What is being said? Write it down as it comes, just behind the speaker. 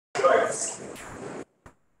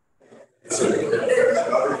Absolutely.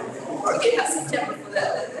 Okay, have September for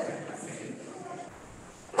that.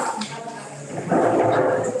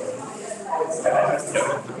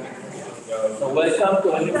 So welcome to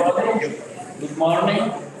everybody. Good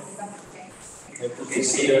morning. Good to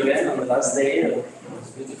see you again on the last day of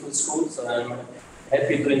this beautiful school. So I'm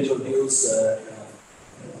happy to introduce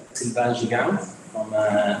Sylvain Gigant from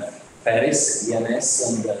Paris, INS,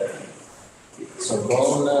 and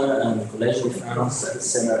Sorbonne, and Collège de France,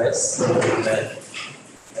 CNRS.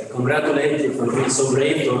 I congratulate you for being so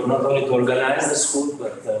brave to not only to organize the school,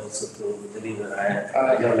 but also to deliver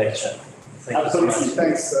your lecture. Absolutely,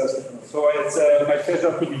 thanks. So it's my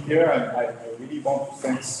pleasure to be here, and I really want to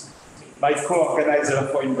thank my co-organizer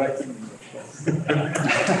for inviting me.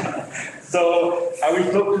 So I will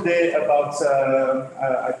talk today about,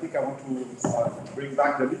 I think I want to bring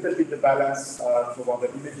back a little bit the balance toward the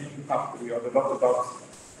imaging part. We heard a lot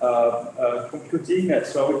about computing,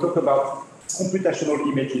 so I will talk about computational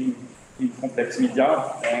imaging in complex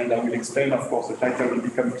media, and I will explain, of course, the title will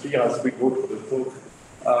become clear as we go through the talk.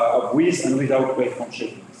 With and without wavefront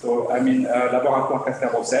shaping. So I'm in Laboratoire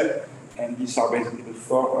Castel-Rossel, and these are basically the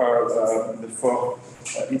four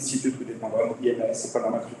institutes we depend on: INS, École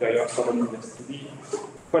Normale Supérieure, Sorbonne University,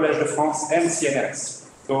 Collège de France, and CNRS.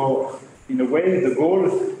 So in a way, the goal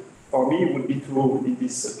for me would be to, in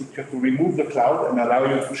this picture, to remove the cloud and allow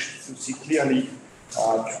you to see clearly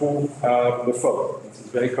through the fog. This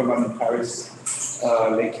is very common in Paris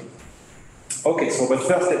lately. Okay, so but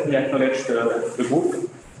first let me acknowledge the group.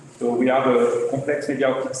 So we have a complex media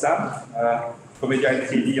optics lab, Comedia and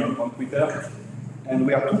 3D on Twitter, and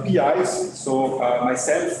we are two PIs, so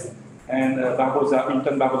myself and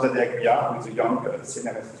Intern Barbosa de Aguiar, who is a young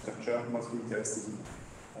CNRS researcher, mostly interested in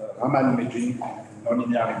Raman imaging and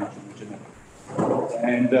nonlinear imaging in general.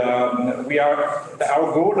 And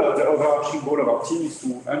our goal, the overarching goal of our team is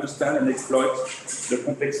to understand and exploit the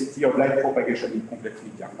complexity of light propagation in complex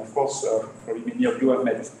media. And of course, probably many of you have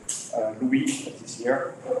met Louis, that is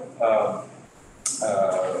here. That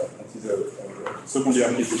is a second year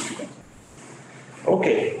PhD student.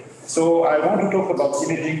 Okay, so I want to talk about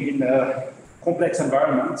imaging in complex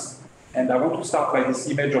environments. And I want to start by this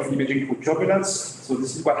image of imaging through turbulence. So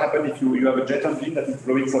this is what happens if you have a jet engine that is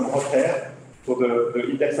blowing some hot air. So the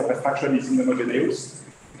index of refraction is inhomogeneous.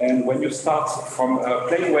 And when you start from a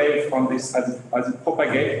plane wave from this, as it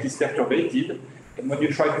propagates, it is perturbated. And when you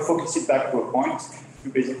try to focus it back to a point,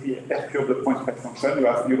 you basically perturb the point effect function.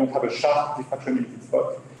 You don't have a sharp diffractionality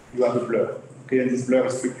spot, you have a blur. Okay, and this blur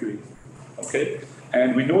is fluctuating. Okay?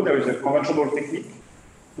 And we know there is a conventional technique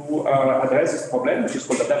to address this problem, which is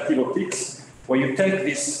called adaptive optics, where you take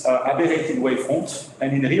this aberrated wavefront,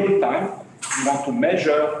 and in real time, you want to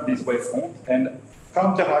measure this wavefront and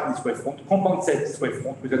counteract this wavefront, compensate this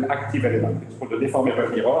wavefront with an active element. It's called the deformable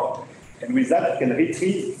mirror. And with that, you can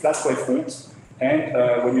retrieve flat wavefronts. And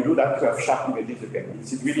when you do that, you have sharp images again.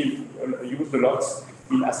 This is really used a lot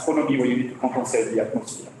in astronomy, where you need to compensate the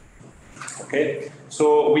atmosphere. Okay,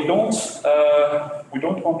 so we don't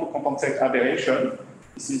want to compensate aberration.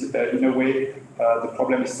 This is in a way the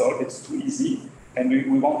problem is solved. It's too easy. And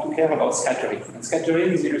we want to care about scattering. And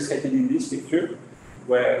scattering is illustrated in this picture,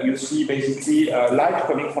 where you see basically light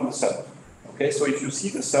coming from the sun. Okay, so if you see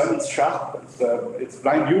the sun, it's sharp, it's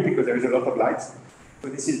blind view because there is a lot of light. So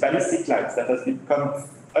this is ballistic light that has become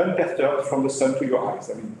unperturbed from the sun to your eyes.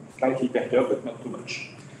 I mean, slightly perturbed, but not too much.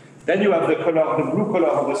 Then you have the blue color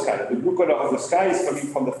of the sky. The blue color of the sky is coming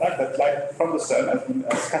from the fact that light from the sun has been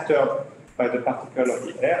scattered by the particle of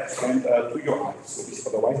the air and to your eyes. So this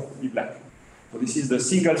otherwise would be black. So this is the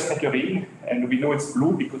single scattering, and we know it's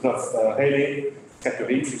blue because of Rayleigh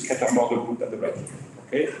scattering. You scatter more the blue than the red.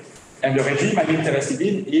 Okay? And the regime I'm interested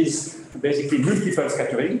in is basically multiple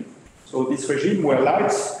scattering. So this regime where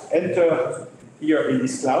light enters here in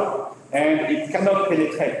this cloud, and it cannot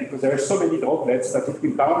penetrate because there are so many droplets that it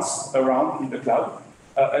will bounce around in the cloud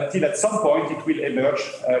until at some point it will emerge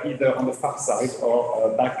either on the far side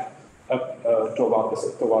or back up toward the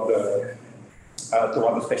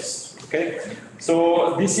space. Okay,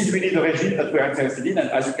 so this is really the regime that we are interested in, and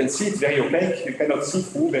as you can see, it's very opaque. You cannot see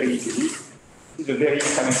through very easily. It's a very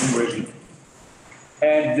challenging regime.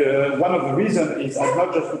 And one of the reasons is I'm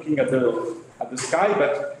not just looking at the sky,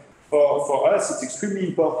 but for us, it's extremely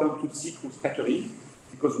important to see through scattering,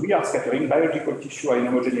 because we are scattering. Biological tissue are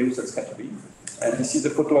inhomogeneous and scattering. And this is a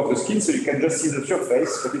photo of the skin, so you can just see the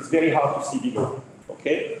surface, but it's very hard to see below.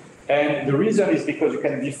 Okay. And the reason is because you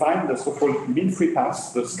can define the so-called mean-free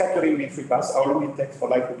path, the scattering mean-free path, how long it takes for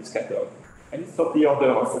light to be scattered. And it's of the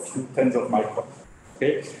order of a few tens of microns.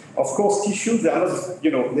 Okay. Of course, tissues, they are not,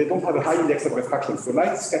 they don't have a high index of refraction. So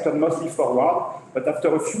light is scattered mostly forward, but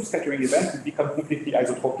after a few scattering events, it becomes completely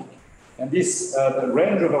isotropic. And this, the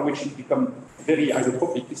range over which it becomes very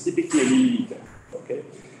isotropic is typically a millimeter. Okay.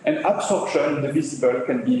 And absorption in the visible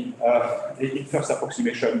can be, in first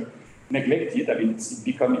approximation, neglected. I mean, it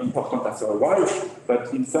becomes important after a while,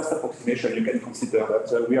 but in first approximation, you can consider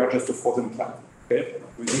that we are just a frozen cloud, okay,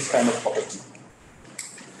 with this kind of property.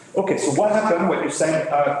 Okay, so what happens when you send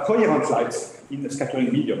coherent light in the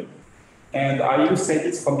scattering medium? And I illustrate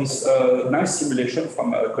it from this nice simulation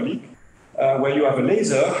from a colleague, where you have a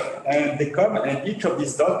laser, and they come, and each of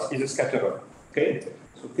these dots is a scatterer, okay?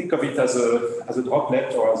 So think of it as a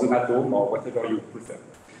droplet or as an atom or whatever you prefer.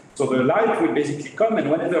 So the light will basically come,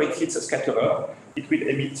 and whenever it hits a scatterer, it will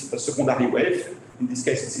emit a secondary wave. In this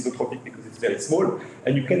case, it's isotropic because it's very small.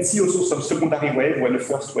 And you can see also some secondary wave when the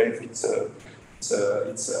first wave hits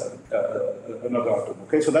another atom.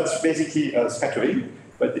 Okay, so that's basically scattering.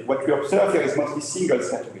 But what we observe here is mostly single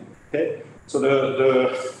scattering. Okay, so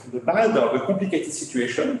the bad, the complicated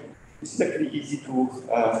situation, this is actually easy to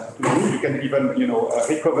do. You can even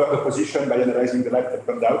recover the position by analyzing the light that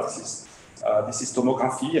comes out. This is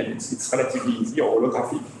tomography, and it's relatively easy, or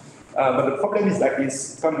holography. But the problem is that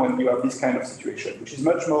it's come when you have this kind of situation, which is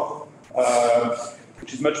much more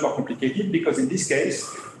complicated, because in this case,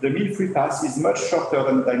 the mean free path is much shorter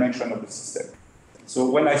than the dimension of the system. So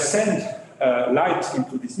when I send light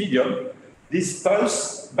into this medium, this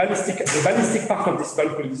pulse, the ballistic part of this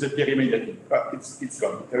pulse will disappear immediately. It's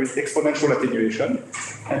gone. There is exponential attenuation.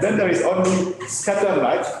 And then there is only scattered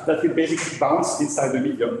light that will basically bounce inside the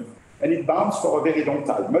medium. And it bounces for a very long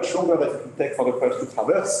time, much longer than it would take for the pulse to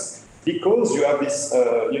traverse, because you have this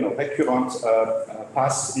recurrent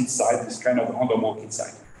path inside, this kind of random walk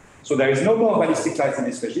inside. So there is no more ballistic light in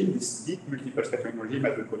this regime, this deep multiple scattering regime,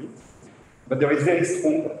 as we call it. But there is very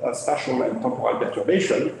strong spatial and temporal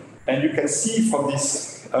perturbation. And you can see from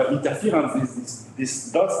this interference,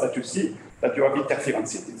 these dots that you see, that you have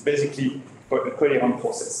interferences. It's basically a coherent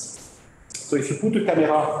process. So if you put a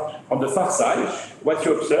camera on the far side, what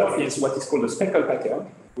you observe is what is called a speckle pattern,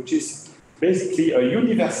 which is basically a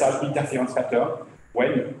universal interference pattern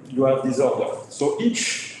when you have disorder. So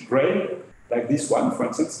each grain, like this one, for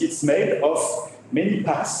instance, it's made of many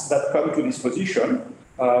paths that come to this position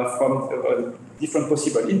from different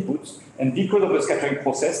possible inputs. And because of the scattering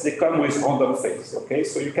process, they come with random phase. Okay,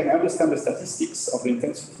 so you can understand the statistics of the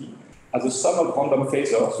intensity as a sum of random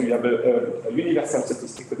phasors. So you have a universal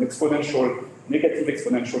statistic, an exponential, negative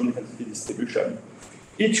exponential intensity distribution.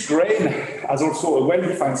 Each grain has also a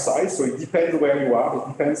well-defined size, so it depends where you are. It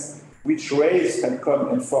depends which rays can come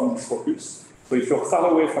and form this focus. So if you're far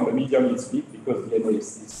away from the medium, it's big because the DNA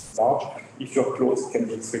is large. If you're close, it can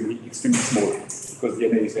be extremely small because the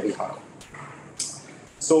DNA is very high.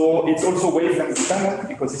 So it's also wavelength dependent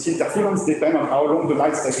because this interference depends on how long the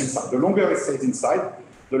light stays inside. The longer it stays inside,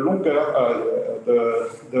 the longer,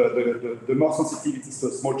 the more sensitivity to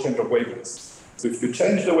a small change of wavelengths. So if you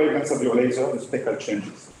change the wavelengths of your laser, the speckle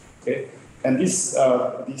changes. Okay, and this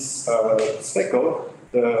speckle,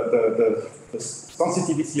 the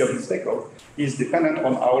sensitivity of the speckle is dependent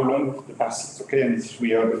on how long the path is. Okay, and this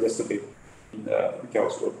we heard yesterday in the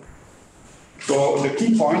microscope. So the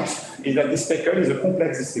key point is that this speckle is a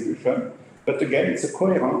complex distribution, but again, it's a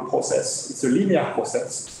coherent process. It's a linear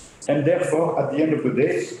process. And therefore, at the end of the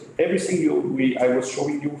day, everything I was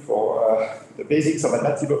showing you for the basics of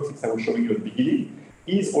adaptive optics I was showing you at the beginning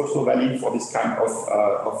is also valid for this kind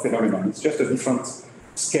of phenomenon. It's just a different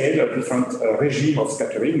scale, a different regime of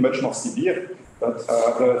scattering, much more severe, but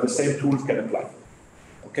the same tools can apply.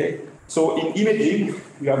 Okay? So in imaging,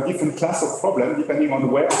 you have different class of problems depending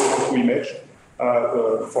on where you want to image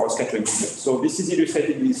for a scattering medium. So this is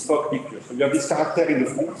illustrated in this fog picture. So you have this character in the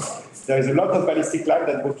front. There is a lot of ballistic light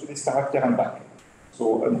that goes to this character and back.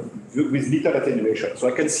 So with little attenuation. So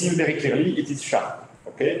I can see very clearly it is sharp.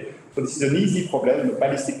 Okay? So this is an easy problem, a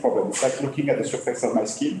ballistic problem. It's like looking at the surface of my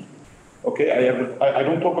skin. Okay, I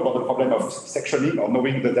don't talk about the problem of sectioning or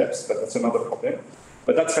knowing the depths, but that's another problem.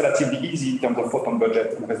 But that's relatively easy in terms of photon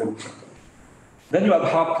budget and resolution. Then you have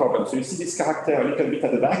hard problems. So you see this character a little bit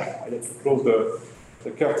at the back. I have to close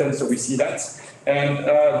the curtain so we see that. And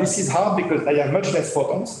this is hard because I have much less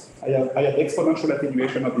photons. I have exponential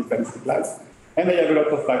attenuation of this ballistic light, and I have a lot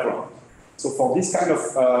of background. So for this kind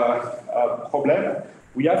of problem,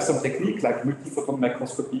 we have some technique like multiphoton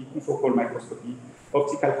microscopy, confocal microscopy,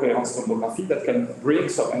 optical coherence tomography that can bring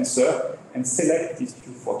some answer and select these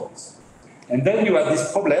few photons. And then you have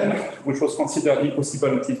this problem, which was considered impossible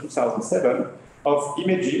until 2007, of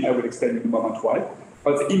imaging, I will explain in a moment why,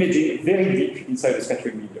 of imaging very deep inside the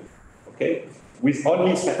scattering medium. Okay? with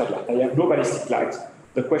only scattered light. I have no ballistic light.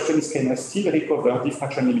 The question is, can I still recover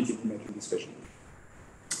diffraction-limited image in this regime?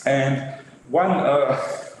 And one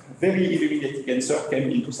very illuminating answer came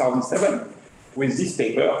in 2007 with this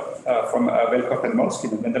paper from Velkop and Molsk in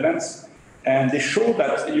the Netherlands. And they show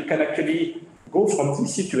that you can actually go from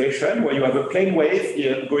this situation where you have a plane wave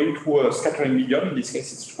here going through a scattering medium, in this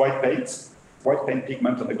case it's white paint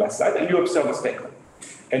pigment on the glass slide, and you observe a speckle.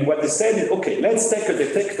 And what they said is, okay, let's take a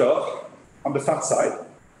detector on the far side,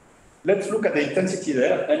 let's look at the intensity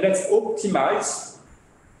there, and let's optimize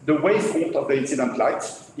the wavefront of the incident light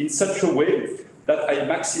in such a way that I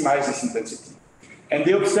maximize this intensity. And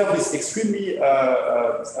they observed this extremely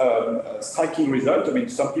striking result. I mean,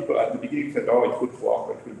 some people at the beginning said, oh, it could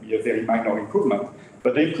work, it will be a very minor improvement.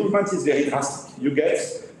 But the improvement is very drastic. You get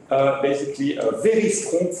basically a very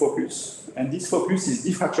strong focus. And this focus is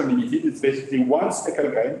diffraction limited. It's basically one speckle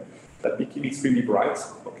grain that became extremely bright,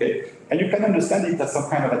 okay? And you can understand it as some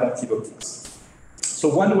kind of adaptive optics.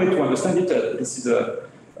 So one way to understand it, this is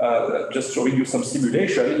just showing you some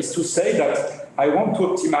simulation, is to say that I want to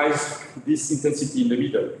optimize this intensity in the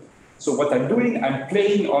middle. So what I'm doing, I'm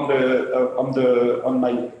playing on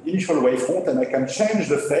my initial wavefront, and I can change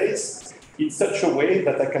the phase in such a way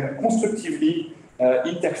that I can constructively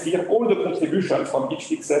interfere all the contribution from each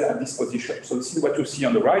pixel at this position. So this is what you see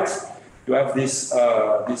on the right. You have this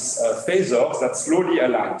phasors that slowly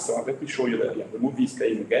align. So let me show you that. Yeah, the movie is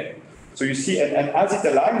playing again. So you see, and as it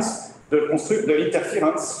aligns, the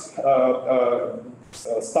interference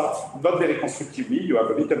starts not very constructively. You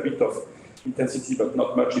have a little bit of intensity, but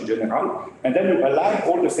not much in general. And then you align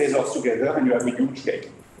all the phasors together, and you have a huge gain.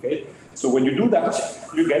 Okay? So when you do that,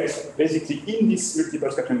 you get basically in this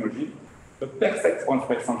multiple scattering regime a perfect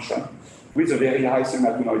point-rate function with a very high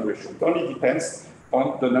signal-to-noise ratio. It only depends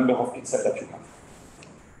on the number of pixels that you have.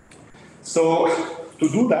 So to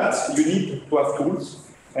do that, you need to have tools,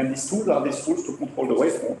 and these tools are these tools to control the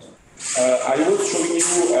wavefront. I was showing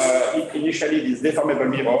you initially this deformable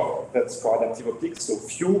mirror that's for adaptive optics, so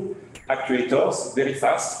few actuators, very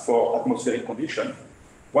fast for atmospheric condition.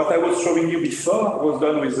 What I was showing you before was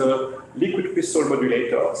done with a liquid crystal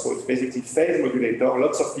modulator, so it's basically phase modulator,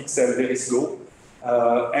 lots of pixels, very slow.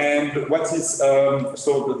 And what is,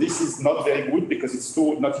 so this is not very good because it's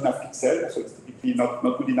not enough pixels, so it's typically not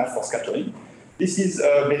good enough for scattering. This is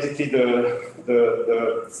basically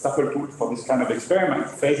the staple tool for this kind of experiment,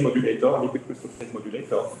 phase modulator, liquid crystal phase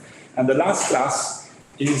modulator. And the last class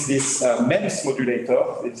is this MEMS modulator,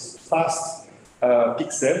 this fast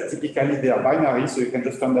pixel. Typically they are binary, so you can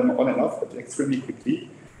just turn them on and off, but extremely quickly.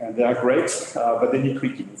 And they are great, but they need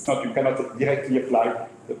tweaking. It's not, you cannot directly apply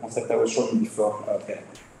the concept I was showing before there.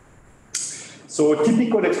 So a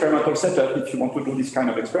typical experimental setup, if you want to do this kind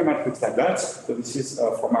of experiment, looks like that. So this is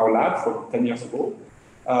from our lab from 10 years ago.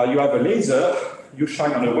 You have a laser, you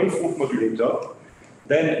shine on a wavefront modulator,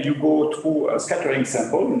 then you go through a scattering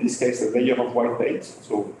sample, in this case a layer of white paint.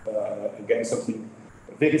 So again, something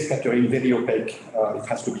very scattering, very opaque, it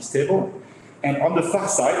has to be stable. And on the far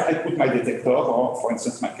side, I put my detector, or for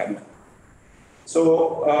instance, my camera.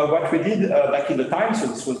 So what we did back in the time, so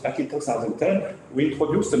this was back in 2010, we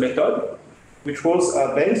introduced a method which was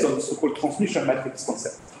based on the so-called transmission matrix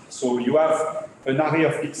concept. So you have an array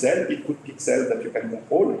of pixels, input pixels that you can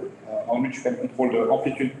control, on which you can control the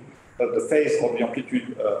amplitude, the phase or the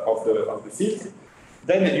amplitude of the field.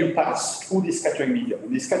 Then you pass through this scattering medium.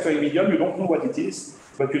 In this scattering medium, you don't know what it is,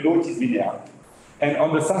 but you know it is linear. And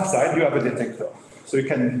on the far side, you have a detector. So you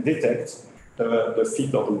can detect the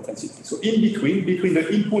field or the intensity. So in between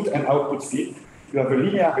the input and output field, you have a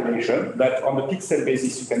linear relation that on the pixel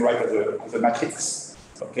basis you can write as a matrix.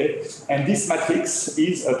 Okay? And this matrix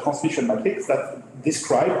is a transmission matrix that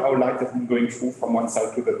describes how light has been going through from one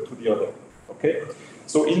side to the other. Okay?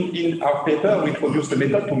 So in our paper, we introduced a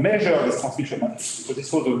method to measure this transmission matrix. So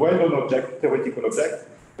this was a well-known object, theoretical object,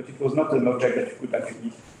 but it was not an object that you could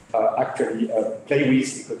actually play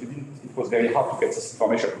with because it was very hard to get this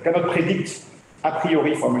information. You cannot predict a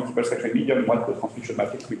priori for multiple scattering medium what the transmission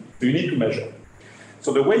matrix will be. So you need to measure.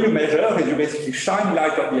 So the way you measure is you basically shine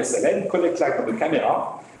light on the SLN, collect light on the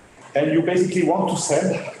camera, and you basically want to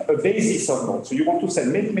send a basis of modes. So you want to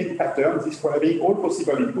send many patterns describing all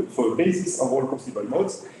possible inputs, so a basis of all possible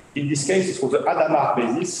modes. In this case, this was the Hadamard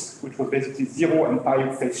basis, which was basically 0 and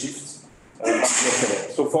pi phase shifts on the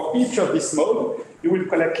SLN. So for each of these modes, you will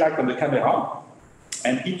collect light on the camera,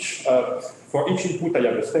 and for each input, I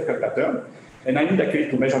have a speckle pattern, and I need actually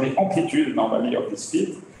to measure the amplitude normally of this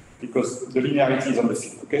field, because the linearity is on the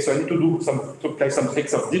field. Okay, so I need to play some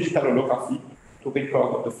tricks of digital holography to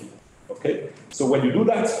record the field. Okay, so when you do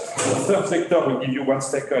that, the first vector will give you one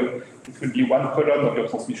speckle. It will be one column of your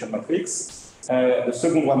transmission matrix. The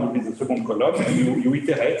second one will be the second column, and you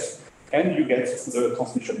iterate, and you get the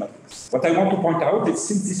transmission matrix. What I want to point out is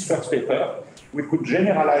since this first paper, we could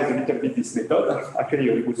generalize a little bit this method,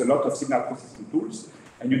 actually with a lot of signal processing tools,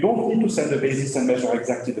 and you don't need to send the basis and measure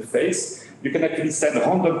exactly the phase. You can actually send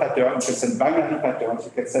random patterns, you can send binary patterns,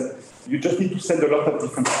 you just need to send a lot of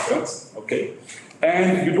different patterns, okay?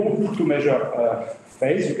 And you don't need to measure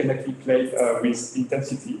phase, you can actually play with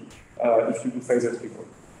intensity if you do phasor trigger,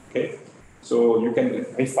 okay? So you can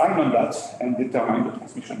refine on that and determine the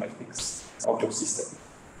transmission matrix of your system.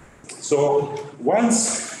 So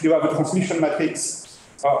once you have a transmission matrix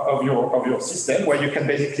of your system, where you can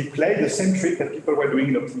basically play the same trick that people were doing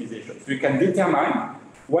in optimization. So you can determine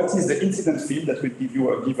what is the incident field that will give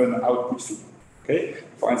you a given output field. Okay?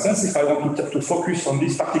 For instance, if I want to focus on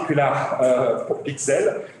this particular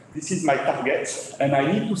pixel, this is my target, and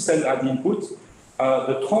I need to send as input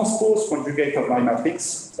the transpose conjugate of my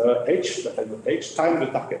matrix, H, that I know H, times the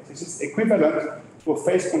target. This is equivalent to a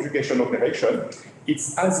phase conjugation operation.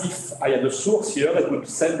 It's as if I had a source here that would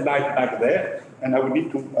send light back there, and I would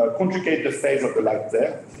need to conjugate the phase of the light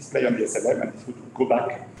there, display on the SLM, and this would go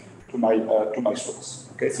back to my source.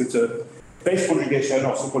 Okay, so it's a phase conjugation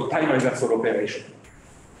or so-called time reversal operation.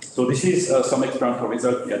 So this is some experimental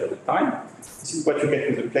result we had at the time. This is what you get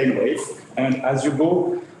with the plane wave, and as you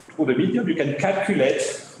go through the medium, you can calculate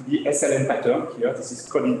the SLM pattern here. This is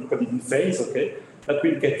coded in phase, okay? That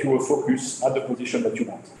will get you a focus at the position that you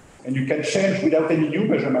want. And you can change, without any new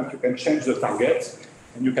measurement, you can change the target,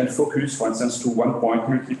 and you can focus, for instance, to one point,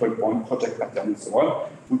 multiple point, project pattern, and so on.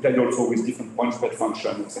 We played also with different point spread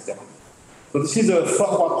function, etc. So this is a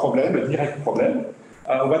forward problem, a direct problem.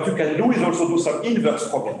 What you can do is also do some inverse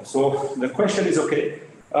problem. So the question is, okay,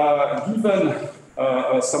 given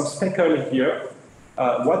some speckle here,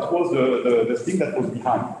 what was the thing that was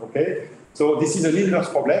behind, okay? So this is an inverse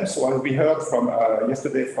problem. So as we heard from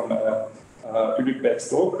yesterday from Luc Beck's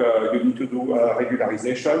talk, you need to do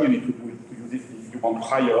regularization, you need to use it if you want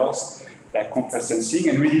priors, like contrast sensing,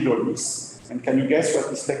 and we did all this. And can you guess what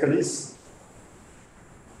this speckle is?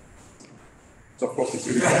 So of course it's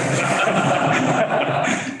Luc Beck.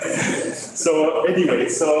 So anyway,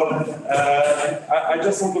 I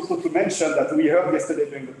just want also to mention that we heard yesterday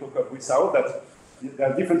during the talk of Wissao that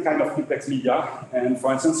there are different kinds of complex media, and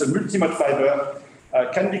for instance, a multimode fiber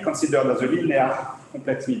can be considered as a linear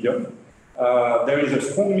complex medium. There is a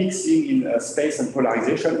strong mixing in space and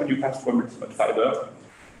polarization when you pass through a multimode fiber.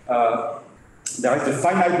 There is a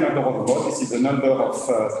finite number of rods. This is the number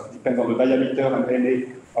of, depends on the diameter and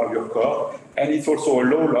NA of your core, and it's also a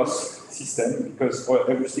low loss system because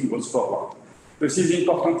everything goes forward. This is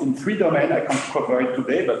important in 3 domains. I can't cover it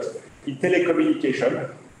today, but in telecommunication,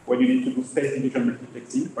 when you need to do space division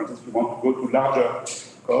multiplexing, for instance, you want to go to larger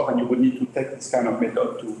core, and you would need to take this kind of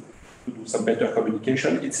method to do some better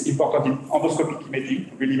communication. It's important in endoscopic imaging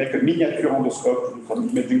to really make a miniature endoscope to do some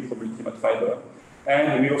imaging from multimode fiber.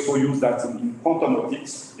 And we also use that in quantum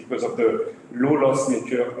optics because of the low loss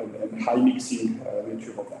nature and high mixing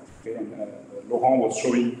nature of that. Okay? And Laurent was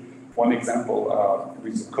showing one example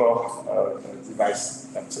with the core device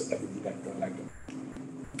that would be like that.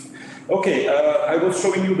 Okay, I was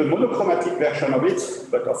showing you the monochromatic version of it,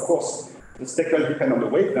 but of course the speckle depends on the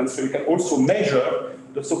wavelength, so you can also measure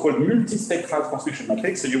the so-called multispectral transmission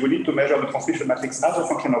matrix. So you will need to measure the transmission matrix as a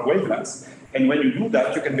function of wavelengths, and when you do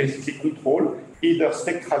that, you can basically control either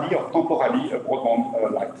spectrally or temporally a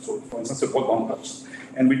broadband light. So for instance, a broadband pulse.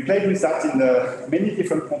 And we played with that in many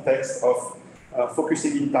different contexts of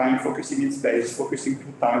focusing in time, focusing in space, focusing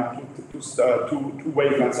to time, two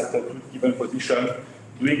wavelengths at a given position,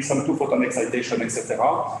 doing some 2-photon excitation,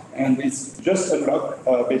 etc. And it's just unlock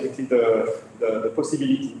basically the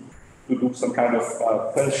possibility to do some kind of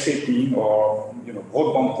pulse shaping or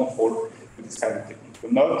broadband control with this kind of technique. So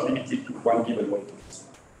not limited to one given wavelength.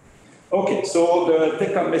 Okay, so the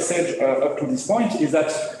take-home message up to this point is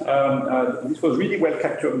that this was really well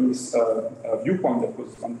captured in this viewpoint that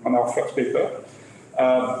was on our first paper.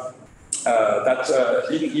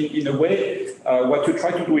 In a way, what you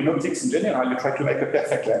try to do in optics in general, you try to make a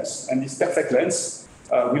perfect lens. And this perfect lens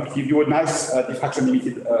will give you a nice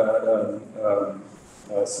diffraction-limited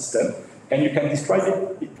system. And you can describe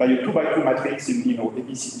it by a 2x2 matrix in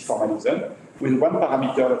ABCD formalism with one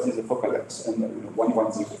parameter that is the focal length and 1,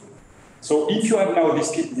 1, 0. So if you have now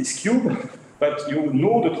this cube, but you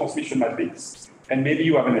know the transmission matrix, and maybe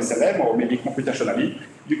you have an SLM or maybe computationally,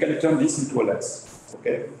 you can turn this into a lens.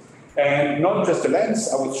 Okay? And not just a lens,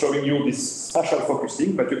 I was showing you this spatial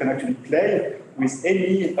focusing, but you can actually play with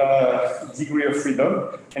any degree of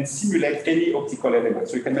freedom and simulate any optical element.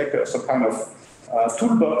 So you can make some kind of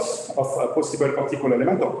toolbox of possible optical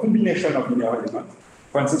element or combination of linear elements.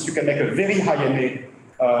 For instance, you can make a very high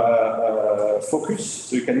NA focus,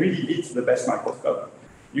 so you can really hit the best microscope.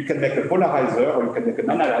 You can make a polarizer, or you can make an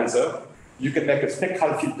analyzer. You can make a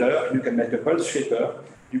spectral filter. You can make a pulse shaper.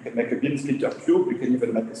 You can make a beam splitter cube. You can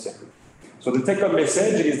even make a circuit. So the take-home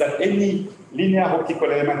message is that any linear optical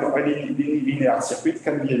element or any linear circuit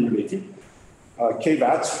can be emulated,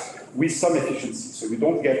 KVAT, with some efficiency. So you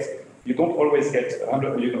don't always get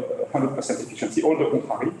 100% efficiency. On the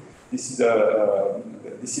contrary, this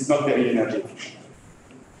is not very energy efficient.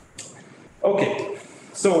 Okay,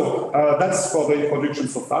 so that's for the introduction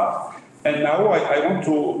so far. And now I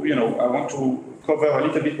want to cover a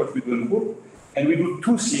little bit what we do in the group. And we do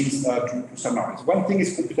two things to summarize. One thing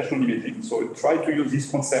is computational imaging. So we try to use this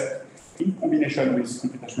concept in combination with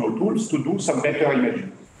computational tools to do some better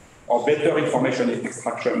imaging or better information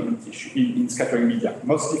extraction in scattering media,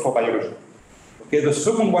 mostly for biology. Okay, the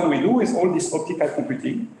second one we do is all this optical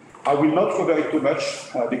computing. I will not cover it too much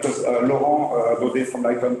because Laurent Daudet from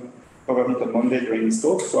Lighton covered it on Monday during his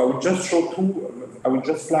talk. So I will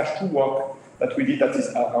just flash two work that we did that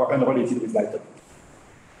are unrelated with Lighton.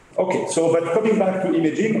 Okay, so but coming back to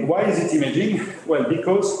imaging, why is it imaging? Well,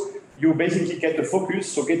 because you basically get the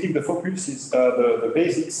focus. So getting the focus is the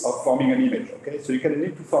basics of forming an image. Okay, so you can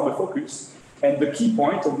need to form a focus. And the key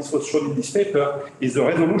point, and this was shown in this paper, is the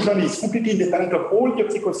resolution is completely independent of all the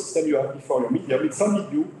optical system you have before your medium. It's only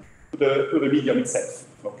due to the medium itself.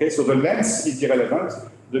 Okay, so the lens is irrelevant.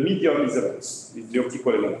 The medium is the lens, is the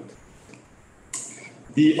optical element.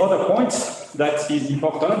 The other point that is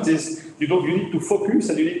important is you need to focus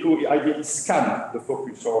and you need to ideally scan the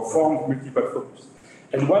focus or form multiple focus.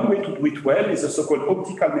 And one way to do it well is the so-called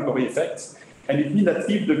optical memory effect. And it means that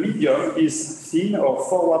if the medium is thin or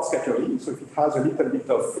forward scattering, so if it has a little bit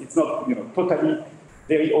of, it's not totally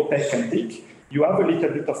very opaque and thick, you have a little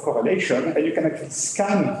bit of correlation and you can actually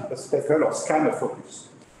scan a speckle or scan a focus.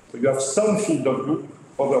 So you have some field of view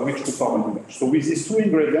over which to form an image. So with these two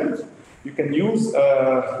ingredients, you can use,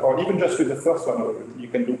 or even just with the first one, you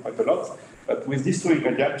can do quite a lot. But with these two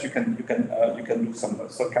ingredients, you can do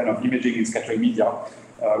some kind of imaging in scattering media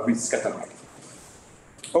with scatter light.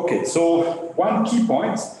 Okay, so one key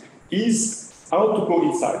point is how to go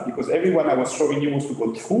inside, because everyone I was showing you was to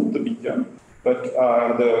go through the medium, but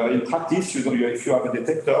in practice, if you have a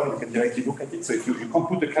detector, you can directly look at it. So if you can't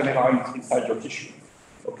put the camera inside your tissue.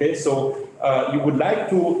 Okay, so you would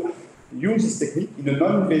like to use this technique in a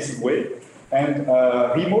non-invasive way and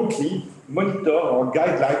remotely monitor or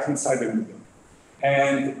guide light inside the medium.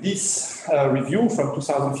 And this review from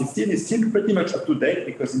 2015 is still pretty much up to date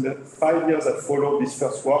because in the 5 years that followed this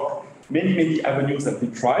first work, many avenues have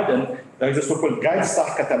been tried, and there is a so-called guide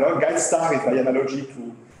star catalog. Guide star is by analogy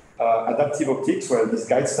to adaptive optics, where these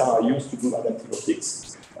guide stars are used to do adaptive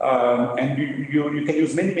optics. And you can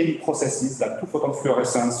use many processes like two-photon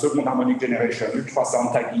fluorescence, second harmonic generation,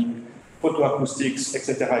 ultrasound tagging, photoacoustics,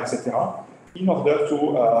 etc., in order to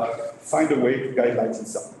find a way to guide light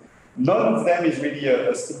inside. None of them is really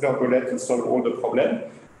a silver bullet to solve all the problem,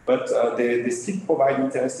 but they still provide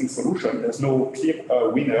interesting solutions. There's no clear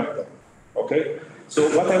winner. Okay. So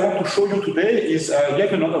what I want to show you today is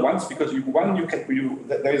yet another one, because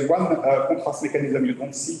there is one contrast mechanism you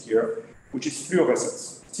don't see here, which is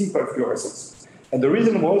fluorescence, simple fluorescence. And the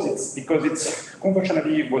reason it's because it's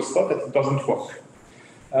conventionally was thought that it doesn't work.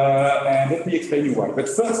 And let me explain you why. But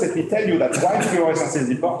first, let me tell you that why fluorescence is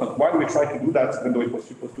important, why we try to do that, even though it was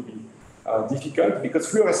supposed to be difficult, because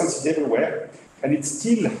fluorescence is everywhere, and it's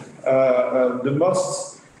still the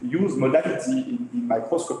most used modality in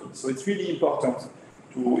microscopy. So it's really important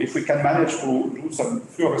if we can manage to do some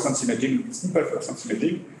fluorescence imaging, simple fluorescence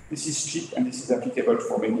imaging, this is cheap and this is applicable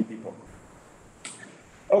for many people.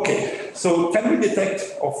 Okay, so can we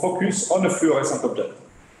detect or focus on a fluorescent object?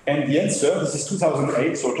 And the answer, this is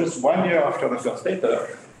 2008, so just 1 year after the first paper,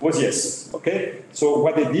 was yes. Okay, so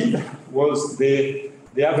what they did was they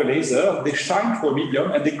have a laser, they shine through a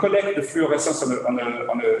medium, and they collect the fluorescence on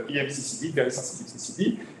a EMCCD, very sensitive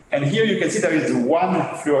CCD. And here you can see there is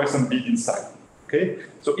one fluorescent bead inside. Okay,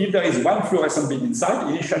 so if there is one fluorescent bead inside,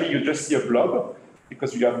 initially you just see a blob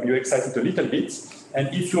because you excite it a little bit, and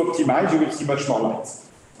if you optimize, you will see much more light.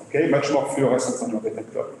 Okay, much more fluorescence on your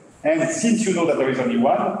detector. And since you know that there is only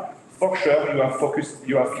one, for sure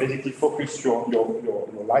you have basically focused your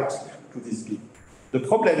light to this beam. The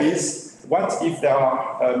problem is, what if there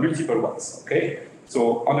are multiple ones? Okay,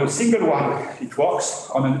 so on a single one it works,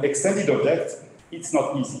 on an extended object it's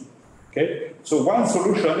not easy. Okay, so one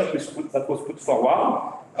solution that was put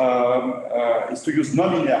forward is to use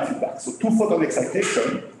nonlinear feedback. So 2-photon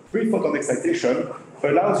excitation, 3-photon excitation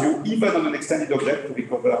allows you, even on an extended object, to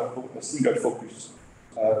recover a single focus,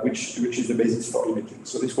 which is the basis for imaging.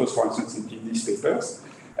 So this was, for instance, in these papers.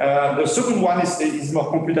 The second one is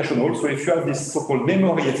more computational. So if you have this so-called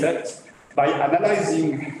memory effect, by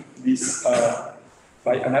analyzing this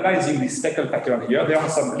speckle pattern here, there are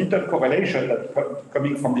some little correlation that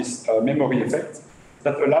coming from this memory effect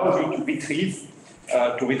that allows you to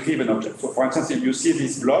retrieve an object. So for instance, if you see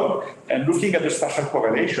this blob and looking at the spatial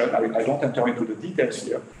correlation, I don't enter into the details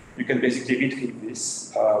here, you can basically retrieve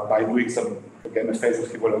this by doing some, again, a phase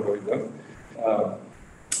retrieval algorithm.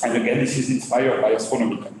 And again, this is inspired by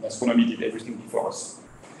astronomy. Astronomy did everything before us.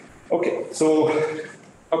 Okay, so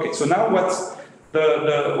now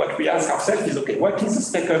what we ask ourselves is, okay, what is the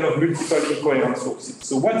speckle of multiple incoherent sources?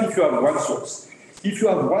 So what if you have one source? If you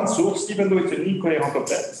have one source, even though it's an incoherent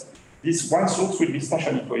object, this one source will be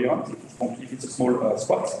spatially coherent if it's a small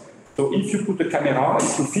spot. So if you put a camera,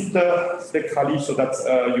 if you filter spectrally so that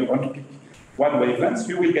you only pick one wavelength,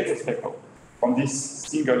 you will get a speckle from this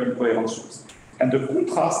single incoherent source. And the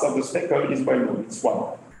contrast of the speckle is well known, it's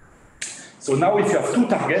 1. So now if you have two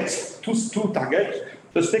targets,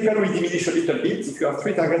 the speckle will diminish a little bit. If you have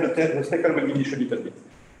 3 targets, the speckle will diminish a little bit.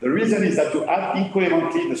 The reason is that you add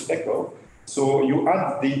incoherently the speckle, so you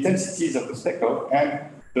add the intensities of the speckle, and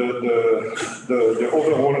the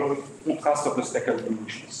overall contrast of the speckle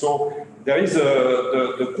diminishes. So there is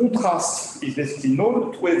the contrast is basically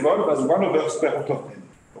known to evolve as 1 over square root of n.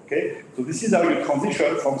 Okay, so this is how you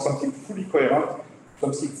transition from something fully coherent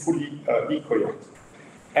to something fully incoherent.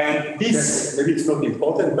 And this maybe it's not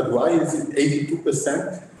important, but why is it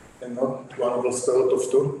 82% and not 1 over square root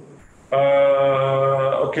of 2?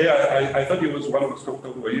 Okay, I thought it was 1 over square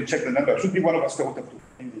root of 2. You check the number. It should be 1 over square root of 2.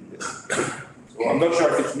 Indeed, yes. So I'm not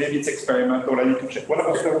sure if maybe it's experimental. I need to check. 1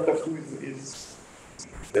 over square root of 2 is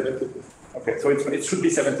 70%. Okay, so it should be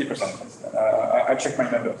 70%. I'll check my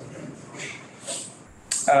numbers.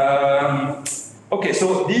 Okay,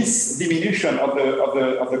 so this diminution of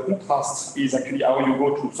the contrast is actually how you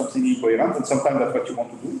go to something incoherent, and sometimes that's what you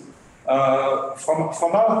want to do.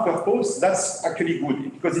 From our purpose, that's actually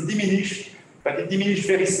good because it diminishes, but it diminishes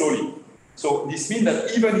very slowly. So this means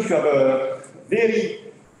that even if you have a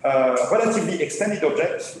very relatively extended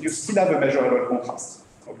object, you still have a measurable contrast.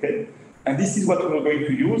 Okay, and this is what we're going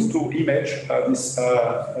to use to image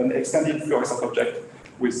an extended fluorescent object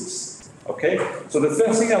with this. Okay, so the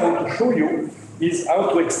first thing I want to show you is how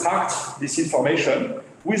to extract this information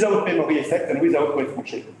without memory effect and without wavefront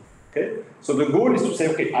shaping. Okay, so the goal is to say,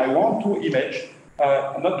 okay, I want to image,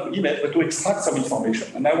 not to image, but to extract some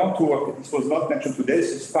information. And I want to, this was not mentioned today,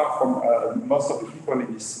 this is far from most of the people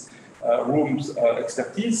in this room's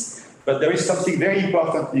expertise, but there is something very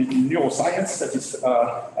important in neuroscience that is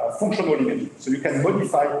functional imaging. So you can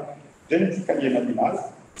modify genetically an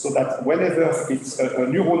animal so that whenever it's, a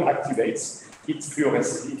neuron activates, it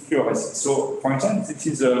fluoresces. So, for instance, this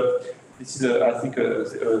is I think, a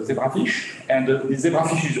zebrafish, and the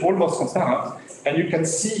zebrafish is almost transparent, and you can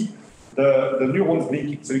see the neurons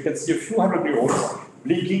blinking. So you can see a few hundred neurons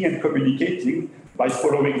blinking and communicating by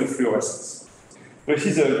following the fluorescence. This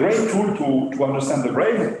is a great tool to understand the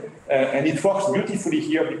brain, and it works beautifully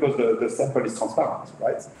here because the sample is transparent,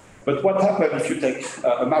 right? But what happens if you take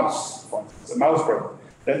a mouse, for instance, a mouse brain?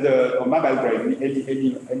 Then a mammal brain,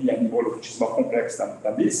 any animal which is more complex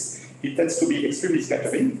than this, it tends to be extremely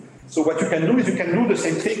scattering. So what you can do is you can do the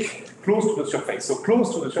same trick close to the surface. So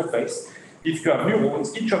close to the surface, if you have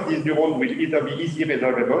neurons, each of these neurons will either be easily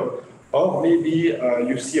resolvable, or maybe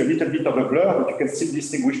you see a little bit of a blur, but you can still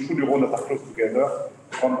distinguish 2 neurons that are close together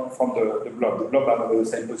from the blob. The blob are in the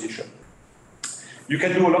same position. You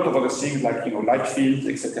can do a lot of other things like light fields,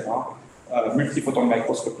 etc. Multi-photon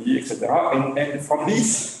microscopy, etc. And from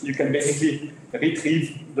this, you can basically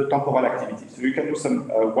retrieve the temporal activity. So you can do some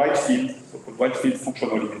wide field, so-called wide field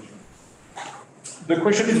functional imaging. The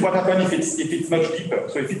question is what happens if it's much deeper.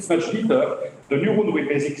 So if it's much deeper, the neuron will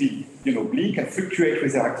basically blink and fluctuate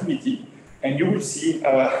with their activity, and you will see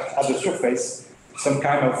at the surface some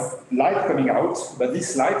kind of light coming out, but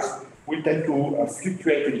this light will tend to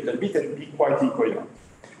fluctuate a little bit and be quite incoherent.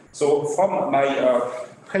 So from my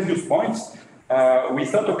previous points, we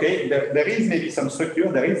thought, okay, there is maybe some structure,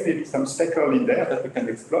 there is maybe some speckle in there that we can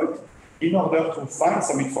exploit in order to find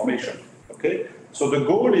some information. Okay, so the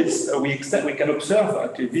goal is we can observe.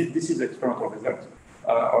 Actually, this is experimental result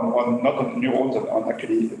not on neurons, on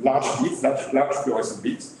actually large bits, large fluorescent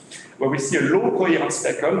bits, where we see a low coherent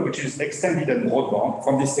speckle which is extended and broadband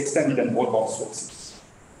from this extended and broadband sources.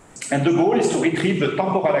 And the goal is to retrieve the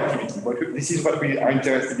temporal activity. This is what we are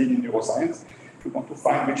interested in neuroscience. We want to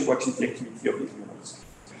find what is the activity of these neurons.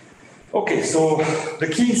 Okay, so the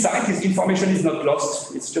key insight is information is not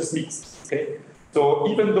lost, it's just mixed. Okay, so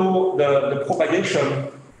even though the propagation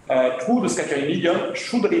through the scattering medium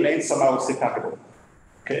should remain somehow separable.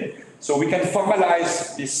 Okay, so we can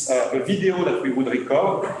formalize this video that we would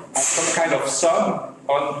record as some kind of sum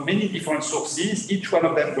on many different sources, each one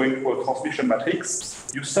of them going through a transmission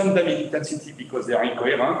matrix. You sum them in intensity because they are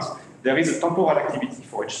incoherent. There is a temporal activity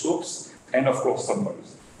for each source, and of course some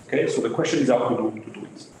noise. Okay, so the question is how to do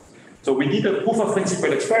it. So we did a proof of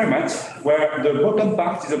principle experiment where the bottom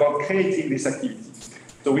part is about creating this activity.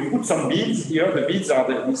 So we put some beads here. The beads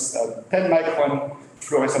are these 10 micron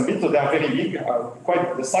fluorescent beads, so they are very big,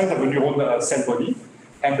 quite the size of a neuron cell body.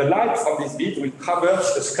 And the light from these beads will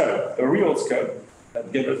traverse the skull, a real skull,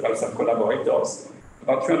 that given by some collaborators,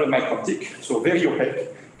 about 300 micron thick, so very opaque.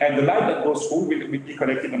 And the light that goes through will be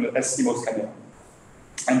collected on the SCMOS camera.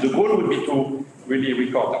 And the goal would be to really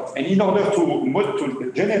record that. And in order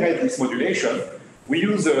to generate this modulation, we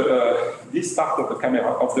use this part of the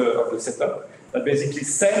camera, of the setup, that basically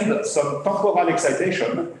send some temporal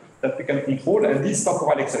excitation that we can control, and these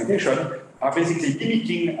temporal excitation are basically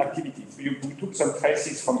mimicking activities. We took some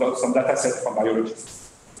traces from some data sets from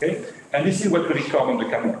biologists. Okay? And this is what we record on the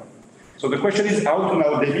camera. So the question is how to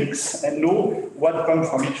now demix and know what comes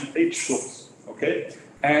from each source. Okay?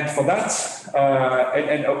 And for that,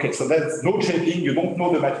 okay, so there's no shaping, you don't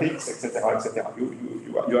know the matrix, etc., etc.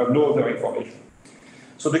 You have no other information.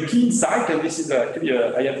 So the key insight, and this is actually,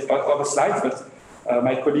 I have other slides, but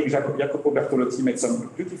my colleague Jacopo Bertolotti made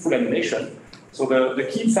some beautiful animation. So the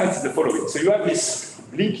key insight is the following. So you have these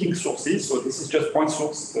blinking sources, so this is just point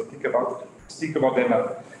source, so think about them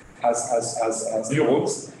as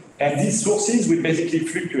neurons. And these sources will basically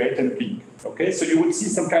fluctuate and blink. Okay, so you will see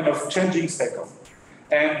some kind of changing spectrum.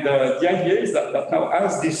 And the idea is that now,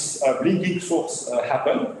 as this blinking source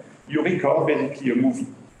happen, you record basically a movie.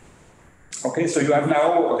 Okay, so you have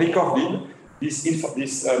now recorded this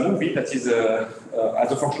movie that is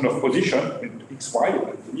as a function of position, x, y,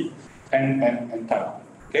 and time.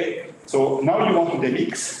 Okay, so now you want to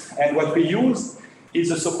demix, and what we use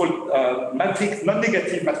is a so-called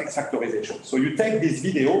non-negative matrix factorization. So you take this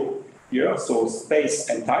video here, so space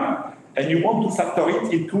and time, and you want to factor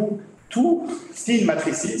it into two thin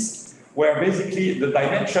matrices, where basically the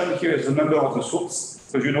dimension here is the number of the source,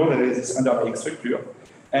 because you know that there is this underlying structure,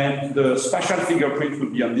 and the spatial fingerprint will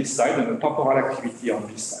be on this side, and the temporal activity on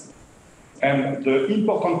this side. And the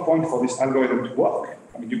important point for this algorithm to work,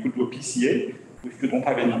 I mean, you could do a PCA, if you don't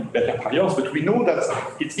have any better priors, but we know that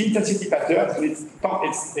it's intensity patterns and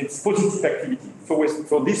it's positive activity.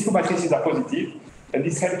 So these two matrices are positive, and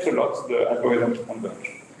this helps a lot the algorithm to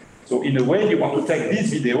converge. So in a way, you want to take this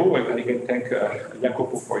video, and again thank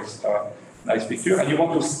Jacopo for his nice picture, and you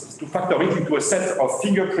want to factor it into a set of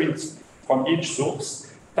fingerprints from each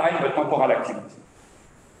source, time and temporal activity.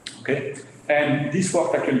 Okay, and this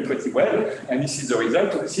worked actually pretty well, and this is the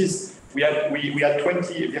result. So this is we had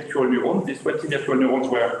 20 virtual neurons. These 20 virtual neurons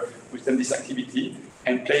were within this activity,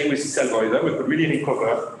 and playing with this algorithm, we could really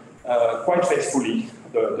recover quite faithfully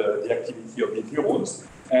the activity of these neurons.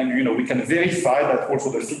 And we can verify that also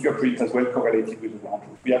the fingerprint as well correlated with the ground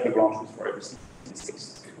truth. We have the ground truth for everything in this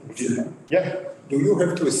case. Yeah. Do you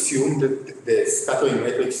have to assume that the scattering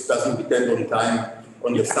matrix doesn't depend on time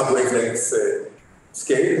on the subwavelength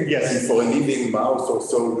scale? Yes. And for a living mouse or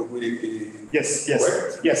so, will it be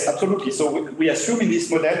Yes, absolutely. So we assume in this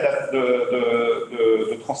model that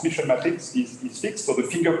the transmission matrix is fixed, so the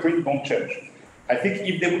fingerprint don't change. I think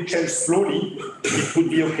if they would change slowly, it would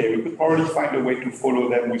be okay. We could probably find a way to follow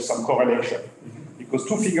them with some correlation. Because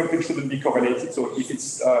two fingerprints shouldn't be correlated, so if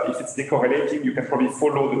it's decorrelating, you can probably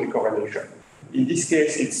follow the decorrelation. In this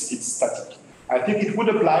case, it's static. I think it would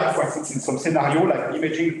apply, for instance, in some scenario like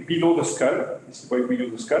imaging below the skull. This is why we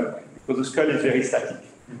use the skull, because the skull is very static.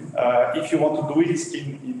 If you want to do it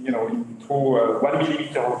through 1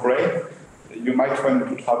 millimeter of brain, you might run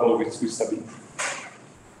into trouble with stability.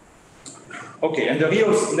 Okay, and the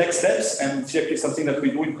real next steps, and it's actually something that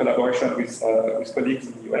we do in collaboration with colleagues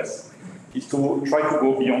in the US, is to try to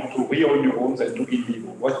go beyond to real neurons and to in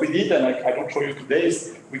vivo. What we did, and I don't show you today,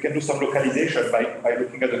 is we can do some localization by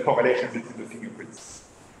looking at the correlation between the fingerprints.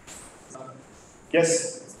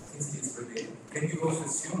 Yes? Can you also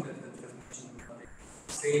assume that the transmission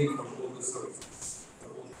is same from all the sources?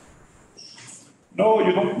 No,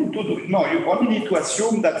 you don't need to do. No, you only need to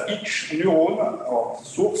assume that each neuron or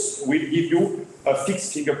source will give you a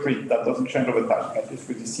fixed fingerprint that doesn't change over time, at least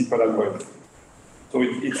with this simple algorithm. So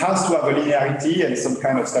it has to have a linearity and some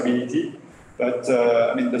kind of stability, but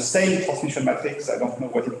I mean the same transmission matrix, I don't know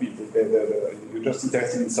what it means. You're just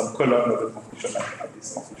interested in some column of the transmission matrix,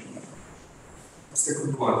 this transmission matrix.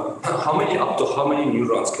 Second one, up to how many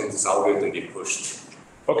neurons can this algorithm be pushed?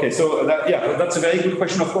 Okay, so that's a very good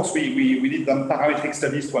question. Of course, we did some parametric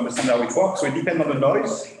studies to understand how it works. So it depends on the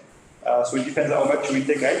noise. So it depends how much you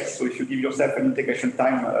integrate. So if you give yourself an integration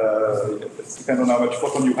time, it depends on how much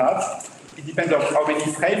photon you have. It depends on how many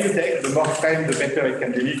frames you take. The more frames, the better it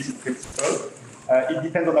can be mixed in principle. It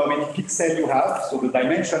depends on how many pixels you have. So the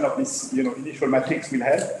dimension of this initial matrix will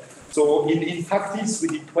help. So in practice, we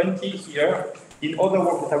did 20 here. In other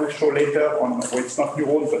work that I will show later on, where it's not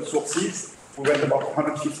neurons but sources, we went about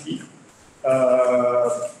 150.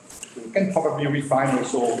 We can probably refine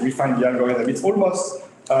the algorithm. It's almost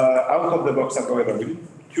out of the box algorithm. We need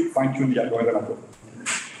to fine-tune the algorithm at all.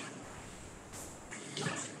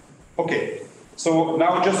 Okay, so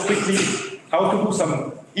now just quickly, how to do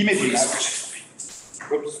some imaging.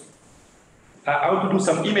 Oops. How to do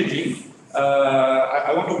some imaging.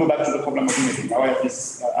 I want to go back to the problem of imaging. Now I have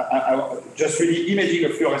this, just really imaging a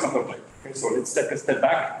fluorescent object. Okay, so let's take a step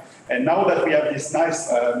back. And now that we have this nice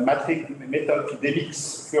matrix method to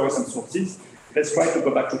demix fluorescent sources, let's try to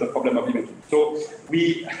go back to the problem of imaging. So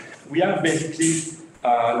we have basically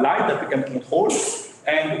light that we can control,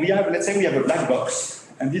 and we have, let's say we have a black box,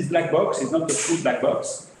 and this black box is not a true black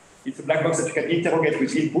box. It's a black box that you can interrogate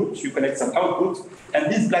with input, you collect some output,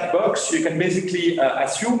 and this black box, you can basically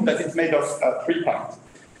assume that it's made of 3 parts.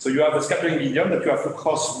 So you have a scattering medium that you have to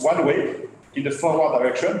cross one way in the forward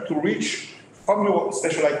direction to reach from your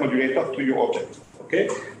special light modulator to your object, okay?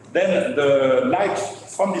 Then the light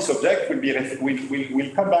from this object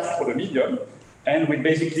will come back through the medium and will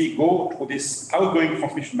basically go through this outgoing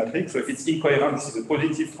transmission matrix. So if it's incoherent, this is a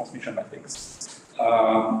positive transmission matrix.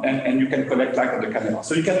 And you can collect light on the camera.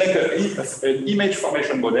 So you can make an image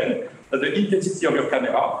formation model that the intensity of your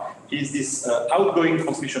camera is this outgoing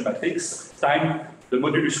transmission matrix times the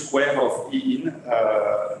modulus square of E in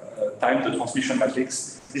times the transmission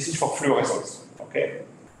matrix. This is for fluorescence, okay?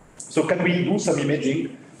 So can we do some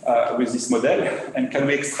imaging with this model, and can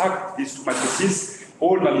we extract these two matrices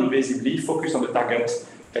all non-invasively, focus on the target,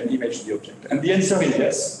 and image the object? And the answer is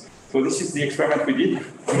yes. So this is the experiment we did.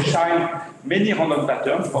 We shine many random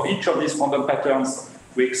patterns. For each of these random patterns,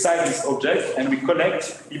 we excite this object and we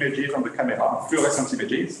collect images from the camera, fluorescence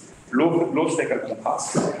images, low spectral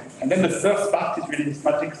contrast. And then the first part is really this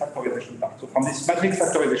matrix factorization part. So from this matrix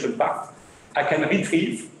factorization part, I can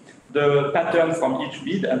retrieve the pattern from each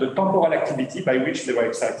bead and the temporal activity by which they were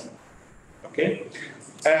excited. Okay?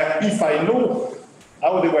 If I know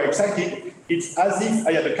how they were excited, it's as if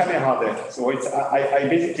I had a camera there. So I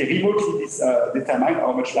basically remotely determine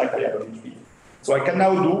how much light I have on each bead. So I can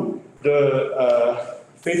now do the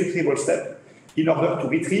phase retrieval step in order to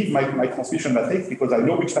retrieve my transmission matrix, because I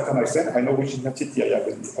know which pattern I send, I know which intensity I have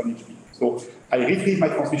on each bead. So I retrieve my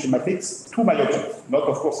transmission matrix to my object. Not,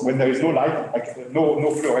 of course, when there is no light,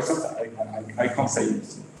 no fluorescence, I can't say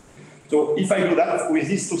anything. So if I do that, with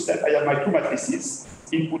these two steps, I have my two matrices,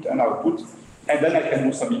 input and output, and then I can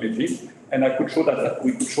do some imaging. And I could show that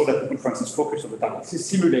we could, for instance, focus on the target. This is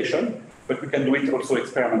simulation, but we can do it also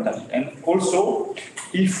experimentally. And also,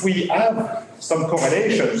 if we have some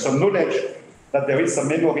correlation, some knowledge that there is some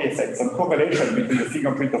memory effect, some correlation between the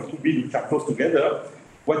fingerprint of two beads which are close together,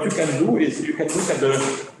 what you can do is you can look at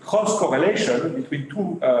the cross correlation between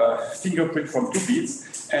two fingerprints from two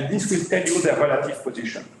beads, and this will tell you their relative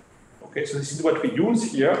position. Okay, so this is what we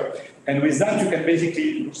use here, and with that you can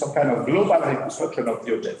basically do some kind of global reconstruction of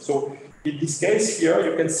the object. So in this case here,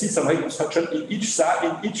 you can see some reconstruction in each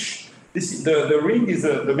side, the ring is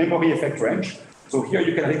the memory effect range. So here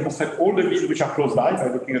you can reconstruct all the beads which are close by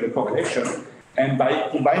looking at the correlation, and by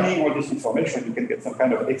combining all this information, you can get some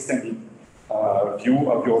kind of extended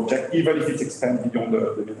view of your object, even if it's expanded beyond the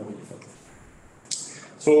memory effect.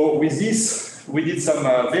 So with this, we did some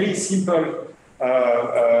very simple,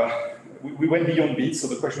 we went beyond beads, so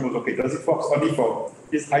the question was, okay, does it work only for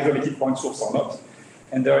this isolated point source or not?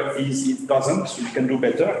 And it doesn't, so you can do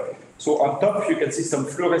better. So on top, you can see some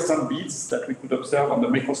fluorescent beads that we could observe on the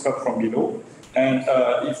microscope from below. And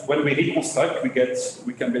when we reconstruct, we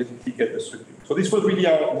can basically get the structure. So this was really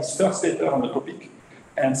this first paper on the topic.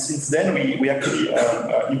 And since then, we actually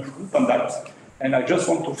improved on that. And I just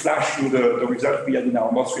want to flash you the result we had in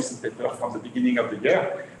our most recent paper from the beginning of the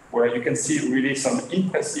year, where you can see really some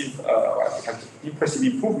impressive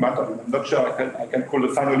improvement. I'm not sure I can call the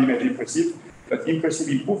final image impressive, but impressive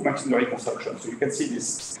improvements in the reconstruction. So you can see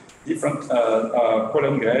this different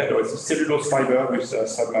pollen grade, or it's a cellulose fiber with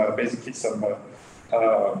basically some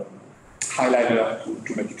highlighter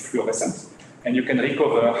to make it fluorescent, and you can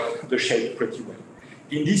recover the shape pretty well.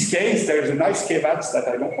 In this case, there is a nice caveat that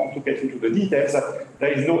I don't want to get into the details, that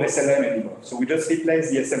there is no SLM anymore. So we just replace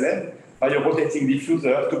the SLM by a rotating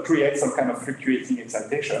diffuser to create some kind of fluctuating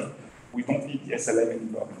excitation. We don't need the SLM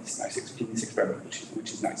anymore in this experiment,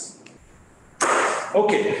 which is nice.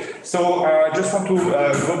 Okay, so I just want to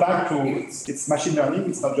go back to it's machine learning.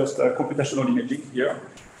 It's not just computational imaging here.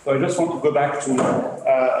 So I just want to go back to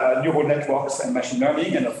neural networks and machine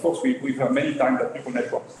learning. And of course, we've heard many times that neural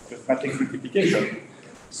networks just matrix multiplication.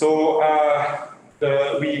 So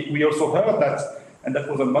we also heard that, and that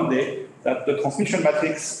was on Monday, that the transmission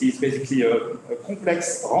matrix is basically a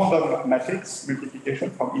complex random matrix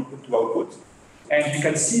multiplication from input to output. And you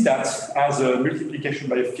can see that as a multiplication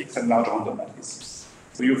by a fixed and large random matrix.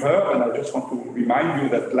 So you've heard, and I just want to remind you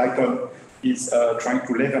that Lighton is trying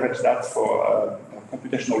to leverage that for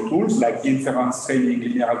computational tools like inference, training,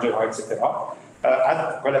 linear algebra, etc.,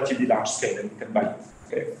 at relatively large scale, and you can buy it.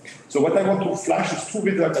 Okay? So what I want to flash is two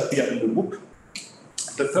results that we have in the book.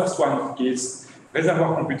 The first one is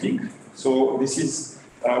reservoir computing. So this is,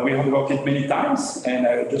 we heard about it many times, and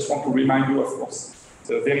I just want to remind you, of course,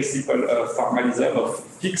 the very simple formalism of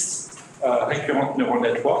fixed recurrent neural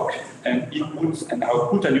network and input and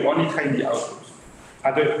output, and you only train the output.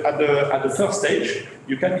 At the first stage,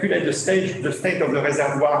 you calculate the state of the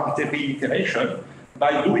reservoir at every iteration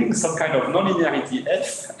by doing some kind of nonlinearity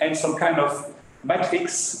F and some kind of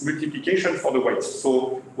matrix multiplication for the weights.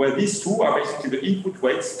 So where these two are basically the input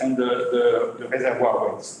weights and the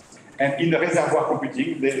reservoir weights. And in the reservoir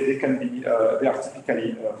computing, they can be they are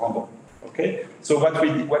typically random. Okay. So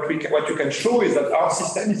what you can show is that our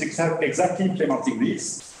system is exactly implementing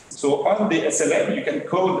this. So on the SLM, you can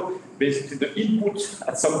code basically the input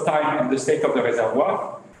at some time and the state of the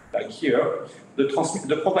reservoir, like here.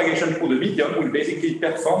 The propagation through the medium will basically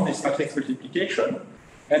perform this matrix multiplication,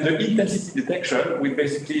 and the intensity detection will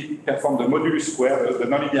basically perform the modulus square, the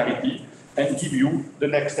nonlinearity, and give you the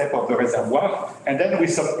next step of the reservoir. And then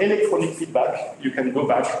with some electronic feedback, you can go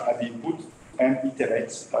back at the input and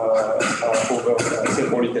iterate over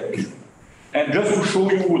several iterations. And just to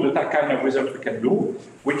show you the kind of result we can do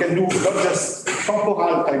not just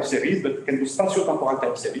temporal time series, but we can do spatio-temporal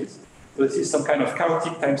time series. So this is some kind of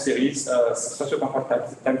chaotic time series, spatio-temporal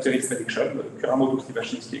time series prediction, the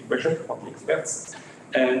Kuramov-Stivashninsky equation for the experts.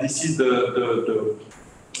 And this is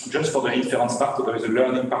just for the inference part, so there is a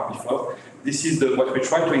learning part before. This is what we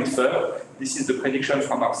try to infer. This is the prediction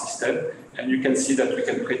from our system. And you can see that we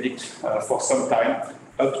can predict for some time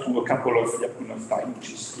up to a couple of Lyapunov time,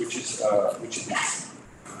 which is nice.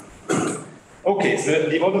 Okay, so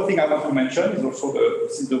the other thing I want to mention is also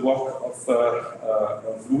the work of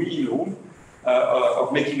Louis Loom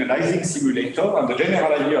of making an Ising simulator. And the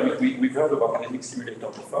general idea, we've heard about Ising simulator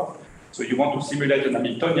before. So you want to simulate an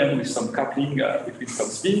Hamiltonian with some coupling between some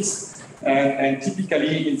spins, and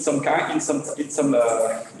typically in some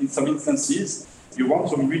instances you want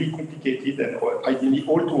some really complicated and ideally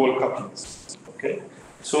all-to-all couplings. Okay.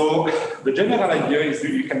 So the general idea is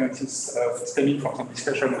you can stemming from some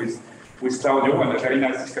discussion with Claudio and a very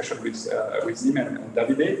nice discussion with him and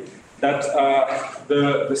Davide, that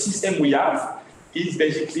the system we have is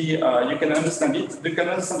basically you can understand it. You can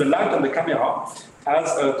understand the light on the camera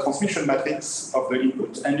as a transmission matrix of the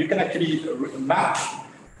input, and you can actually map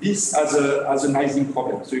this as an Ising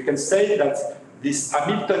problem. So you can say that this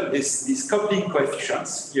Hamilton, these coupling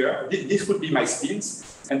coefficients here, this would be my spins,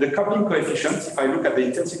 and the coupling coefficients, if I look at the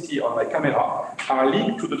intensity on my camera, are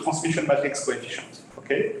linked to the transmission matrix coefficient.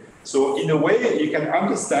 Okay, so in a way you can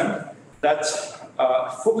understand that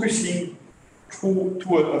focusing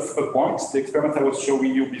to a point, the experiment I was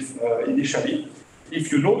showing you initially. If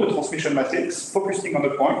you know the transmission matrix, focusing on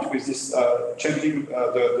a point with this changing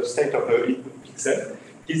the state of the input pixel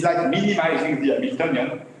is like minimizing the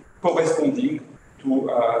Hamiltonian corresponding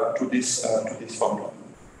to this formula.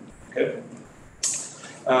 Okay.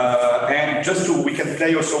 And we can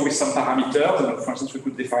play also with some parameters. And for instance, we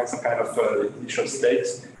could define some kind of initial state,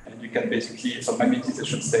 and you can basically some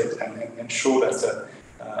magnetization state, and show that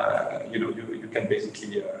you can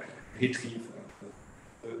basically retrieve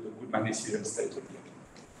the good magnetization state of the object.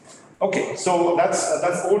 Okay, so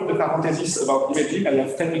that's all the parentheses about imaging. I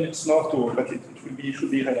have 10 minutes more but it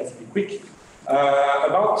should be relatively quick.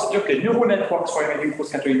 Neural networks for imaging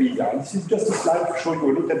cross-country media. And this is just a slide to show you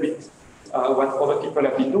a little bit what other people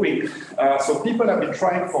have been doing. So people have been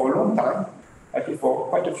trying for a long time, actually for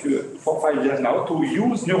quite a few, 4 or 5 years now, to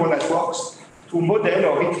use neural networks to model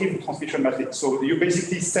or retrieve the transmission matrix. So you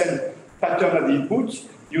basically send pattern at the input,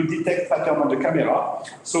 you detect pattern on the camera.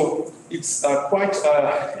 So it's quite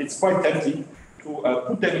tempting to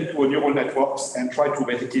put them into a neural networks and try to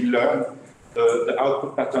basically learn the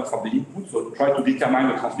output pattern from the input, so try to determine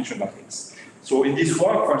the transmission matrix. So in this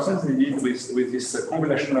work, for instance, we did with this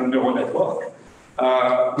convolutional neural network,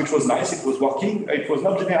 which was nice. It was working. It was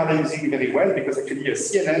not generalizing very well because actually a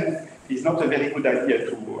CNN is not a very good idea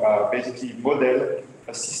to basically model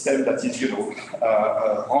a system that is,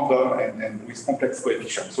 random and with complex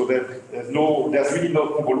coefficients. So there's really no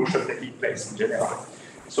convolution taking place in general.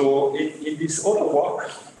 So in this other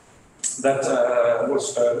work that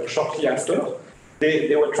was shortly after,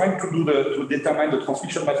 they were trying to determine the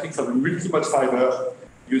transmission matrix of a multimode fiber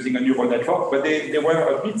using a neural network, but they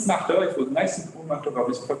were a bit smarter. It was a nice improvement over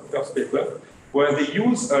this first paper, where they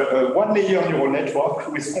use a one-layer neural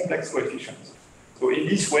network with complex coefficients. So in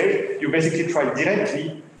this way, you basically try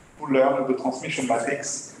directly to learn the transmission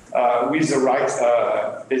matrix with the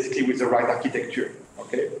right, basically with the right architecture.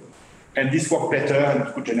 Okay, and this worked better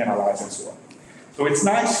and could generalize and so on. So it's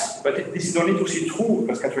nice, but this is only to see through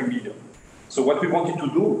the scattering medium. So what we wanted to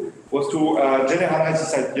do was to generalize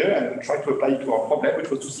this idea and try to apply it to our problem, which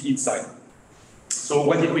was to see inside. So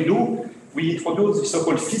what did we do? We introduced the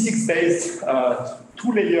so-called physics-based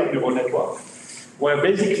two-layer neural network, where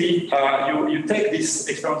basically you take this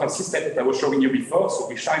experimental system that I was showing you before. So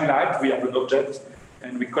we shine light, we have an object,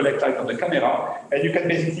 and we collect light on the camera, and you can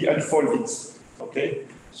basically unfold it. Okay?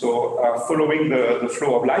 So following the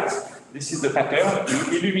flow of light, this is the pattern.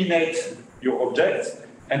 You illuminate your object,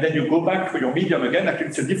 and then you go back to your medium again. Actually,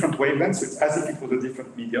 it's a different wavelength, so it's as if it was a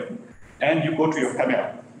different medium. And you go to your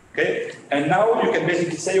camera. Okay? And now you can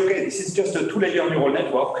basically say, okay, this is just a two-layer neural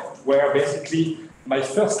network where basically my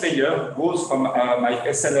first layer goes from my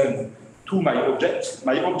SLN to my object.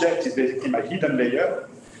 My object is basically my hidden layer.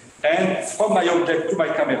 And from my object to my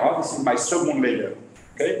camera, this is my second layer.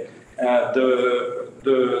 Okay?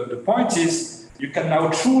 The point is, you can now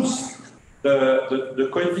choose the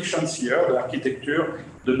coefficients here, the architecture,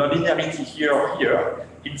 the nonlinearity here or here,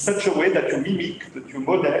 in such a way that you mimic, that you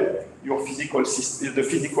model your physical system, the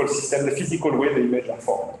physical way the images are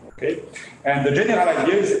formed. Okay? And the general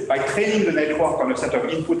idea is by training the network on a set of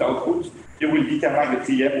input-output, you will determine the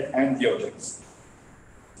TM and the objects.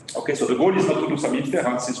 Okay, so the goal is not to do some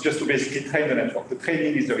inference, it's just to basically train the network. The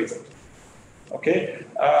training is the result. Okay,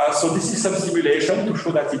 so this is some simulation to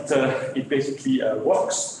show that it basically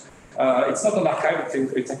works. It's not an archive,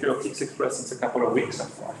 it's actually Optics Express since a couple of weeks. I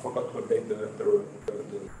forgot to update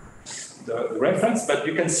the reference, but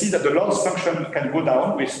you can see that the loss function can go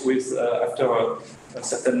down with after a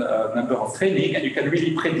certain number of training, and you can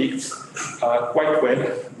really predict quite well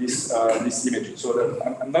this image. So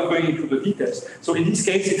I'm not going into the details. So in this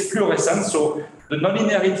case, it's fluorescent. So the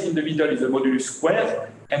nonlinearity in the middle is a modulus square,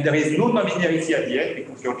 and there is no nonlinearity at the end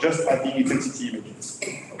because you're just adding intensity images.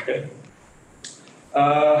 Okay.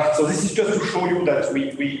 So this is just to show you that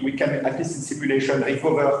we can, at least in simulation,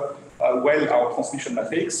 recover well our transmission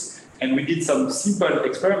matrix. And we did some simple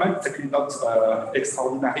experiments, actually not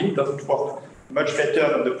extraordinary, it doesn't work much better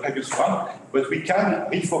than the previous one, but we can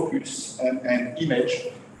refocus and image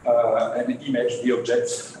the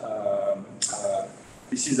object.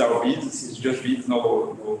 This is our bead, this is just beads, not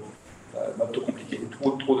too complicated,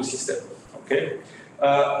 through the system. Okay.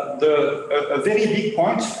 A very big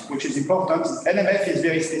point, which is important, is NMF is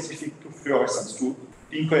very specific to fluorescence, to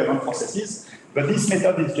incoherent processes, but this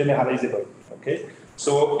method is generalizable. Okay.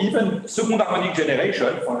 So even second harmonic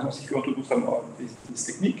generation, for instance, if you want to do some of this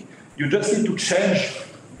technique, you just need to change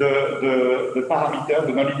the parameter,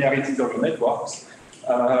 the nonlinearities of your networks.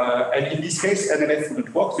 And in this case, NMF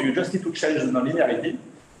wouldn't work, so you just need to change the nonlinearity.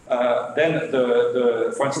 Then,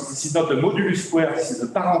 for instance, this is not the modulus square, this is the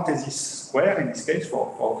parenthesis square in this case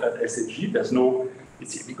for SHG. There's no,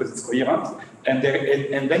 because it's coherent. And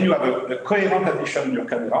then you have a coherent addition in your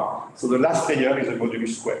camera. So the last layer is a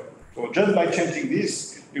modulus square. So just by changing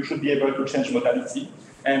this, you should be able to change modality.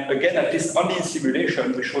 And again, at least only in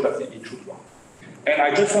simulation, we show that it should work. And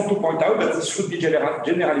I just want to point out that this should be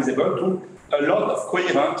generalizable to a lot of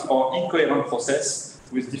coherent or incoherent process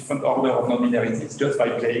with different order of nonlinearities just by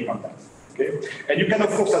playing on that. Okay? And you can,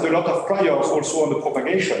 of course, add a lot of priors also on the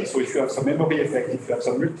propagation. So if you have some memory effect, if you have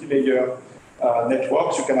some multi-layer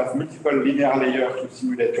networks, you can have multiple linear layers to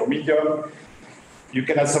simulate your medium. You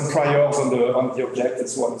can add some priors on the object and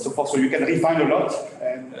so on and so forth. So you can refine a lot,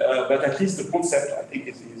 and, but at least the concept, I think,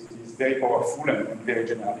 is very powerful and very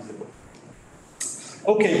generalizable.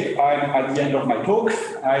 Okay, I'm at the end of my talk.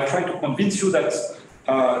 I try to convince you that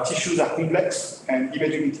tissues are complex and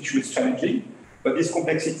imaging in tissue is challenging, but this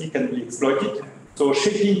complexity can be exploited. So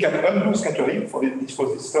shaping can undo scattering. This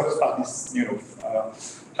was this first part, this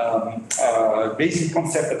basic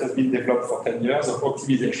concept that has been developed for 10 years of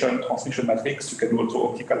optimization, transmission matrix. You can do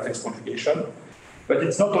also optical phase conjugation, but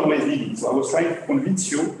it's not always needed. So I was trying to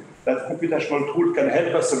convince you that computational tool can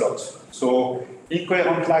help us a lot. So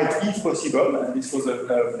incoherent light is possible, and this was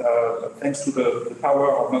thanks to the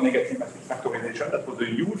power of non-negative matrix factorization. That was a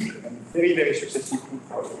huge and very, very successful tool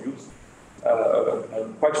for us to use.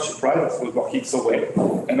 Quite a surprise that was working so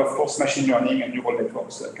well. And of course, machine learning and neural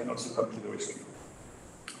networks can also come to the rescue.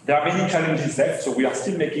 There are many challenges left, so we are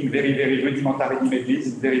still making very, very rudimentary images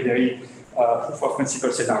in very, very proof of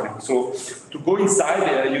principle scenario. So to go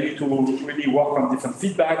inside, you need to really work on different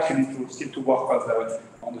feedbacks. You need to still to work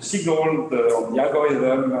on the signal, on the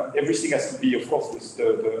algorithm. Everything has to be, of course,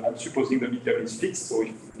 I'm supposing the medium is fixed. So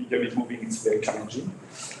if the medium is moving, it's very challenging.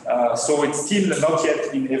 So it's still not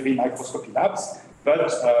yet in every microscopy labs.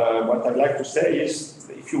 But what I'd like to say is,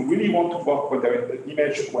 if you really want to work with the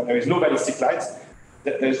image when there is no ballistic light,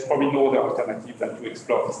 there's probably no other alternative than to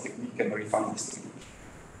explore this technique and refine this technique.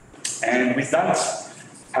 And with that,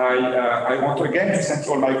 I want again to thank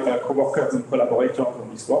all my co-workers and collaborators on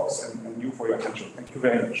this work, and you for your attention. Thank you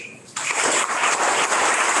very much.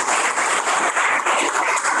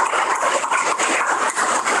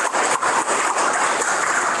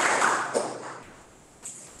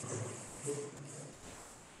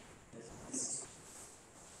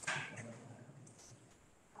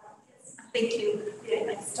 Thank you. Very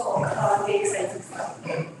nice talk. Very exciting stuff.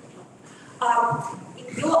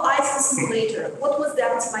 In your ISO simulator, what was the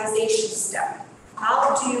optimization step?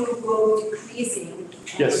 How do you go decreasing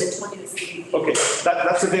the 20 Okay,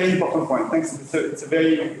 that's a very important point. Thanks. It's a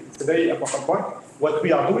very important point. What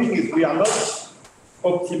we are doing is we are not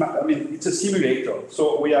optimizing. I mean, it's a simulator,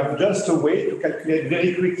 so we have just a way to calculate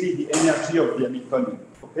very quickly the energy of the Hamiltonian.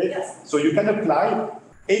 Okay, yes. So you can apply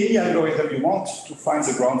any algorithm you want to find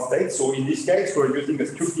the ground state. So in this case, we're using a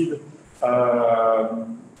stupid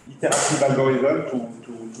iterative algorithm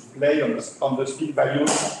to play on the spin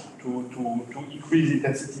values to increase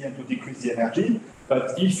intensity and to decrease the energy.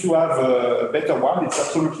 But if you have a better one, it's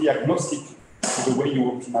absolutely agnostic to the way you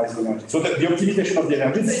optimize the energy. So the optimization of the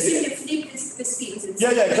energy. So you flip the spins.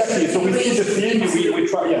 Yeah, exactly. So we see the spin, we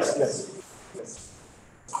try. Yes.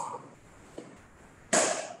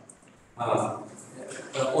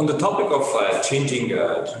 On the topic of changing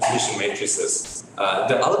transmission matrices,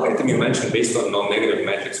 the algorithm you mentioned based on non-negative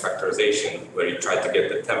matrix factorization, where you try to get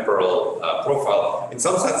the temporal profile, in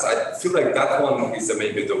some sense, I feel like that one is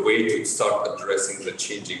maybe the way to start addressing the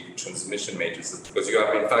changing transmission matrices, because you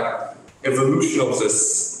have, in fact, evolution of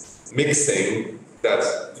this mixing that.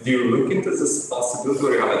 Do you look into this possibility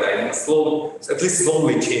where you have a dynamic slow, at least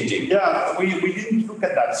slowly changing? Yeah, we didn't look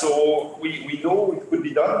at that. So we know it could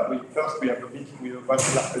be done. First, we have a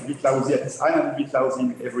bit lousy at this and a bit lousy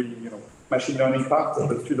in every machine learning part.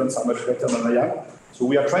 The students are much better than I am. So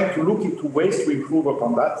we are trying to look into ways to improve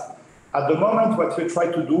upon that. At the moment, what we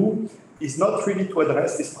try to do is not really to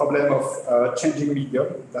address this problem of changing medium.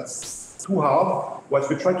 That's too hard. What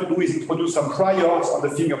we try to do is introduce some priors on the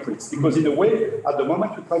fingerprints, because in a way, at the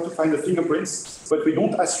moment, we try to find the fingerprints, but we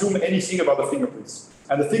don't assume anything about the fingerprints.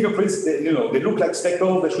 And the fingerprints, they look like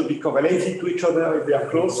speckles. They should be correlated to each other if they are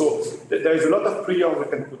close. So there is a lot of priors we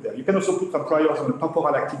can put there. You can also put some priors on the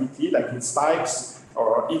temporal activity, like it spikes,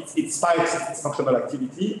 or it spikes its functional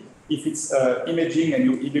activity. If it's imaging and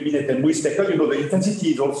you illuminate them with speckle, the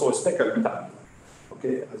intensity is also a speckle with time.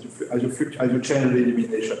 Okay, as you change the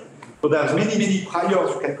illumination. So there's many priors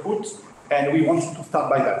you can put, and we wanted to start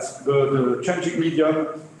by that. The changing medium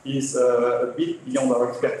is a bit beyond our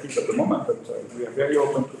expertise at the moment, but we are very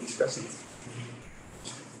open to discuss it.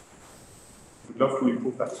 We'd love to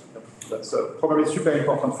improve that. That's probably super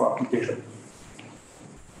important for application.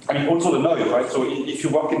 I mean, also the noise, right? So if you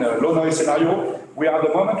work in a low noise scenario, we are at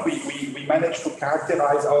the moment, we manage to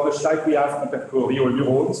characterize how much light we have compared to real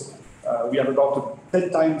neurons. We have about 10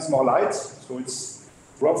 times more light, so it's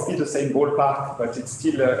roughly the same ballpark, but it's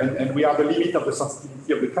still, and we are the limit of the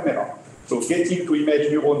sensitivity of the camera. So getting to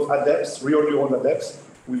image neurons at depth, real neurons at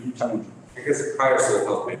depth, will be challenging. I guess the priors will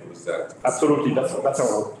help me with that. Absolutely, that's our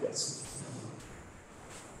hope, yes.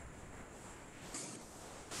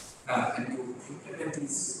 And you implement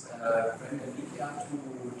these random media to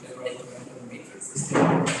generate random matrices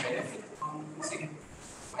that benefit from using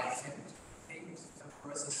white-hand things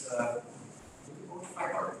versus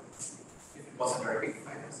fiber, if it was a very big fiber.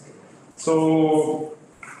 So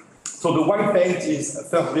the white paint is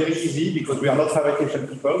first very easy because we are not fabrication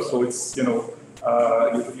people. So it's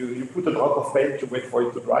you put a drop of paint, you wait for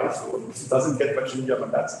it to dry. So it doesn't get much easier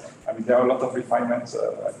than that. I mean, there are a lot of refinements.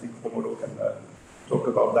 I think Romolo can talk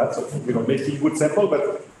about that. So making good sample,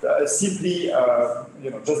 but simply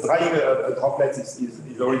just drying a droplet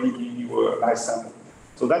is already giving you a nice sample.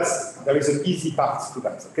 So there is an easy part to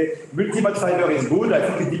that. Okay, multi-mode fiber is good. I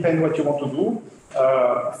think it depends what you want to do.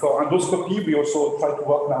 For endoscopy, we also try to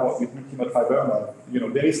work now with multi-mode multimode fiber.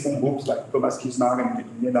 Very small groups like Thomas Kirchner in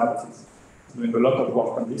Vienna that is doing a lot of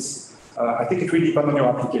work on this. I think it will depend on your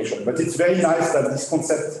application, but it's very nice that this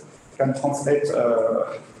concept can translate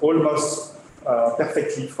almost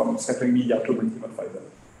perfectly from scattering media to multimode fiber.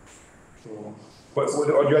 So,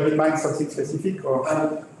 do you have in mind something specific? Or?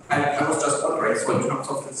 I was just wondering, so in terms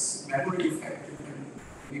of this memory effect, you can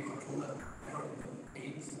maybe control the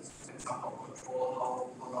aids and somehow control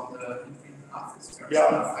how long the infinite path is.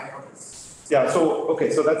 Yeah. So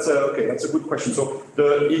that's a good question. So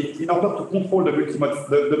in order to control the multimode,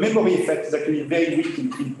 the memory effect is actually very weak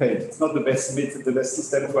in pain. It's not the best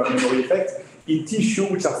system to have memory effect. In tissue,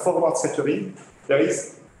 which are forward scattering, there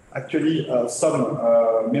is actually some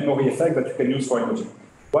memory effect that you can use for imaging.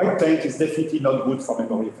 White paint is definitely not good for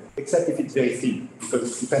memory effect, except if it's very thin, because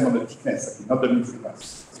it depends on the thickness, not the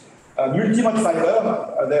multipass. Multimode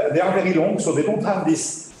fiber, they are very long, so they don't have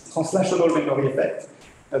this translational memory effect.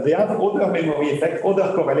 They have other memory effect,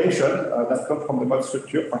 other correlation that come from the mode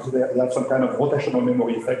structure. For example, they have some kind of rotational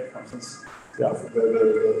memory effect, for instance. A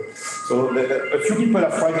few people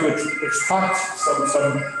have tried to extract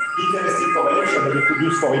some interesting correlation that we could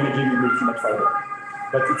use for imaging in multimode fiber.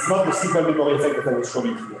 But it's not the simple memory effect that I was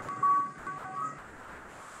showing here.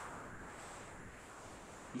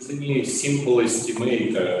 Is any simple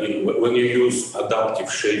estimate when you use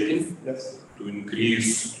adaptive shaping to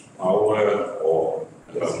increase power or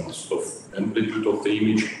sort of amplitude of the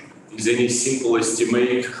image? Is any simple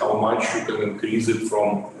estimate how much you can increase it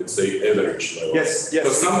from, let's say, average level? Yes.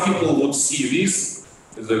 Because some people would see this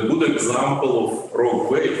as a good example of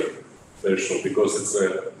rogue wave threshold, because it's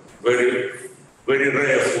a very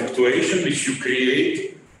rare fluctuation which you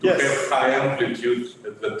create to have high amplitude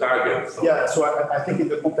at the target. So. Yeah, so I think in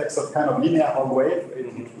the context of kind of linear rogue wave,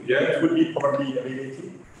 it would be probably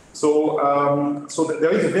related. So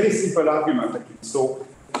there is a very simple argument actually. So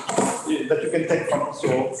that you can take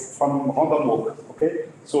from random walk. Okay.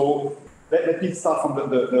 So let me start from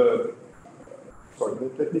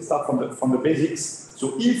from the basics.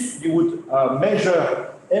 So if you would measure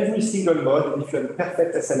every single mode, if you have a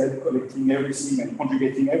perfect SLM collecting everything and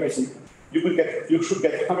conjugating everything, you should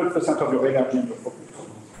get 100% of your energy in your focus.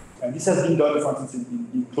 And this has been done, for instance,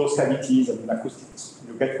 in closed cavities and in acoustics.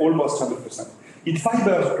 You get almost 100%. In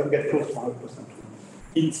fibers, you can get close to 100%.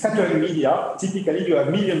 In scattering media, typically you have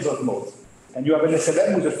millions of modes. And you have an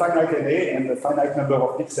SLM with a finite NA and a finite number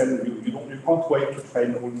of pixels. You can't wait to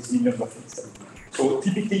train all these millions of pixels. So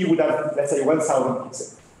typically you would have, let's say, 1,000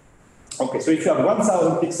 pixels. Okay, so if you have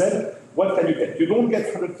 1,000 pixels, what can you get? You don't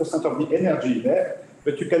get 100% of the energy there,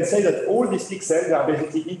 but you can say that all these pixels are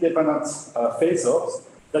basically independent phasors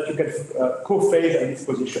that you can co-phase at this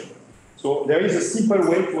position. So there is a simple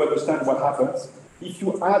way to understand what happens. If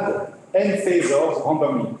you add n phasors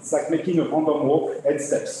randomly, it's like making a random walk, n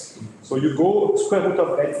steps. So you go square root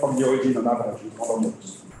of n from the origin on average with random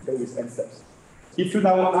walks, okay, with n steps. If you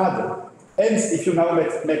now add n, if you now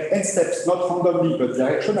make n steps not randomly but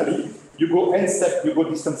directionally, you go n step, you go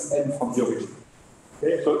distance n from the origin.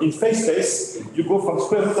 Okay? So in phase space, you go from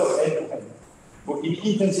square root of n to n. So in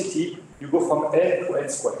intensity, you go from n to n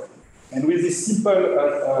squared. And with this simple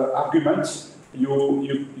argument,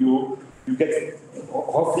 you get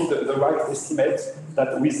roughly the right estimate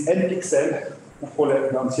that with n pixel,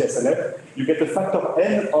 on CSLF, you get a factor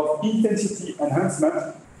n of intensity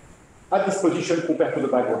enhancement at this position compared to the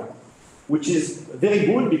background, which is very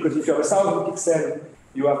good because if you have 1,000 pixels,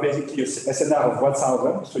 you have basically a SNR of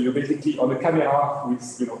 1,000. So you're basically on a camera with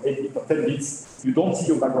 8 bits or 10 bits. You don't see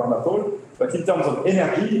your background at all. But in terms of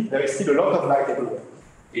energy, there is still a lot of light everywhere.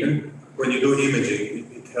 And when you do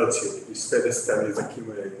imaging, it helps you. This feather is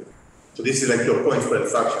accumulated. So this is like your point square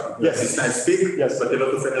fraction. Yes. It's nice peak, but a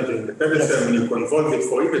lot of energy in the feather when you convolve it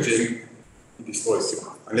for imaging, it destroys you.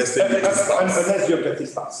 Unless the objective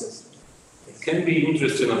is sparse, yes. It can be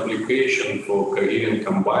interesting application for coherent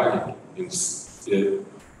combining.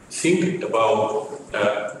 Think about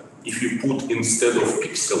if you put instead of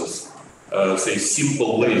pixels, say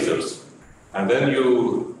simple lasers, and then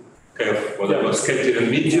you have whatever scattering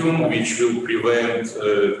medium which will prevent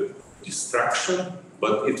distraction,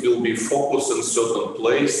 but it will be focused in certain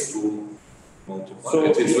place to multiply. So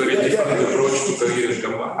it's very different approach to coherent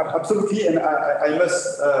combining. Absolutely, and I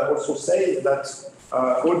must also say that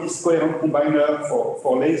all these coherent combiner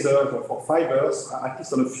for lasers or for fibers, at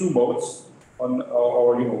least on a few modes,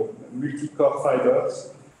 or multi-core fibers,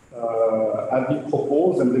 have been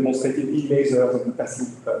proposed and demonstrated in lasers and passive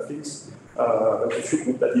things. A few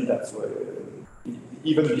groups that did that, so,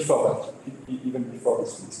 even before that, even before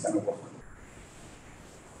this kind of work.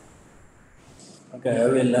 Okay, I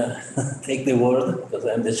will take the word because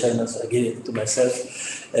I'm the chairman, so I give it to myself.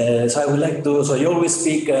 So I would like to, so you always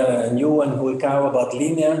speak, you and Hulkao, about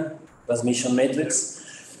linear transmission matrix.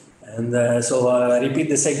 And so I repeat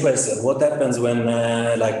the same question. What happens when,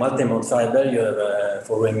 like multi-mode fiber, you have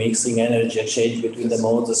for remixing energy exchange between the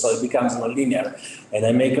modes, so it becomes nonlinear. And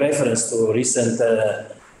I make reference to recent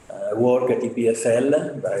work at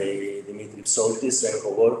EPFL by Dimitri Psoltis and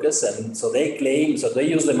co-workers. And so they claim, so they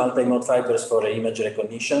use the multi-mode fibers for image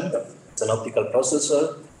recognition. It's an optical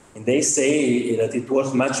processor. And they say that it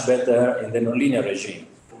works much better in the nonlinear regime.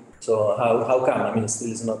 So how come? I mean, it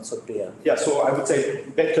still is not so clear. Yeah, so I would say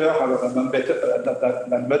better rather than not better,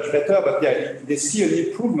 than much better, but yeah, they see an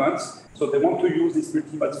improvement. So they want to use this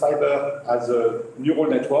multi-mode fiber as a neural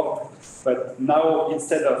network, but now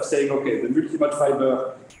instead of saying, okay, the multi-mode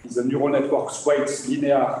fiber is a neural network weights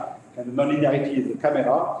linear and the nonlinearity is the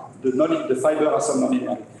camera, the fiber has some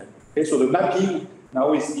nonlinearity. Okay, so the mapping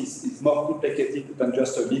now is more complicated than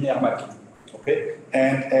just a linear mapping. Okay,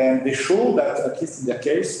 and they show that, at least in their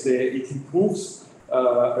case, it improves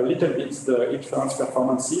a little bit the inference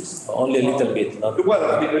performances. Only a little bit, not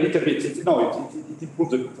well. I mean, a little bit. It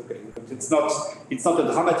improves a bit. Okay, it's not a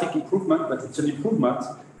dramatic improvement, but it's an improvement,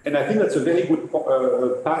 and I think that's a very good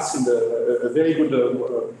pass in a very good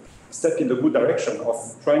step in the good direction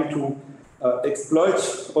of trying to exploit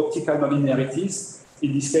optical nonlinearities.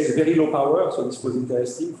 In this case, very low power. So this was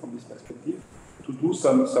interesting from this perspective to do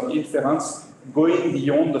some inference going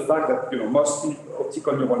beyond the fact that most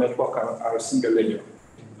optical neural networks are a single layer,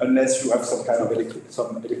 unless you have some kind of electronic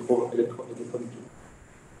tool.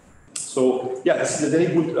 So yeah, this is a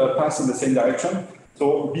very good pass in the same direction.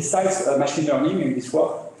 So besides machine learning in this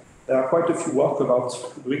work, there are quite a few work about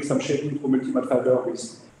doing some shaping through multi-mode fiber with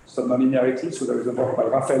some nonlinearity. So there is a work by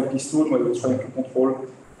Raphael Pistoun where we're trying to control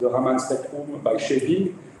the Raman spectrum by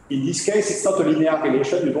shaping. In this case, it's not a linear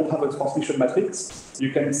relation. You don't have a transmission matrix.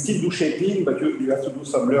 You can still do shaping, but you have to do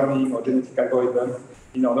some learning or genetic algorithm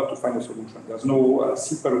in order to find a solution. There's no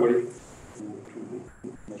simple way to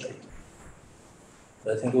measure it.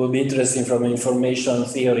 I think it would be interesting from an information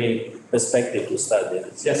theory perspective to study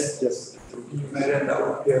it. Yes. There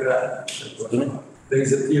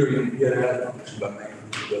is a theory in PRL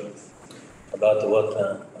about what?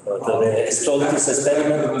 About the Stoltis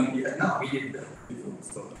experiment? No, we did that.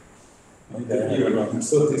 Okay,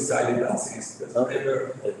 So decided that since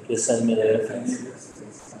please send me the reference.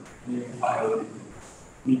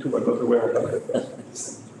 Me too, I got aware of that.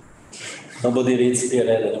 Nobody reads PRL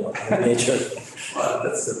anymore. Nature. Well,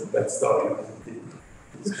 that's a bad story.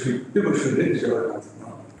 People should read journals.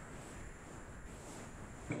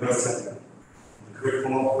 Quick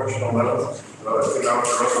follow-up question on that. In our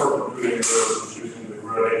work, we're doing using the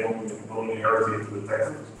nonlinearity to detect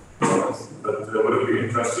it. But would it be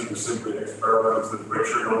interesting to simply experiment with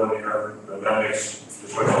richer nonlinear dynamics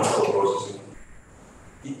just like optical processing?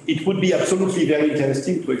 It would be absolutely very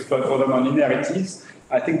interesting to explore other nonlinearities.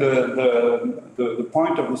 I think the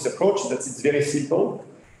point of this approach is that it's very simple.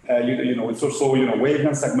 It's also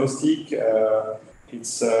wavelength agnostic.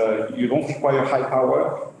 You don't require high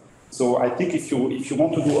power. So I think if you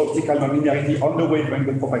want to do optical nonlinearity on the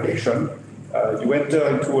wavelength propagation, you enter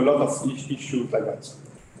into a lot of issues like that.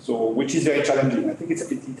 So which is very challenging. I think it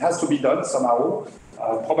has to be done somehow,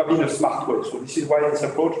 probably in a smart way. So this is why this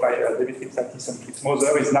approach by Dimitri Psoltis and Fritz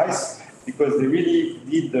Moser is nice, because they really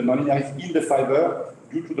did the nonlinearity in the fiber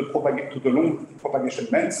due to the long propagation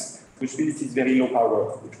lengths, which means it is very low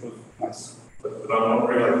power, which was nice. But I'm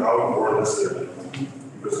wondering how important is it?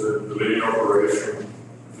 Because the linear operation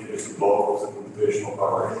is the bulk of the computational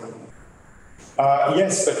power.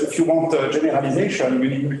 Yes, but if you want generalization, you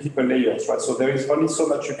need multiple layers, right? So there is only so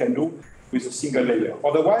much you can do with a single layer.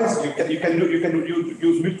 Otherwise, you can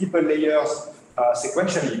use multiple layers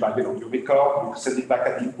sequentially, but you record, you send it back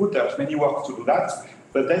at input. There's many work to do that,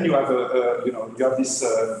 but then you have you have this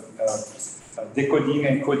decoding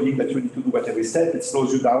and coding that you need to do at every step. It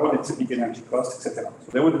slows you down. It's a big energy cost, etc.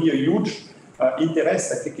 So there would be a huge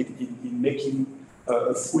interest, I think, in making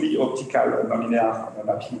a fully optical nonlinear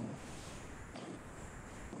mapping.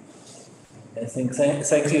 I think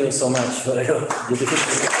thank you so much for your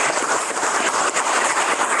dedication.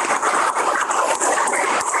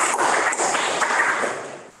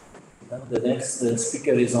 The next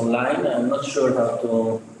speaker is online. I'm not sure how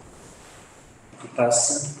to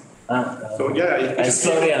pass. So yeah,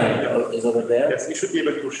 Florian is over there. Yes, you should be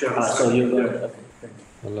able to share. So you're going. Yeah. Okay.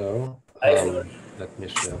 Hello. Hi. Let me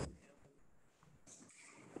share.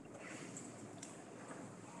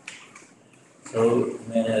 So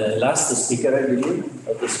last speaker, I believe,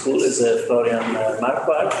 of the school is Florian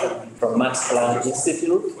Marquardt from Max Planck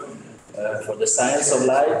Institute. for the science of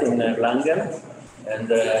light in Langen, and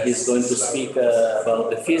he's going to speak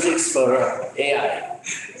about the physics for AI.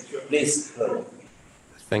 Please.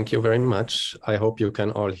 Thank you very much. I hope you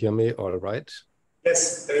can all hear me all right.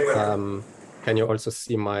 Yes, very well. Can you also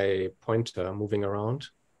see my pointer moving around?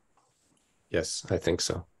 Yes, I think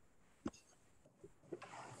so.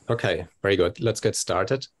 Okay, very good. Let's get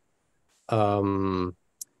started. So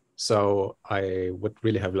I would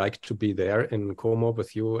really have liked to be there in Como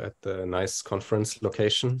with you at the nice conference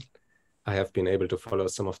location. I have been able to follow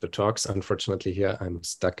some of the talks. Unfortunately, here I'm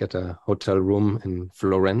stuck at a hotel room in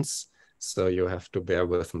Florence, so you have to bear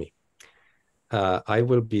with me. I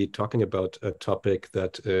will be talking about a topic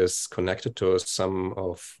that is connected to some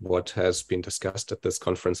of what has been discussed at this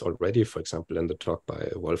conference already, for example, in the talk by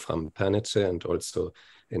Wolfram Pernice and also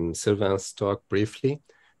in Sylvain's talk briefly,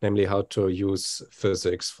 namely how to use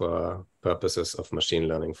physics for purposes of machine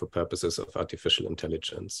learning, for purposes of artificial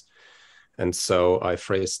intelligence. And so I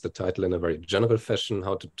phrased the title in a very general fashion,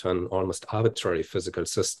 how to turn almost arbitrary physical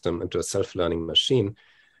system into a self-learning machine.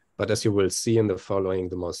 But as you will see in the following,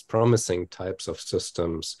 the most promising types of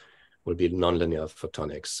systems will be nonlinear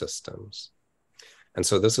photonics systems. And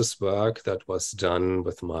so this is work that was done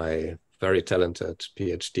with my very talented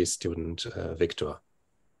PhD student, Victor.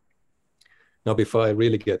 Now, before I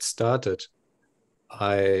really get started,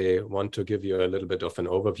 I want to give you a little bit of an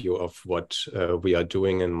overview of what we are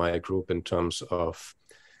doing in my group in terms of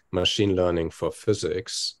machine learning for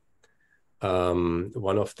physics.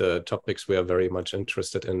 One of the topics we are very much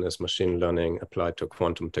interested in is machine learning applied to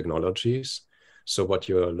quantum technologies. So what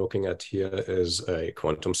you're looking at here is a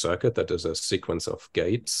quantum circuit that is a sequence of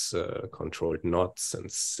gates, controlled knots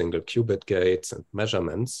and single qubit gates and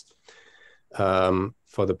measurements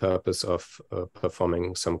for the purpose of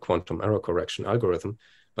performing some quantum error correction algorithm.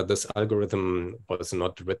 But this algorithm was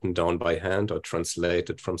not written down by hand or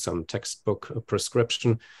translated from some textbook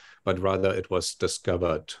prescription, but rather it was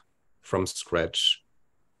discovered from scratch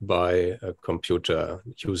by a computer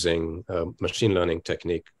using a machine learning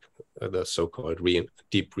technique, the so-called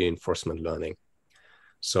deep reinforcement learning.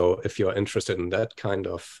 So if you're interested in that kind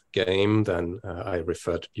of game, then I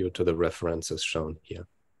referred you to the references shown here.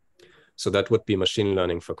 So that would be machine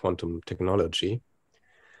learning for quantum technology.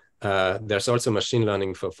 There's also machine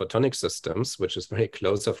learning for photonic systems, which is very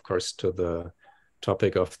close, of course, to the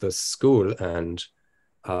topic of this school. And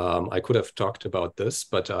I could have talked about this,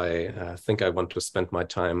 but I think I want to spend my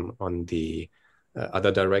time on the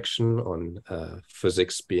other direction, on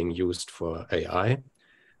physics being used for AI.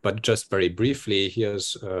 But just very briefly,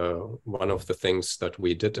 here's one of the things that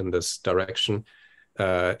we did in this direction.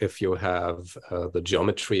 If you have the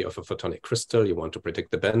geometry of a photonic crystal, you want to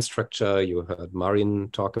predict the band structure. You heard Marin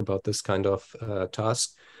talk about this kind of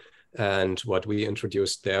task. And what we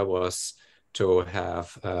introduced there was to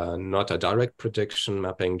have not a direct prediction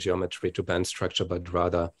mapping geometry to band structure, but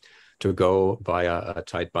rather to go via a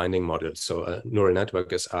tight binding model. So a neural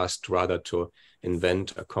network is asked rather to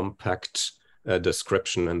invent a compact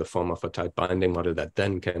description in the form of a tight binding model that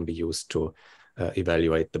then can be used to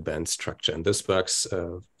evaluate the band structure. And this works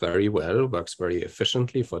very well, works very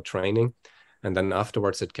efficiently for training. And then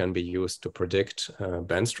afterwards, it can be used to predict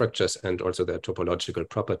band structures and also their topological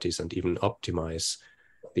properties and even optimize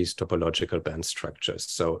these topological band structures.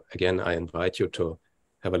 So again, I invite you to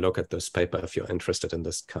have a look at this paper if you're interested in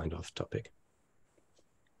this kind of topic.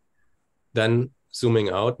 Then zooming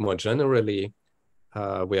out more generally,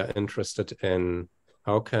 we are interested in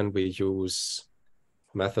how can we use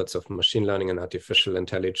methods of machine learning and artificial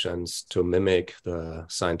intelligence to mimic the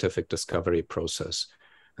scientific discovery process.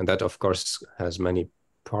 And that, of course, has many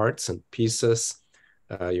parts and pieces.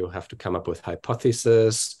 You have to come up with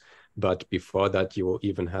hypotheses, but before that, you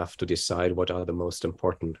even have to decide what are the most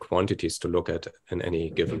important quantities to look at in any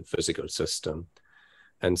given physical system.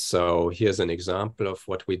 And so here's an example of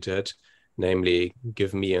what we did, namely,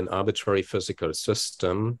 give me an arbitrary physical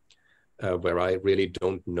system where I really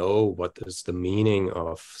don't know what is the meaning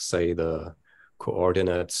of, say, the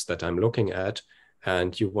coordinates that I'm looking at,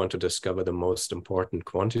 and you want to discover the most important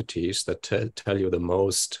quantities that tell you the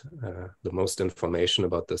most information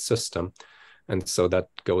about the system. And so that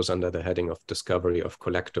goes under the heading of discovery of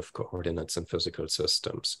collective coordinates in physical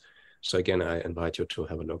systems. So again, I invite you to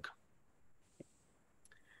have a look.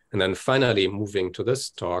 And then finally, moving to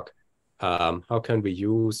this talk, how can we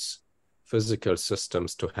use physical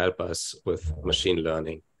systems to help us with machine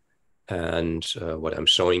learning? And what I'm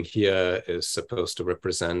showing here is supposed to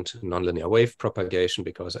represent nonlinear wave propagation,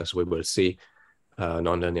 because as we will see,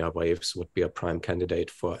 nonlinear waves would be a prime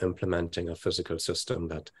candidate for implementing a physical system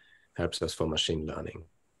that helps us for machine learning.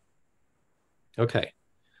 Okay,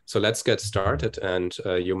 So let's get started, and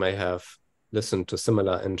you may have listened to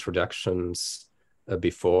similar introductions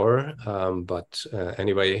before, but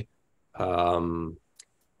anyway,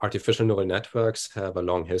 artificial neural networks have a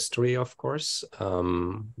long history, of course,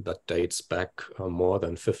 that dates back more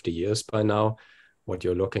than 50 years by now. What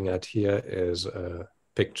you're looking at here is a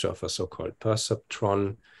picture of a so-called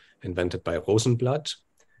perceptron invented by Rosenblatt,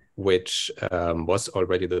 which was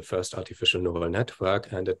already the first artificial neural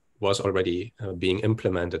network, and it was already being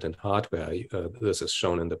implemented in hardware. This is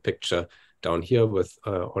shown in the picture down here with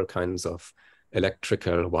all kinds of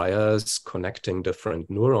electrical wires connecting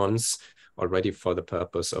different neurons already for the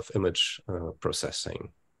purpose of image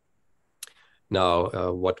processing.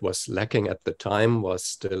 Now, what was lacking at the time was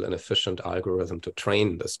still an efficient algorithm to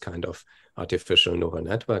train this kind of artificial neural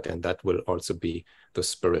network, and that will also be the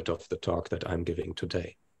spirit of the talk that I'm giving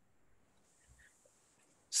today.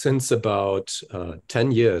 Since about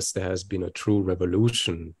 10 years, there has been a true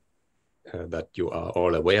revolution that you are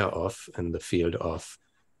all aware of in the field of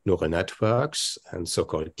neural networks and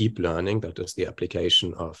so-called deep learning. That is the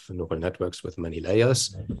application of neural networks with many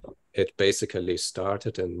layers. It basically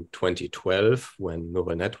started in 2012 when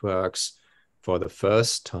neural networks for the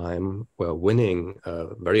first time were winning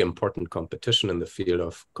a very important competition in the field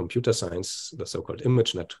of computer science, the so-called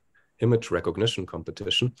image recognition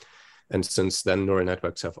competition. And since then, neural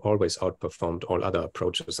networks have always outperformed all other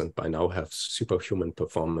approaches and by now have superhuman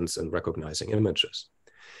performance in recognizing images.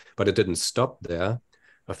 But it didn't stop there.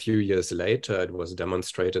 A few years later, it was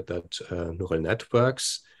demonstrated that neural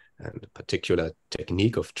networks and a particular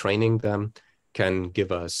technique of training them can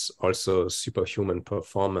give us also superhuman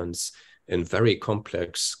performance in very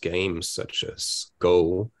complex games such as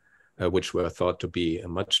Go, which were thought to be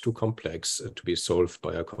much too complex to be solved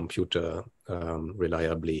by a computer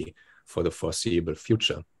reliably for the foreseeable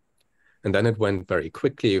future. And then it went very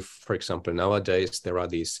quickly. For example, nowadays, there are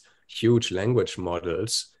these huge language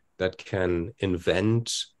models that can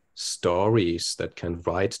invent stories, that can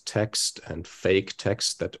write text and fake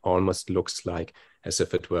text that almost looks like as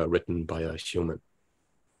if it were written by a human.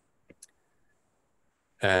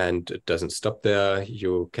 And it doesn't stop there.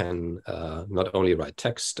 You can not only write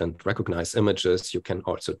text and recognize images, you can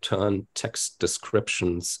also turn text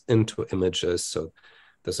descriptions into images. So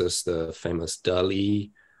this is the famous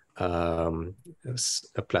DALL-E,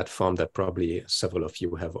 a platform that probably several of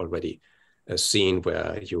you have already seen,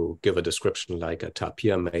 where you give a description like a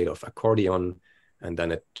tapir made of accordion, and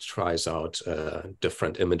then it tries out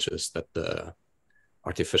different images that the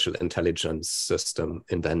artificial intelligence system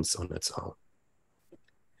invents on its own.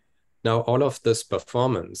 Now, all of this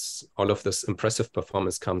performance, all of this impressive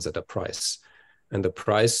performance comes at a price. And the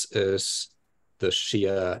price is the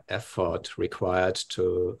sheer effort required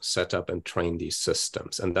to set up and train these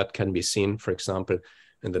systems. And that can be seen, for example,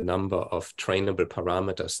 in the number of trainable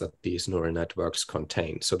parameters that these neural networks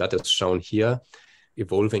contain. So that is shown here,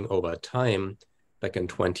 evolving over time. Back in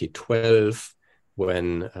 2012,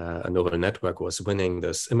 when a neural network was winning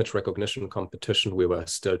this image recognition competition, we were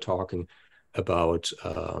still talking about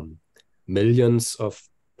millions of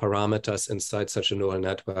parameters inside such a neural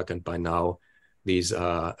network. And by now, these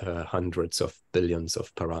are hundreds of billions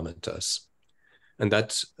of parameters. And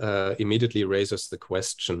that immediately raises the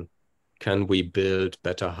question, can we build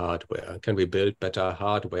better hardware? Can we build better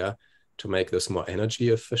hardware to make this more energy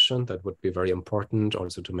efficient? That would be very important.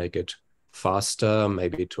 Also to make it faster,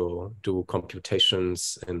 maybe to do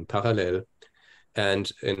computations in parallel.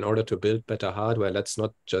 And in order to build better hardware, let's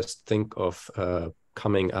not just think of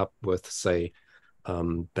coming up with, say,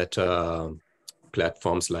 better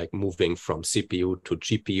platforms like moving from CPU to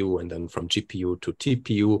GPU and then from GPU to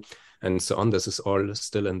TPU and so on. This is all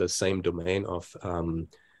still in the same domain of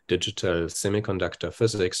digital semiconductor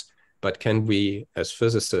physics. But can we, as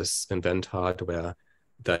physicists, invent hardware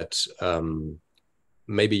that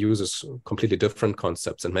maybe uses completely different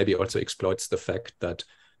concepts and maybe also exploits the fact that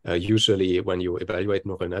usually when you evaluate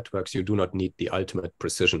neural networks, you do not need the ultimate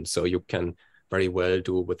precision. So you can very well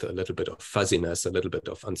do with a little bit of fuzziness, a little bit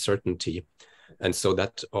of uncertainty. And so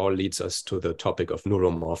that all leads us to the topic of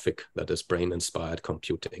neuromorphic, that is brain-inspired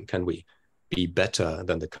computing. Can we be better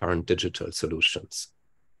than the current digital solutions?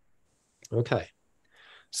 Okay,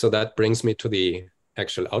 so that brings me to the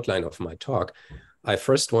actual outline of my talk. I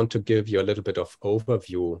first want to give you a little bit of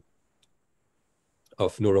overview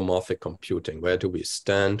of neuromorphic computing. Where do we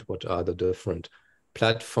stand? What are the different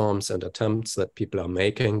platforms and attempts that people are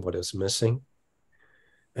making? What is missing?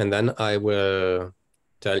 And then I will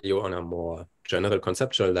tell you on a more general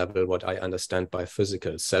conceptual level what I understand by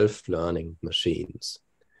physical self-learning machines.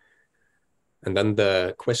 And then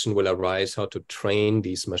the question will arise how to train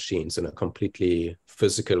these machines in a completely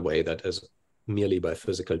physical way that is merely by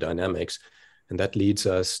physical dynamics. And that leads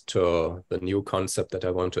us to the new concept that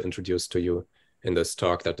I want to introduce to you in this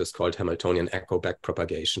talk, that is called Hamiltonian echo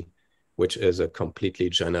backpropagation, which is a completely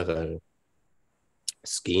general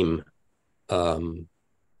scheme,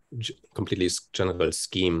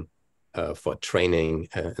 for training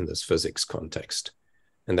in this physics context.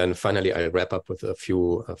 And then finally, I'll wrap up with a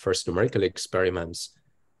few first numerical experiments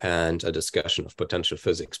and a discussion of potential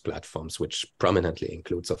physics platforms, which prominently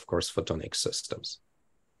includes, of course, photonic systems.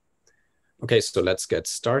 Okay, so let's get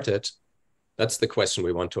started. That's the question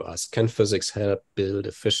we want to ask. Can physics help build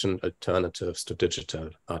efficient alternatives to digital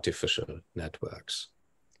artificial networks?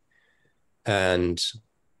 And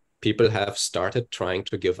people have started trying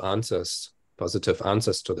to give answers, positive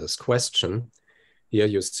answers to this question. Here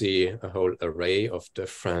you see a whole array of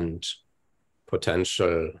different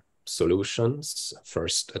potential solutions,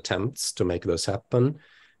 first attempts to make this happen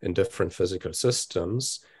in different physical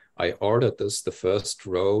systems. I ordered this. The first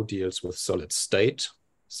row deals with solid state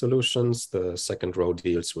solutions. The second row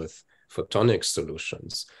deals with photonic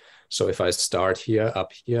solutions. So if I start here,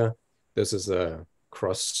 up here, this is a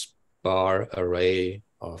crossbar array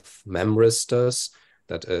of memristors,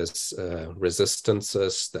 that is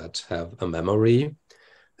resistances that have a memory.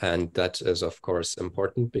 And that is, of course,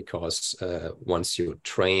 important because once you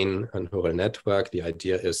train a neural network, the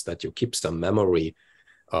idea is that you keep some memory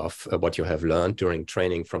of what you have learned during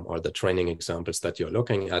training from all the training examples that you're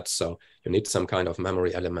looking at. So you need some kind of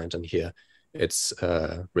memory element, and here it's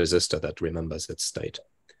a resistor that remembers its state.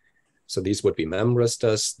 So these would be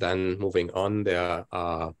memristors. Then moving on, there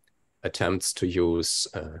are attempts to use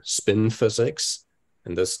spin physics,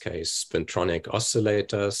 in this case, spintronic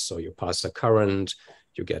oscillators. So you pass a current,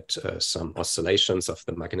 you get some oscillations of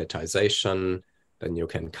the magnetization, then you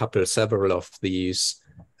can couple several of these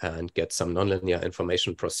and get some nonlinear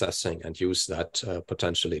information processing and use that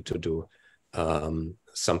potentially to do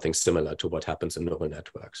something similar to what happens in neural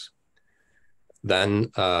networks. Then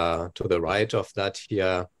to the right of that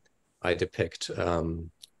here, I depict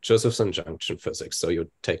Josephson junction physics. So you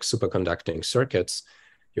take superconducting circuits,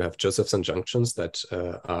 you have Josephson junctions that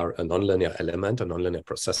are a nonlinear element, a nonlinear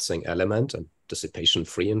processing element, and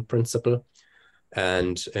dissipation-free in principle.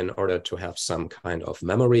 And in order to have some kind of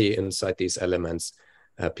memory inside these elements,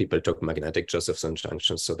 people took magnetic Josephson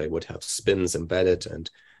junctions, so they would have spins embedded, and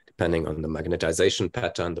depending on the magnetization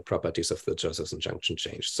pattern, the properties of the Josephson junction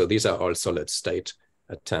change. So these are all solid state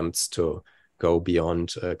attempts to go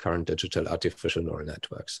beyond current digital artificial neural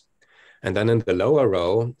networks. And then in the lower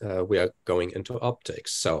row, we are going into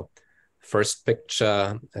optics. So first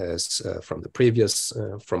picture is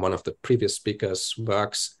from one of the previous speakers'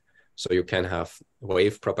 works. So you can have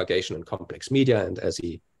wave propagation in complex media. And as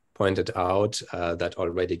he pointed out, that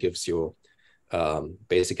already gives you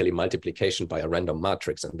basically multiplication by a random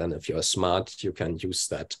matrix. And then if you're smart, you can use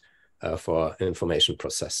that for information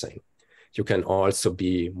processing. You can also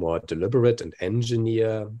be more deliberate and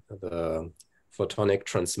engineer the photonic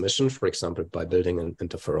transmission, for example, by building an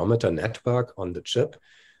interferometer network on the chip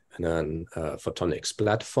and then a photonics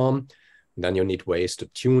platform. And then you need ways to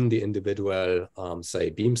tune the individual,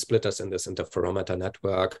 say, beam splitters in this interferometer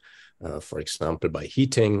network, for example, by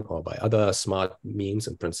heating or by other smart means,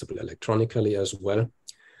 in principle electronically as well.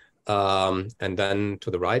 And then to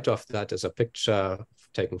the right of that is a picture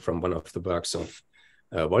taken from one of the works of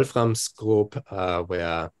Wolfram's group,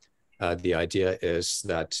 where the idea is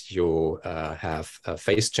that you have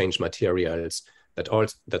phase change materials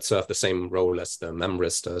that serve the same role as the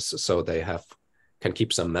memristors, so they can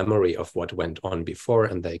keep some memory of what went on before,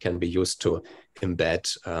 and they can be used to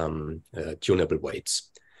embed tunable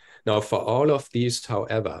weights. Now, for all of these,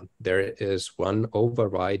 however, there is one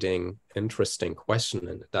overriding interesting question,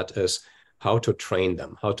 and that is how to train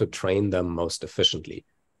them most efficiently.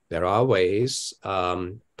 There are ways,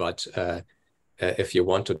 but if you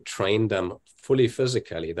want to train them fully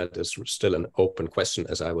physically, that is still an open question,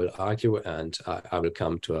 as I will argue, and I will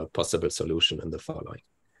come to a possible solution in the following.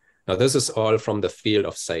 Now, this is all from the field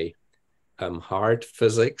of, say, hard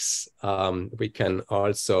physics. We can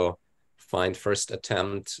also find first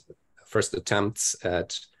attempts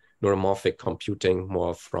at neuromorphic computing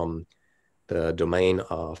more from the domain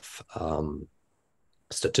of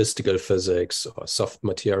statistical physics or soft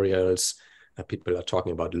materials. People are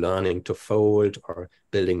talking about learning to fold or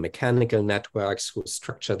building mechanical networks whose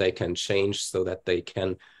structure they can change so that they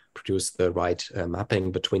can produce the right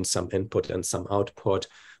mapping between some input and some output,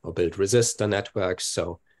 or build resistor networks.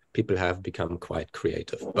 So people have become quite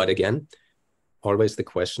creative. But again, always the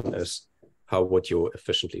question is, how would you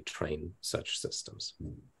efficiently train such systems?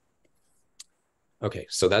 Okay,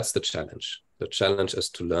 so that's the challenge. The challenge is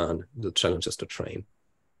to learn, the challenge is to train.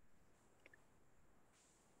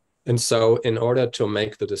 And so in order to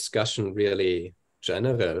make the discussion really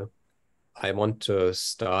general, I want to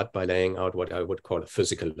start by laying out what I would call a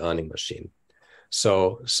physical learning machine.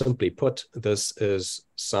 So simply put, this is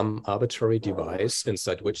some arbitrary device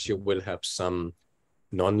inside which you will have some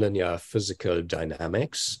nonlinear physical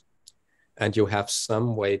dynamics, and you have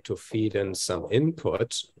some way to feed in some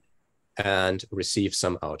input and receive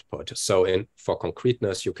some output. So for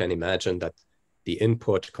concreteness, you can imagine that the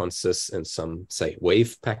input consists in some, say,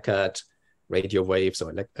 wave packet, radio waves,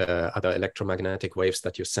 or other electromagnetic waves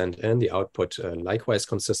that you send in. The output likewise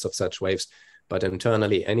consists of such waves, but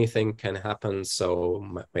internally anything can happen.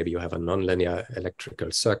 So maybe you have a nonlinear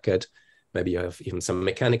electrical circuit, maybe you have even some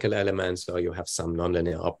mechanical elements, or you have some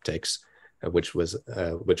nonlinear optics, which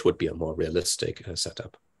would be a more realistic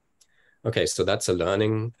setup. Okay, so that's a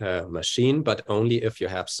learning machine, but only if you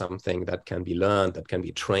have something that can be learned, that can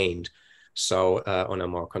be trained. So on a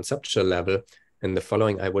more conceptual level, in the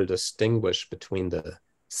following, I will distinguish between the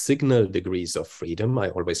signal degrees of freedom. I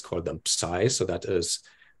always call them psi. So that is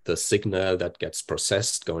the signal that gets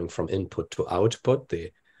processed going from input to output.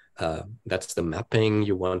 That's the mapping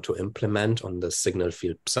you want to implement on the signal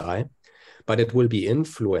field psi. But it will be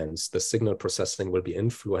influenced, the signal processing will be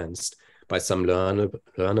influenced by some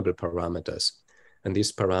learnable parameters. And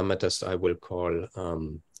these parameters I will call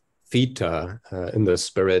theta in the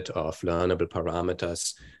spirit of learnable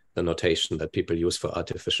parameters, the notation that people use for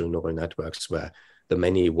artificial neural networks, where the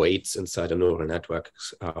many weights inside a neural network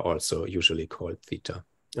are also usually called theta.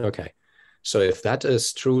 Okay, so if that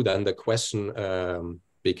is true, then the question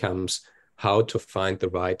becomes how to find the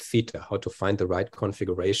right theta, how to find the right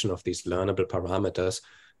configuration of these learnable parameters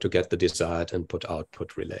to get the desired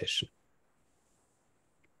input-output relation.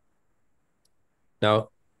 Now,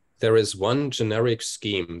 there is one generic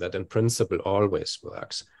scheme that in principle always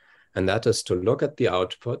works, and that is to look at the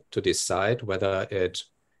output to decide whether it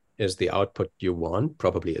is the output you want.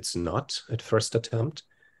 Probably it's not at first attempt.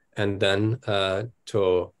 And then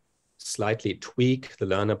to slightly tweak the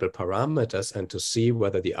learnable parameters and to see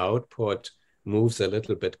whether the output moves a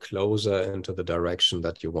little bit closer into the direction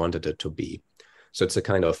that you wanted it to be. So it's a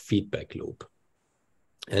kind of feedback loop.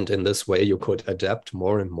 And in this way, you could adapt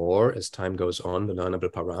more and more as time goes on the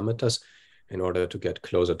learnable parameters in order to get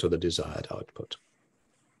closer to the desired output.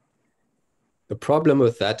 The problem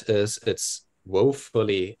with that is it's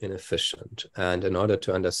woefully inefficient. And in order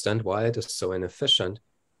to understand why it is so inefficient,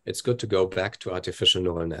 it's good to go back to artificial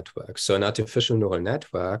neural networks. So an artificial neural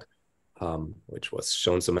network, which was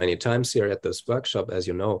shown so many times here at this workshop, as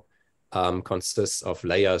you know, consists of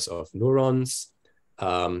layers of neurons.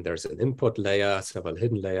 There's an input layer, several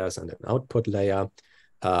hidden layers, and an output layer.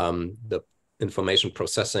 The information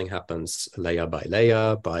processing happens layer by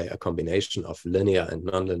layer by a combination of linear and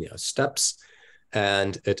nonlinear steps.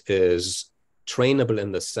 And it is trainable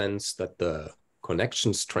in the sense that the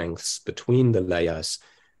connection strengths between the layers,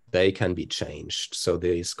 they can be changed. So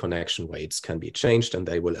these connection weights can be changed and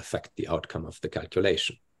they will affect the outcome of the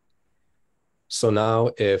calculation. So now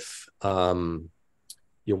if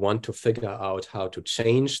you want to figure out how to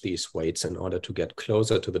change these weights in order to get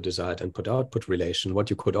closer to the desired input-output relation, what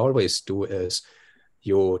you could always do is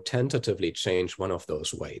you tentatively change one of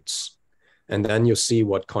those weights. And then you see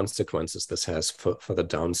what consequences this has for the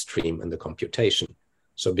downstream in the computation.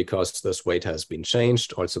 So because this weight has been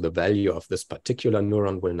changed, also the value of this particular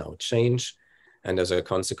neuron will now change. And as a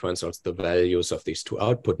consequence, also the values of these two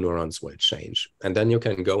output neurons will change. And then you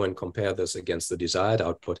can go and compare this against the desired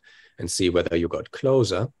output and see whether you got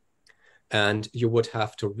closer. And you would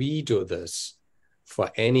have to redo this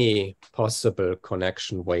for any possible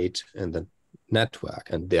connection weight in the network.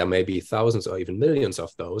 And there may be thousands or even millions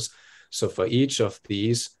of those. So for each of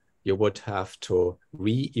these, you would have to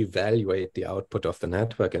re-evaluate the output of the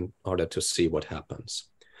network in order to see what happens.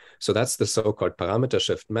 So that's the so-called parameter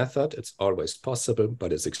shift method. It's always possible,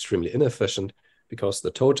 but it's extremely inefficient because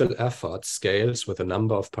the total effort scales with the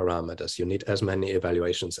number of parameters. You need as many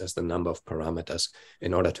evaluations as the number of parameters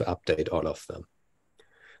in order to update all of them.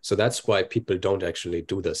 So that's why people don't actually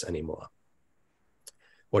do this anymore.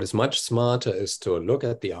 What is much smarter is to look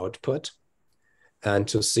at the output and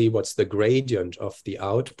to see what's the gradient of the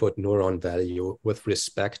output neuron value with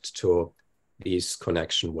respect to these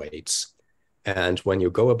connection weights. And when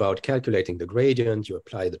you go about calculating the gradient, you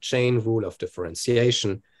apply the chain rule of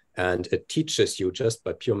differentiation, and it teaches you just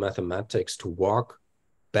by pure mathematics to walk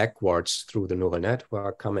backwards through the neural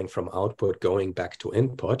network, coming from output, going back to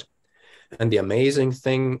input. And the amazing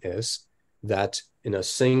thing is that in a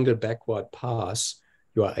single backward pass,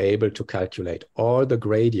 you are able to calculate all the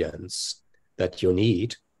gradients that you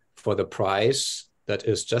need for the price that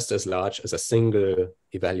is just as large as a single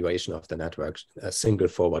evaluation of the network, a single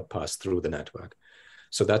forward pass through the network.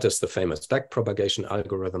 So that is the famous backpropagation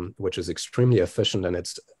algorithm, which is extremely efficient, and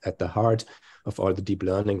it's at the heart of all the deep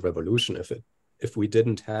learning revolution. If we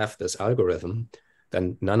didn't have this algorithm,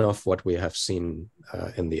 then none of what we have seen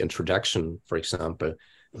in the introduction, for example,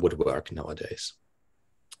 would work nowadays.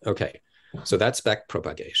 Okay, so that's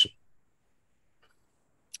backpropagation.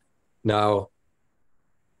 Now,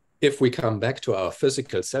 if we come back to our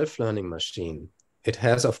physical self-learning machine, it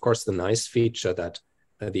has, of course, the nice feature that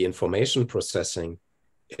the information processing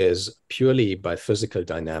is purely by physical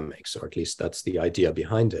dynamics, or at least that's the idea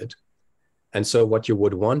behind it. And so what you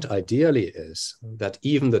would want ideally is that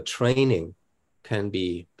even the training can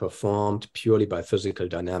be performed purely by physical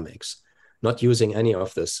dynamics, not using any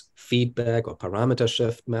of this feedback or parameter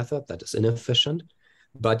shift method that is inefficient,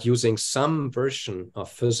 but using some version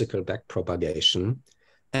of physical backpropagation.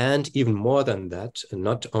 And even more than that,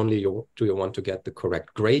 not only do you want to get the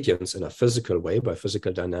correct gradients in a physical way by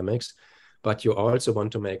physical dynamics, but you also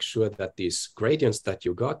want to make sure that these gradients that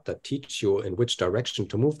you got that teach you in which direction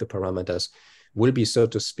to move the parameters will be, so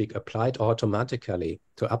to speak, applied automatically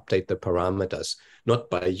to update the parameters, not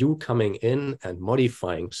by you coming in and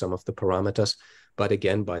modifying some of the parameters, but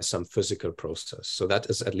again, by some physical process. So that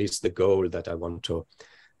is at least the goal that I want to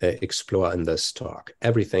explore in this talk.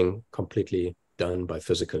 Everything completely done by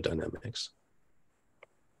physical dynamics.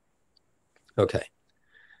 Okay,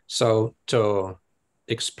 so to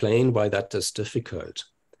explain why that is difficult,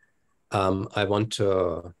 I want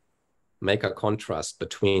to make a contrast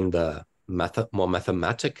between the more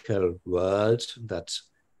mathematical world that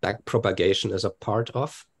backpropagation is a part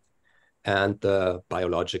of and the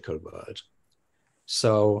biological world.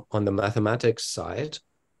 So on the mathematics side,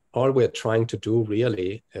 all we're trying to do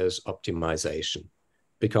really is optimization,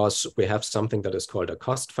 because we have something that is called a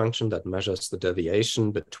cost function that measures the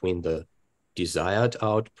deviation between the desired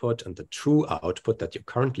output and the true output that you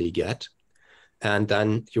currently get. And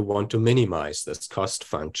then you want to minimize this cost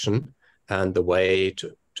function. And the way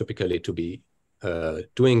to typically to be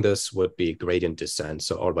doing this would be gradient descent.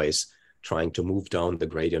 So always trying to move down the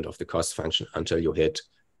gradient of the cost function until you hit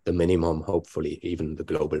the minimum, hopefully even the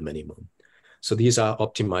global minimum. So these are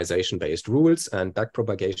optimization-based rules, and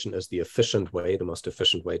backpropagation is the efficient way, the most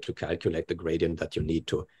efficient way to calculate the gradient that you need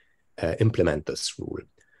to implement this rule.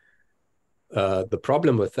 The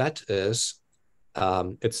problem with that is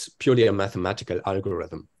it's purely a mathematical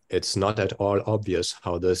algorithm. It's not at all obvious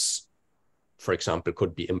how this, for example,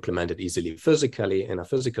 could be implemented easily physically in a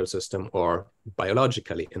physical system or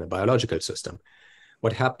biologically in a biological system.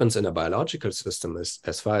 What happens in a biological system is,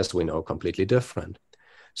 as far as we know, completely different.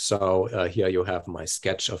 So here you have my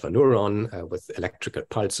sketch of a neuron with electrical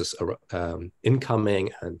pulses incoming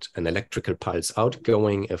and an electrical pulse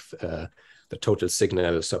outgoing if the total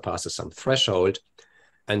signal surpasses some threshold.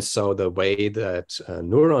 And so the way that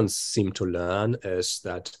neurons seem to learn is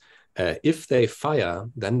that if they fire,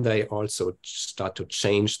 then they also start to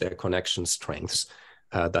change their connection strengths.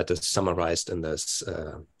 That is summarized in this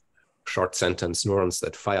short sentence: neurons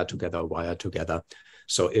that fire together wire together.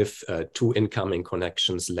 So if two incoming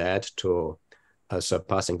connections led to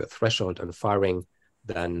surpassing the threshold and firing,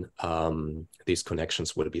 then these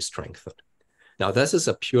connections will be strengthened. Now, this is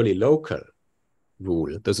a purely local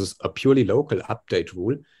rule. This is a purely local update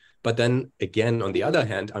rule. But then again, on the other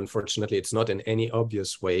hand, unfortunately, it's not in any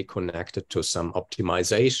obvious way connected to some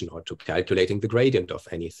optimization or to calculating the gradient of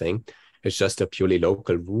anything. It's just a purely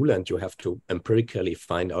local rule, and you have to empirically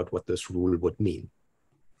find out what this rule would mean.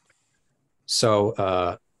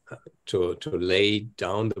 So to lay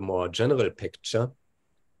down the more general picture,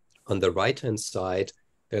 on the right-hand side,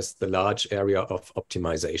 there's the large area of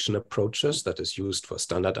optimization approaches that is used for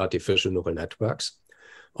standard artificial neural networks.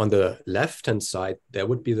 On the left-hand side, there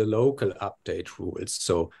would be the local update rules.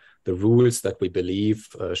 So the rules that we believe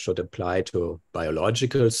should apply to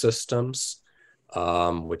biological systems,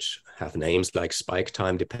 which have names like spike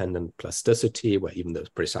time dependent plasticity, where even the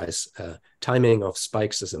precise timing of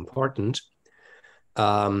spikes is important.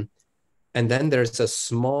 And then there's a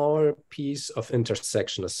small piece of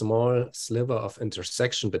intersection, a small sliver of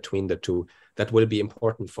intersection between the two that will be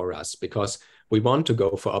important for us, because we want to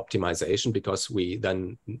go for optimization because we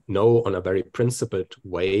then know on a very principled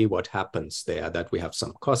way what happens there, that we have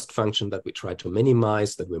some cost function that we try to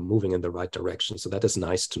minimize, that we're moving in the right direction. So that is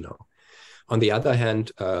nice to know. On the other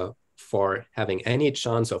hand, for having any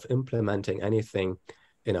chance of implementing anything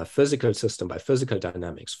in a physical system by physical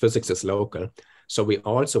dynamics, physics is local. So we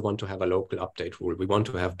also want to have a local update rule. We want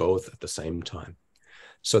to have both at the same time.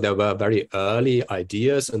 So there were very early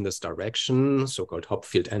ideas in this direction, so-called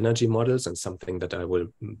Hopfield energy models, and something that I will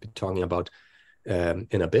be talking about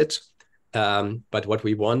in a bit. But what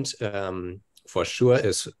we want for sure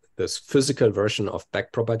is this physical version of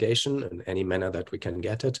backpropagation in any manner that we can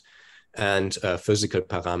get it, and physical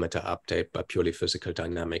parameter update by purely physical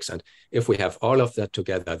dynamics. And if we have all of that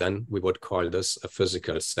together, then we would call this a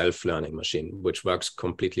physical self-learning machine, which works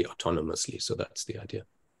completely autonomously. So that's the idea.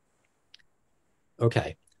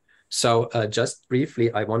 Okay, so just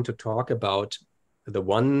briefly, I want to talk about the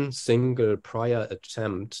one single prior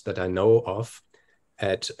attempt that I know of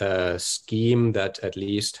at a scheme that at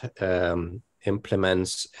least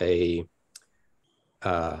implements a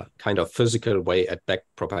kind of physical way at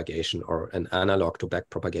backpropagation, or an analog to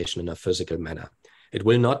backpropagation in a physical manner. It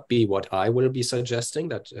will not be what I will be suggesting,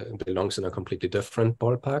 that belongs in a completely different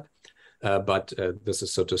ballpark, but this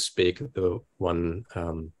is, so to speak, the one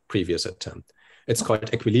previous attempt. It's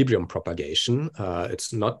called equilibrium propagation.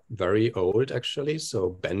 It's not very old, actually.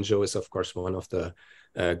 So Benjo is, of course, one of the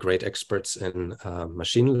great experts in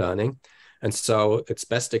machine learning. And so it's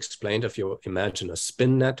best explained if you imagine a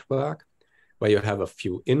spin network where you have a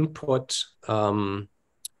few input,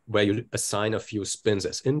 where you assign a few spins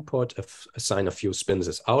as input, assign a few spins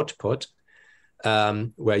as output,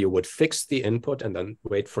 where you would fix the input and then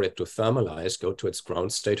wait for it to thermalize, go to its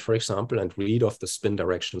ground state, for example, and read off the spin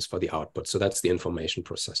directions for the output. So that's the information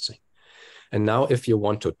processing. And now if you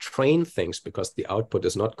want to train things because the output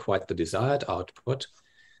is not quite the desired output,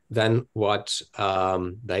 then what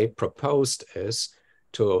they proposed is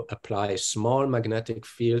to apply small magnetic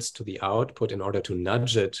fields to the output in order to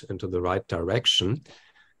nudge it into the right direction,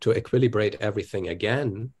 to equilibrate everything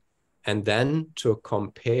again, and then to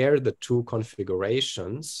compare the two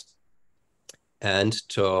configurations and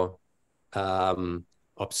to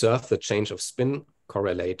observe the change of spin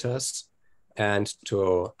correlators and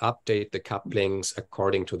to update the couplings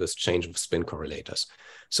according to this change of spin correlators.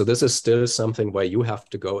 So this is still something where you have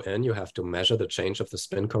to go in, you have to measure the change of the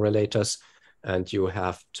spin correlators, and you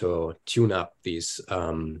have to tune up these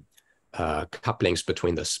couplings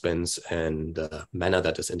between the spins in the manner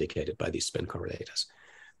that is indicated by these spin correlators.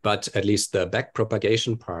 But at least the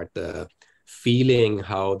backpropagation part, the feeling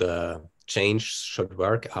how the change should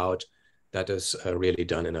work out, that is really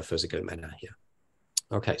done in a physical manner here.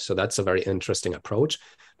 Okay, so that's a very interesting approach,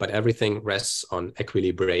 but everything rests on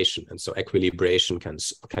equilibration. And so equilibration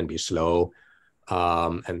can be slow,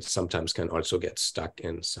 and sometimes can also get stuck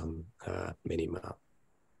in some minima.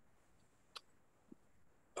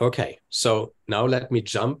 Okay, so now let me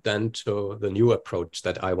jump then to the new approach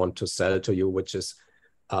that I want to sell to you, which is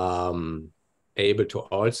able to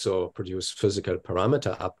also produce physical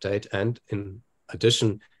parameter update. And in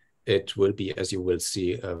addition, it will be, as you will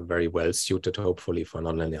see, very well suited, hopefully, for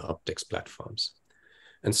nonlinear optics platforms.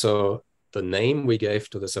 And so the name we gave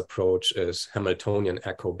to this approach is Hamiltonian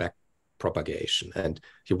echo backpropagation. And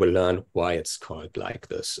you will learn why it's called like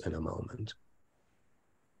this in a moment.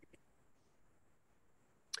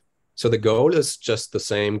 So the goal is just the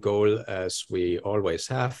same goal as we always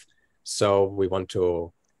have. So we want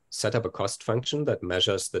to set up a cost function that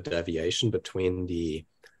measures the deviation between the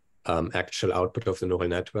actual output of the neural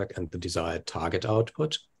network and the desired target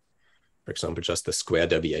output. For example, just the square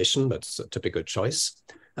deviation, that's a typical choice.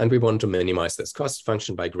 And we want to minimize this cost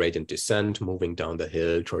function by gradient descent, moving down the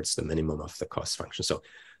hill towards the minimum of the cost function. So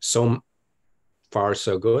far,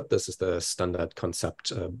 so good. This is the standard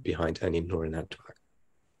concept behind any neural network.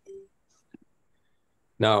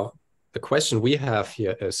 Now, the question we have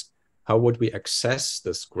here is, how would we access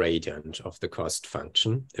this gradient of the cost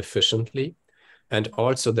function efficiently? And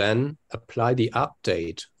also then apply the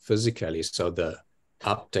update physically. So the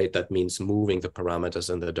update, that means moving the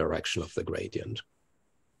parameters in the direction of the gradient.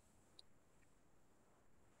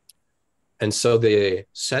 And so the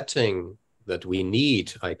setting that we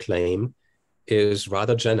need, I claim, is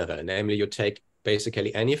rather general. Namely, you take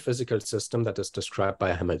basically any physical system that is described by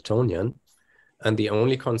a Hamiltonian, and the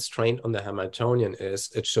only constraint on the Hamiltonian is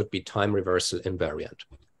it should be time reversal invariant.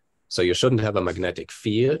 So you shouldn't have a magnetic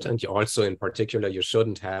field, and you also, in particular, you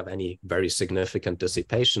shouldn't have any very significant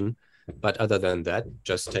dissipation. But other than that,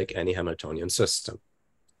 just take any Hamiltonian system.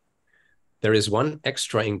 There is one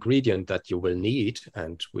extra ingredient that you will need,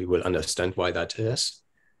 and we will understand why that is.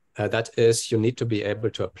 That is, you need to be able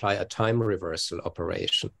to apply a time reversal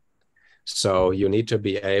operation. So you need to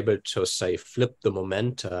be able to, say, flip the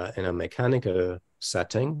momenta in a mechanical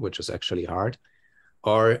setting, which is actually hard.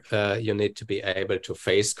 Or you need to be able to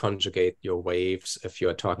phase conjugate your waves if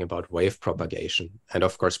you're talking about wave propagation. And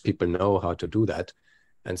of course, people know how to do that.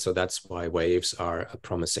 And so that's why waves are a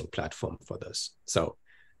promising platform for this. So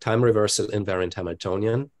time reversal invariant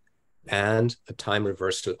Hamiltonian and a time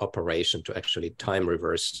reversal operation to actually time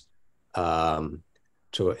reverse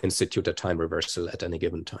to institute a time reversal at any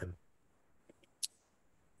given time.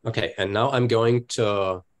 Okay, and now I'm going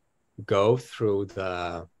to go through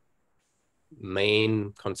the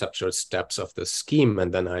main conceptual steps of the scheme,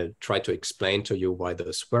 and then I'll try to explain to you why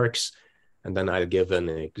this works. And then I'll give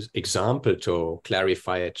an example to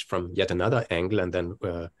clarify it from yet another angle, and then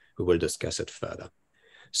we will discuss it further.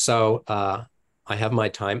 So I have my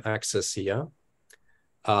time axis here.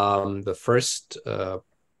 The first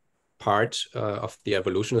part of the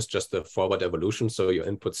evolution is just the forward evolution. So your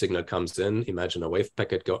input signal comes in, imagine a wave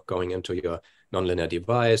packet going into your nonlinear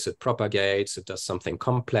device, it propagates, it does something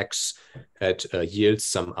complex, it yields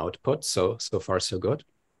some output. So far, so good.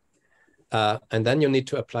 And then you need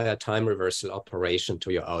to apply a time reversal operation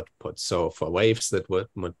to your output. So for waves, that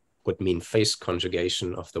would mean phase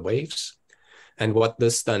conjugation of the waves. And what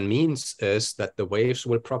this then means is that the waves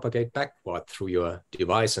will propagate backward through your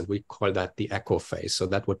device, and we call that the echo phase. So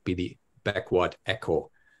that would be the backward echo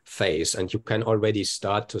phase. And you can already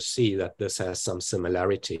start to see that this has some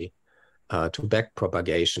similarity to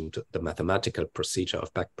backpropagation, to the mathematical procedure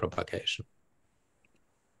of backpropagation.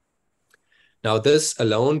 Now, this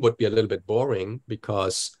alone would be a little bit boring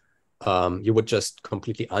because you would just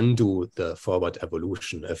completely undo the forward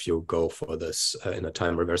evolution. If you go for this in a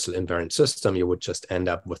time reversal invariant system, you would just end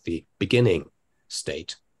up with the beginning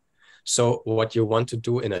state. So what you want to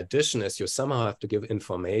do in addition is you somehow have to give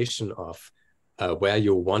information of where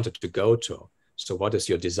you want it to go to. So what is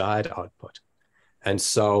your desired output? And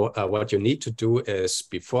so what you need to do is,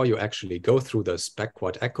 before you actually go through this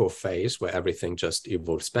backward echo phase where everything just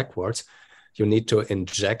evolves backwards, you need to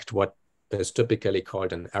inject what is typically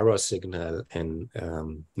called an error signal in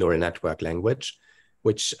neural network language,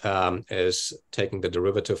 which is taking the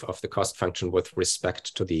derivative of the cost function with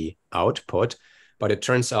respect to the output. But it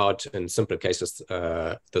turns out in simple cases,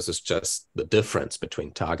 this is just the difference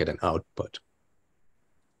between target and output.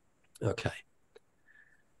 Okay.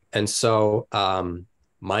 And so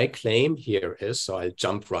my claim here is, so I'll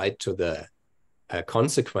jump right to the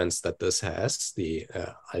consequence that this has, the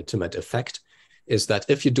ultimate effect, is that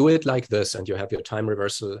if you do it like this and you have your time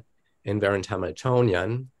reversal invariant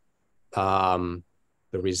Hamiltonian, the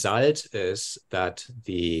result is that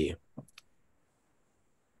the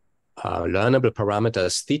learnable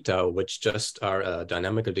parameters theta, which just are a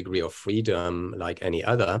dynamical degree of freedom like any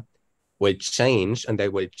other, will change, and they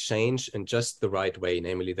will change in just the right way.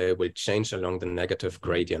 Namely, they will change along the negative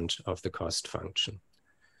gradient of the cost function.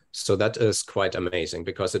 So that is quite amazing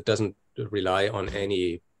because it doesn't rely on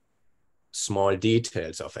any small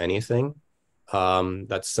details of anything.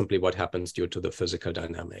 That's simply what happens due to the physical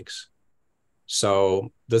dynamics.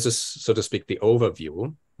 So this is, so to speak, the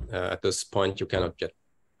overview. At this point, you cannot yet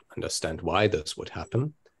understand why this would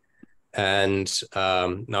happen. And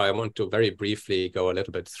now I want to very briefly go a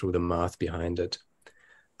little bit through the math behind it.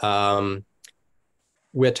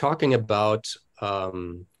 We're talking about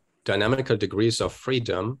dynamical degrees of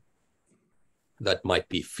freedom that might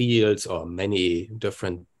be fields or many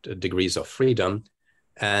different degrees of freedom.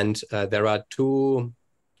 And there are two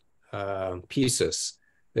pieces.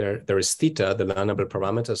 There is theta, the learnable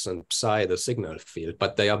parameters, and psi, the signal field,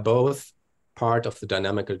 but they are both part of the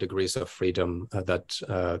dynamical degrees of freedom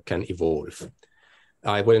that can evolve.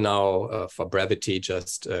 I will now, for brevity,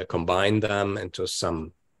 just combine them into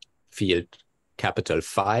some field capital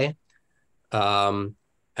phi.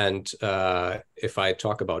 And if I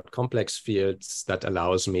talk about complex fields, that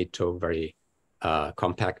allows me to very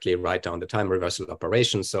compactly write down the time reversal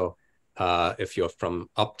operation. So if you're from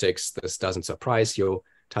optics, this doesn't surprise you.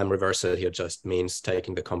 Time reversal here just means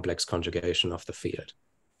taking the complex conjugation of the field.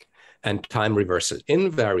 And time reversal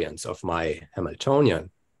invariance of my Hamiltonian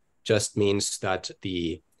just means that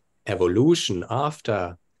the evolution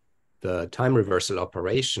after the time reversal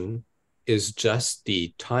operation is just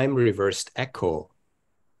the time reversed echo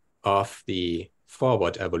of the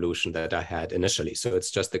forward evolution that I had initially. So it's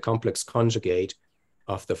just the complex conjugate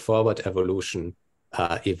of the forward evolution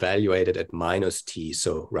evaluated at -t,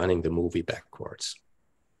 so running the movie backwards.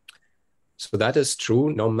 So that is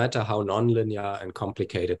true no matter how nonlinear and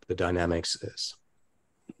complicated the dynamics is.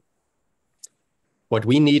 What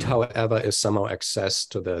we need, however, is somehow access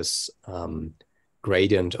to this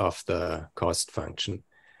gradient of the cost function.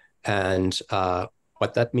 And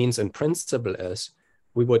what that means in principle is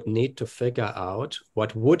we would need to figure out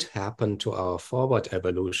what would happen to our forward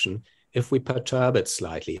evolution if we perturb it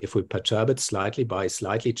slightly, by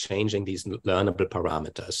slightly changing these learnable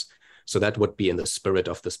parameters. So that would be in the spirit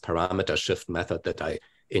of this parameter shift method that I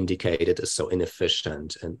indicated is so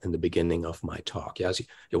inefficient in the beginning of my talk. Yes,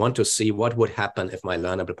 you want to see what would happen if my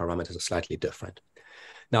learnable parameters are slightly different.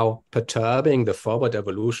 Now, perturbing the forward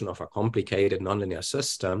evolution of a complicated nonlinear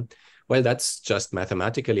system, well, that's just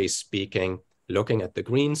mathematically speaking, looking at the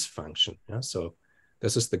Green's function. Yeah? So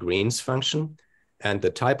this is the Green's function. And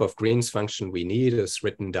the type of Green's function we need is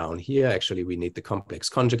written down here. Actually, we need the complex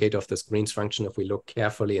conjugate of this Green's function if we look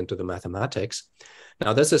carefully into the mathematics.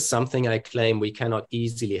 Now, this is something I claim we cannot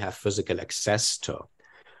easily have physical access to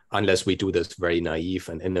unless we do this very naive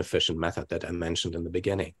and inefficient method that I mentioned in the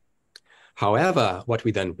beginning. However, what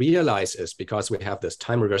we then realize is because we have this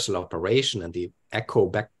time reversal operation and the echo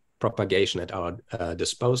back propagation at our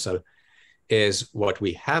disposal is what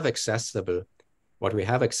we have access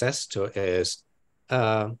to is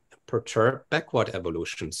perturbed backward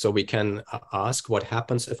evolution. So we can ask what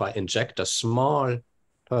happens if I inject a small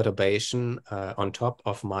perturbation on top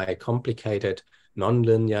of my complicated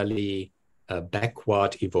non-linearly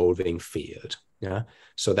backward evolving field. Yeah,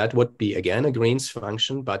 so that would be again a Green's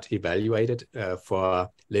function, but evaluated for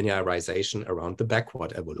linearization around the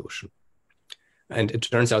backward evolution. And it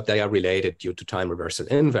turns out they are related due to time reversal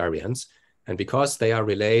invariance. And because they are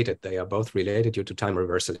related, they are both related due to time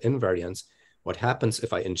reversal invariance. What happens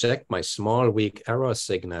if I inject my small weak error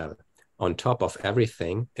signal on top of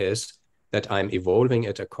everything is that I'm evolving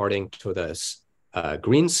it according to this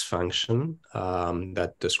Green's function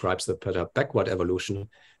that describes the perturbed backward evolution.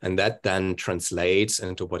 And that then translates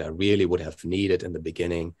into what I really would have needed in the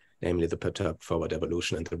beginning, namely the perturbed forward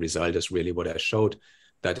evolution. And the result is really what I showed,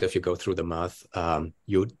 that if you go through the math,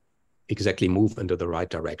 you exactly move into the right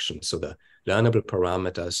direction. So the learnable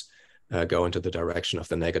parameters go into the direction of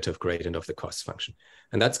the negative gradient of the cost function.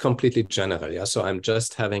 And that's completely general. Yeah? So I'm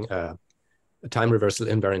just having a time reversal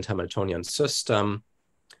invariant Hamiltonian system,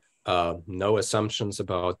 no assumptions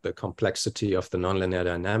about the complexity of the nonlinear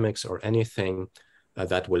dynamics or anything.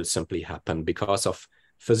 That will simply happen because of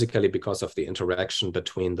the interaction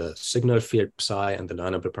between the signal field psi and the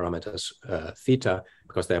learnable parameters theta,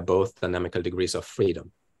 because they're both dynamical degrees of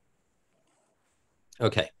freedom.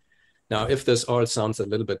 Okay, now if this all sounds a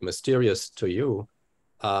little bit mysterious to you,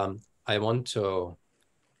 I want to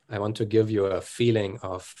give you a feeling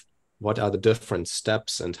of what are the different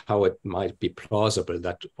steps and how it might be plausible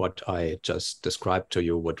that what I just described to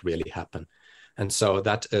you would really happen. And so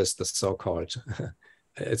that is the so-called,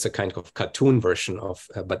 it's a kind of cartoon version of,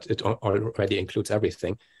 but it already includes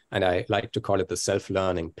everything. And I like to call it the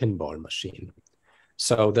self-learning pinball machine.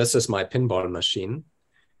 So this is my pinball machine.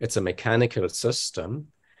 It's a mechanical system.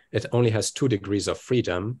 It only has 2 degrees of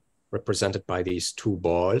freedom represented by these 2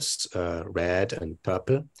 balls, red and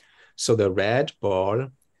purple. So the red ball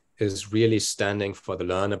is really standing for the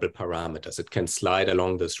learnable parameters. It can slide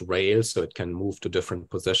along this rail, so it can move to different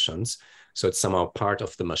positions. So it's somehow part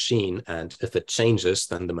of the machine. And if it changes,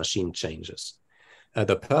 then the machine changes.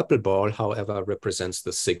 The purple ball, however, represents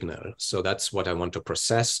the signal. So that's what I want to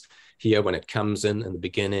process. Here, when it comes in the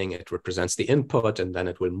beginning, it represents the input, and then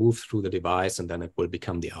it will move through the device, and then it will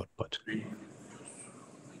become the output.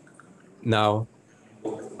 Now,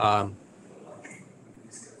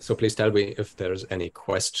 so please tell me if there's any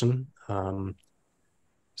question.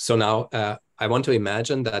 So now I want to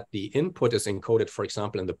imagine that the input is encoded, for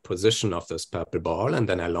example, in the position of this purple ball, and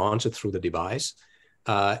then I launch it through the device.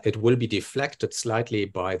 It will be deflected slightly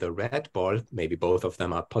by the red ball. Maybe both of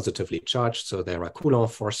them are positively charged, so there are Coulomb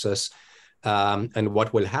forces. And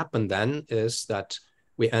what will happen then is that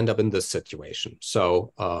we end up in this situation.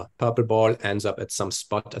 So purple ball ends up at some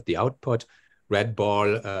spot at the output. Red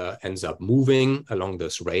ball ends up moving along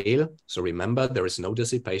this rail. So remember, there is no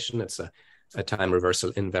dissipation. It's a time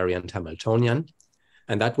reversal invariant Hamiltonian.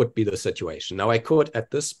 And that would be the situation. Now I could,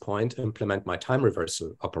 at this point, implement my time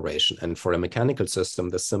reversal operation. And for a mechanical system,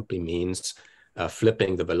 this simply means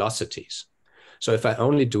flipping the velocities. So if I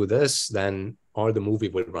only do this, then all the movie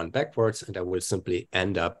will run backwards and I will simply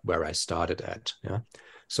end up where I started at. Yeah?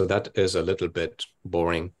 So that is a little bit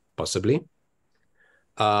boring, possibly.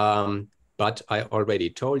 But I already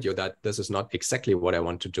told you that this is not exactly what I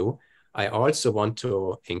want to do. I also want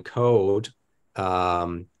to encode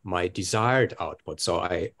my desired output. So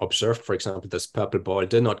I observed, for example, this purple ball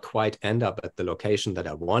did not quite end up at the location that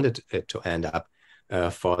I wanted it to end up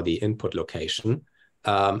for the input location.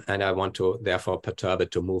 And I want to therefore perturb it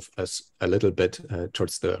to move us a little bit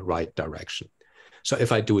towards the right direction. So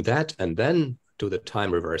if I do that and then do the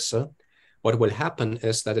time reversal, what will happen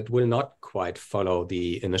is that it will not quite follow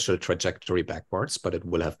the initial trajectory backwards, but it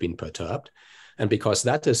will have been perturbed. And because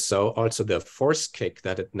that is so, also the force kick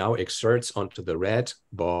that it now exerts onto the red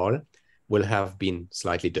ball will have been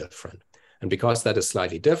slightly different. And because that is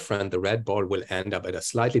slightly different, the red ball will end up at a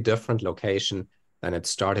slightly different location than it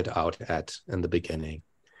started out at in the beginning.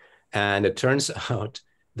 And it turns out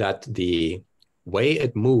that the way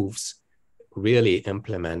it moves really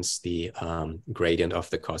implements the gradient of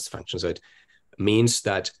the cost function. So it means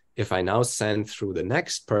that if I now send through the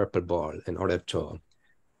next purple ball in order to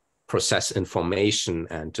process information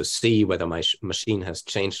and to see whether my machine has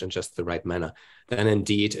changed in just the right manner, then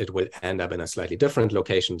indeed it will end up in a slightly different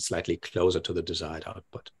location, slightly closer to the desired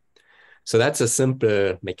output. So that's a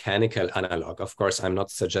simple mechanical analog. Of course, I'm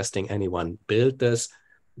not suggesting anyone build this,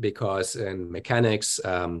 because in mechanics,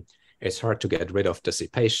 it's hard to get rid of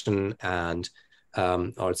dissipation, and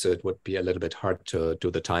also it would be a little bit hard to do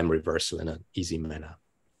the time reversal in an easy manner.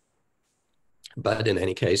 But in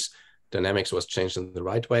any case, dynamics was changed in the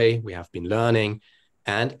right way. We have been learning,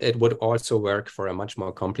 and it would also work for a much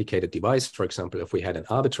more complicated device. For example, if we had an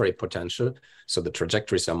arbitrary potential, so the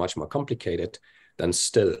trajectories are much more complicated, then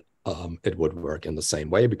still it would work in the same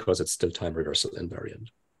way because it's still time reversal invariant.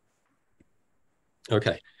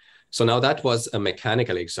 Okay, so now that was a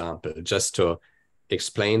mechanical example just to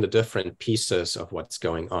explain the different pieces of what's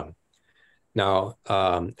going on. Now,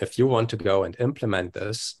 if you want to go and implement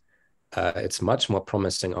this, it's much more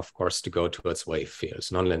promising, of course, to go towards wave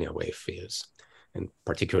fields, nonlinear wave fields, in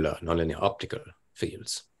particular, nonlinear optical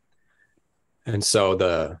fields. And so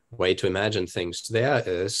the way to imagine things there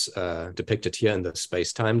is depicted here in the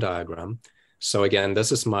space-time diagram. So again,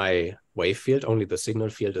 this is my wave field, only the signal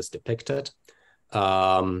field is depicted.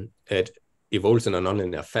 It evolves in a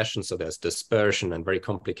nonlinear fashion, so there's dispersion and very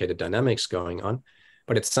complicated dynamics going on.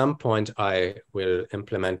 But at some point, I will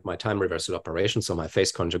implement my time reversal operation, so my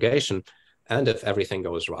phase conjugation. And if everything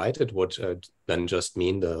goes right, it would then just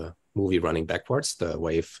mean the movie running backwards, the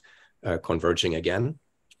wave converging again.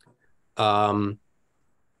 But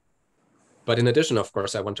in addition, of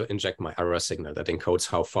course, I want to inject my error signal that encodes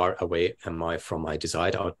how far away am I from my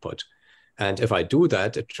desired output. And if I do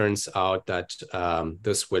that, it turns out that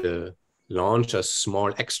this will launch a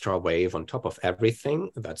small extra wave on top of everything.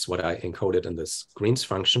 That's what I encoded in this Green's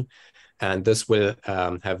function. And this will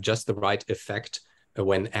have just the right effect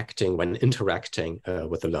when interacting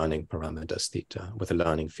with the learning parameters theta, with the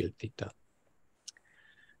learning field theta.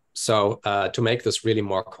 So to make this really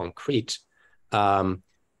more concrete,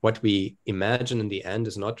 what we imagine in the end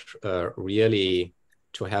is not really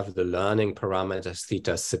to have the learning parameters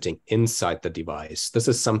theta sitting inside the device. This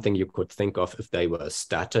is something you could think of if they were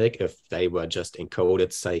static, if they were just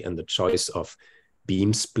encoded, say, in the choice of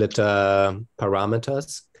beam splitter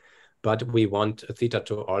parameters. But we want theta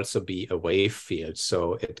to also be a wave field,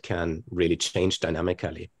 so it can really change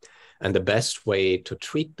dynamically. And the best way to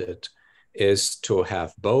treat it is to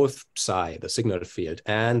have both psi, the signal field,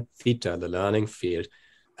 and theta, the learning field,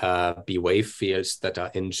 be wave fields that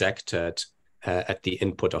are injected at the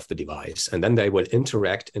input of the device. And then they will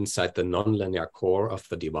interact inside the nonlinear core of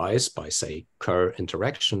the device by, say, Kerr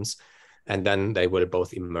interactions. And then they will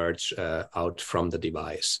both emerge out from the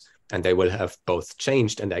device. And they will have both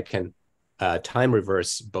changed, and I can time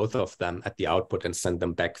reverse both of them at the output and send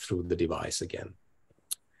them back through the device again.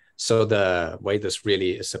 So the way this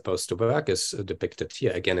really is supposed to work is depicted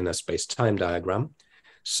here again in a space-time diagram.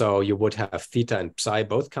 So you would have theta and psi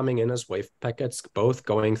both coming in as wave packets, both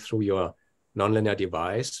going through your nonlinear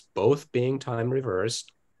device, both being time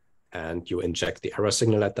reversed, and you inject the error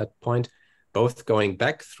signal at that point, both going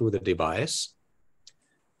back through the device.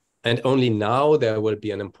 And only now there will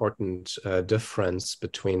be an important difference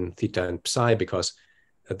between theta and psi, because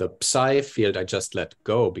the psi field I just let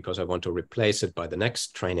go because I want to replace it by the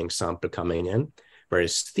next training sample coming in.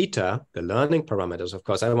 Whereas theta, the learning parameters, of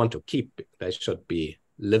course, I want to keep. They should be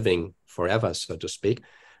living forever, so to speak.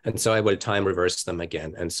 And so I will time reverse them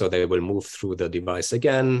again. And so they will move through the device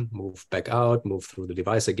again, move back out, move through the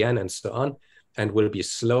device again, and so on, and will be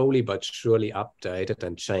slowly but surely updated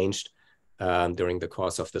and changed during the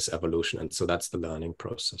course of this evolution. And so that's the learning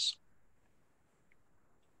process.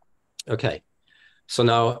 Okay. So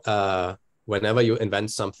now, whenever you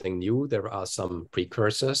invent something new, there are some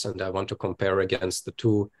precursors, and I want to compare against the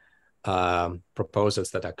two proposals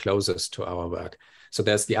that are closest to our work. So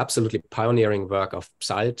there's the absolutely pioneering work of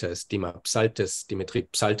Psaltis, Dimitri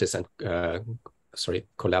Psaltis and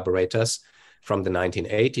collaborators from the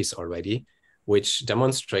 1980s already, which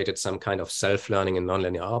demonstrated some kind of self-learning in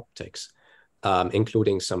nonlinear optics,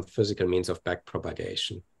 including some physical means of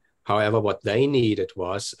backpropagation. However, what they needed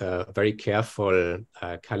was a very careful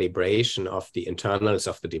calibration of the internals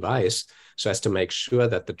of the device so as to make sure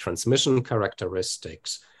that the transmission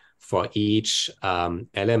characteristics for each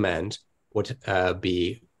element would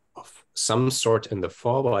be of some sort in the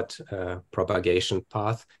forward propagation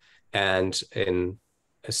path and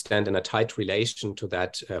stand in a tight relation to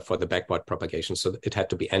that for the backward propagation. So it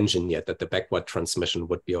had to be engineered that the backward transmission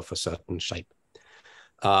would be of a certain shape.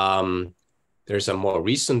 There's a more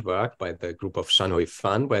recent work by the group of Shanhui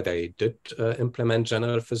Fan where they did implement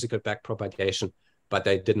general physical backpropagation, but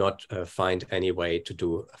they did not find any way to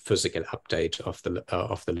do a physical update of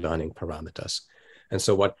the learning parameters. And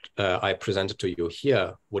so what I presented to you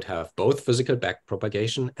here would have both physical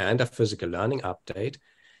backpropagation and a physical learning update,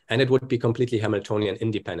 and it would be completely Hamiltonian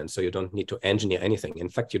independent, so you don't need to engineer anything. In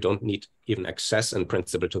fact, you don't need even access in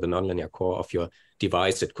principle to the nonlinear core of your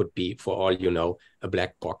device. It could be, for all you know, a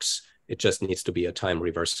black box. It just needs to be a time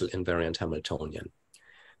reversal invariant Hamiltonian.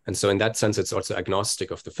 And so in that sense, it's also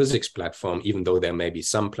agnostic of the physics platform, even though there may be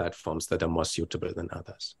some platforms that are more suitable than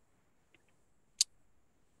others.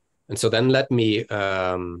 And so then let me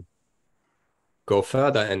go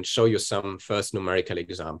further and show you some first numerical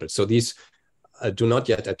examples. So these do not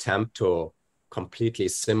yet attempt to completely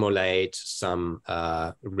simulate some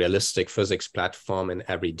realistic physics platform in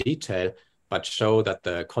every detail, but show that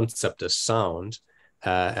the concept is sound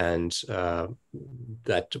and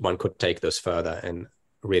that one could take this further and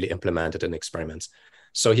really implement it in experiments.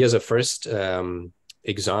 So here's a first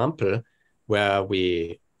example where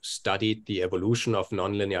we studied the evolution of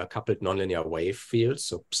coupled nonlinear wave fields,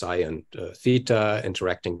 so psi and theta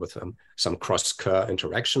interacting with some cross-Kerr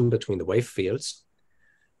interaction between the wave fields.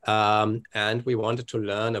 And we wanted to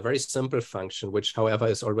learn a very simple function, which, however,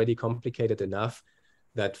 is already complicated enough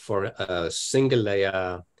that for a single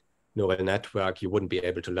layer neural network, you wouldn't be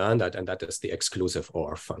able to learn that, and that is the exclusive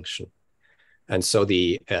OR function. And so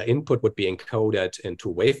the input would be encoded into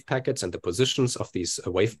wave packets, and the positions of these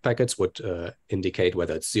wave packets would indicate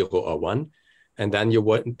whether it's 0 or 1. And then you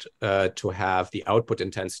want to have the output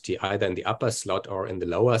intensity either in the upper slot or in the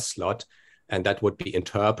lower slot, and that would be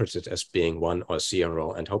interpreted as being 1 or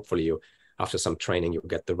 0. And hopefully you, after some training, you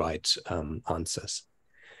get the right answers.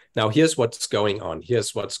 Now, here's what's going on.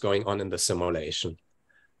 Here's what's going on in the simulation.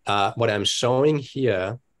 What I'm showing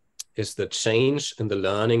here is the change in the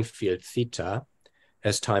learning field theta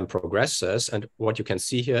as time progresses. And what you can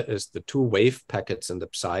see here is the two wave packets in the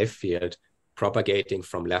psi field propagating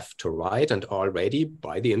from left to right, and already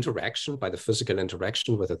by the interaction, by the physical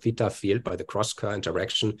interaction with the theta field, by the cross-Kerr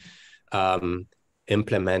interaction,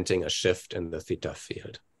 implementing a shift in the theta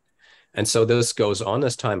field. And so this goes on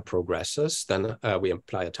as time progresses. Then we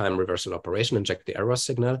apply a time reversal operation, inject the error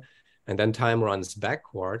signal, and then time runs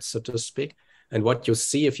backwards, so to speak. And what you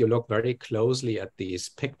see if you look very closely at these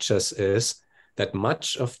pictures is that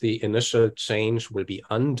much of the initial change will be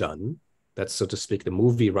undone. That's, so to speak, the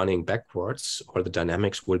movie running backwards, or the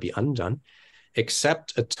dynamics will be undone,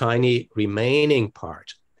 except a tiny remaining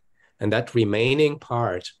part. And that remaining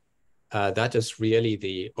part, that is really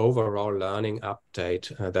the overall learning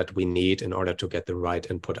update that we need in order to get the right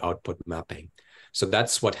input-output mapping. So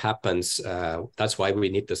that's what happens. That's why we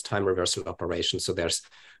need this time reversal operation. So there's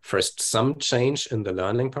first some change in the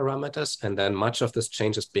learning parameters, and then much of this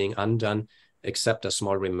change is being undone, except a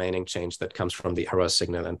small remaining change that comes from the error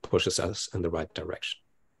signal and pushes us in the right direction.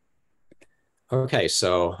 Okay,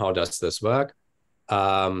 so how does this work?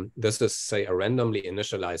 This is, say, a randomly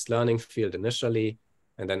initialized learning field initially,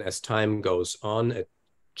 and then as time goes on, it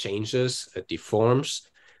changes, it deforms,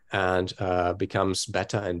 and becomes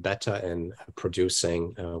better and better in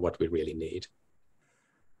producing what we really need.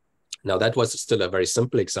 Now, that was still a very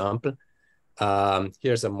simple example.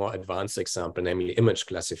 Here's a more advanced example, namely image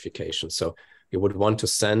classification. So you would want to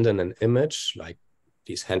send in an image, like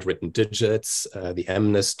these handwritten digits, the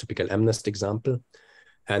MNIST, typical MNIST example.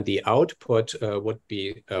 And the output would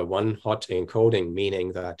be one hot encoding,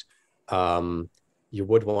 meaning that you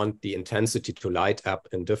would want the intensity to light up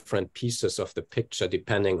in different pieces of the picture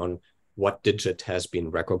depending on what digit has been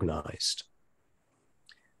recognized.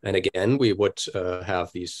 And again, we would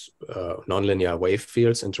have these nonlinear wave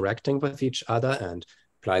fields interacting with each other and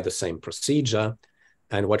apply the same procedure.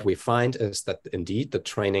 And what we find is that indeed the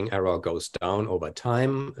training error goes down over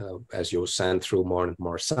time as you send through more and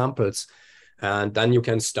more samples. And then you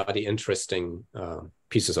can study interesting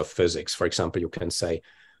pieces of physics. For example, you can say,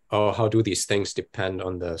 oh, how do these things depend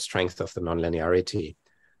on the strength of the nonlinearity?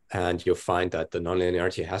 And you find that the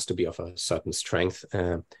nonlinearity has to be of a certain strength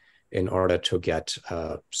in order to get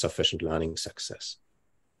sufficient learning success.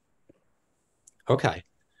 Okay,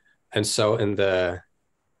 and so in the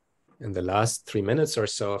last 3 minutes or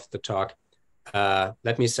so of the talk,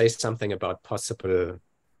 let me say something about possible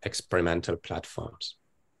experimental platforms.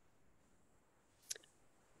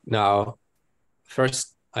 Now,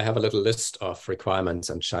 first, I have a little list of requirements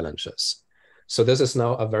and challenges. So this is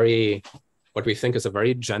now what we think is a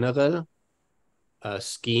very general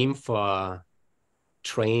scheme for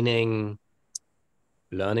training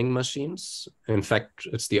learning machines. In fact,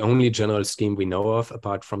 it's the only general scheme we know of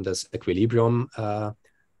apart from this equilibrium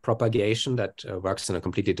propagation that works in a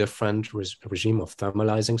completely different regime of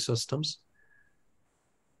thermalizing systems.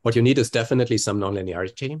 What you need is definitely some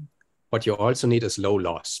nonlinearity. What you also need is low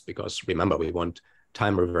loss, because remember, we want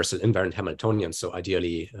time reversal invariant Hamiltonian, so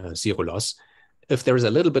ideally zero loss. If there is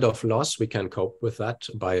a little bit of loss, we can cope with that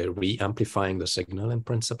by re-amplifying the signal in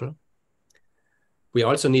principle. We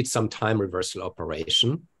also need some time reversal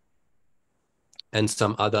operation and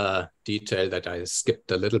some other detail that I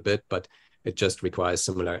skipped a little bit, but it just requires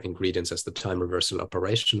similar ingredients as the time reversal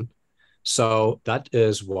operation. So that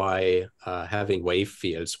is why having wave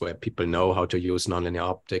fields where people know how to use nonlinear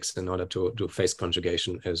optics in order to do phase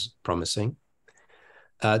conjugation is promising.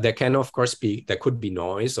 There can, of course, there could be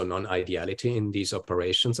noise or non-ideality in these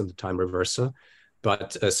operations in the time reversal.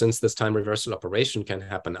 But since this time reversal operation can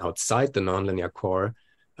happen outside the nonlinear core,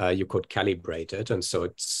 you could calibrate it. And so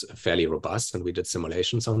it's fairly robust. And we did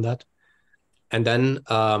simulations on that. And then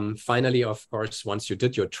finally, of course, once you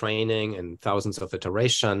did your training in thousands of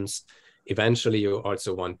iterations, eventually you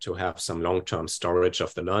also want to have some long-term storage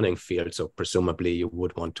of the learning field. So presumably you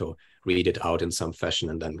would want to read it out in some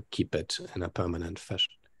fashion and then keep it in a permanent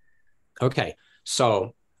fashion. Okay,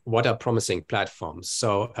 so what are promising platforms?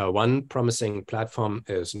 So one promising platform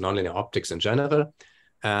is nonlinear optics in general.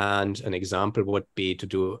 And an example would be to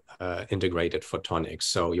do integrated photonics.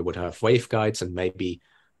 So you would have waveguides and maybe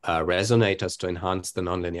resonators to enhance the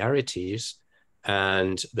nonlinearities.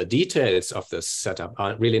 And the details of this setup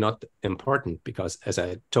are really not important because, as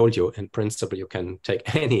I told you, in principle, you can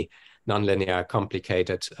take any nonlinear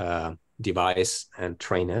complicated device and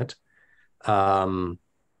train it.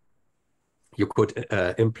 You could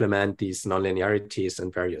implement these nonlinearities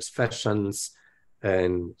in various fashions,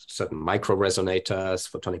 in certain micro-resonators,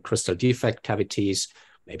 photonic crystal defect cavities.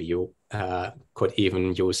 Maybe you could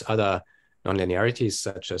even use other nonlinearities,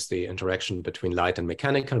 such as the interaction between light and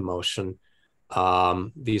mechanical motion.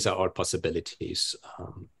 These are all possibilities.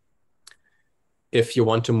 If you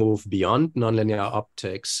want to move beyond nonlinear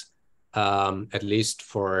optics, at least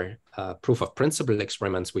for proof of principle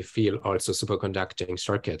experiments, we feel also superconducting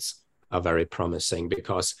circuits are very promising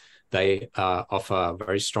because they offer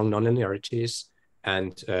very strong nonlinearities.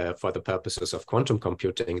 And for the purposes of quantum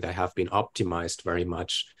computing, they have been optimized very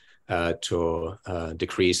much to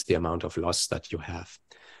decrease the amount of loss that you have.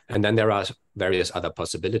 And then there are various other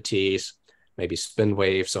possibilities, maybe spin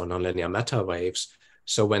waves or nonlinear matter waves.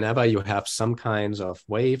 So whenever you have some kinds of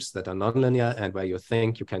waves that are nonlinear and where you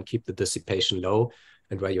think you can keep the dissipation low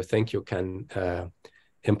and where you think you can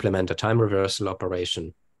implement a time reversal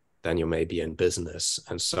operation, then you may be in business.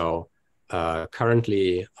 And so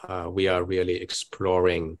currently we are really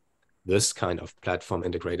exploring this kind of platform,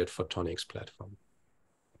 integrated photonics platform.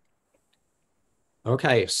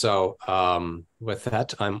 Okay, so with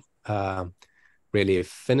that, I'm really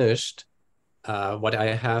finished. What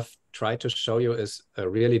I have tried to show you is a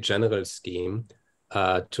really general scheme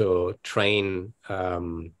to train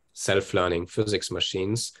self-learning physics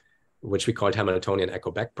machines, which we called Hamiltonian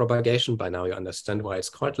echo backpropagation. By now you understand why it's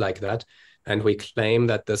called like that. And we claim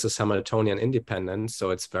that this is Hamiltonian independent, so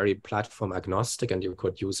it's very platform agnostic, and you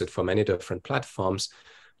could use it for many different platforms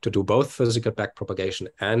to do both physical backpropagation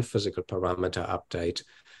and physical parameter update.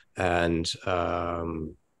 And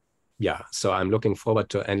yeah, so I'm looking forward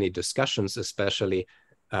to any discussions, especially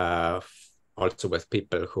also with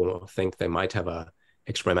people who think they might have an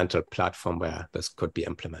experimental platform where this could be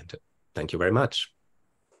implemented. Thank you very much.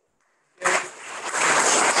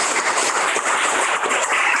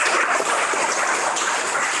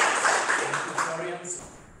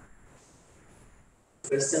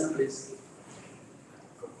 Question, please.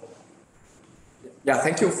 Yeah,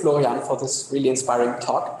 thank you, Florian, for this really inspiring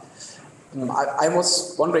talk. I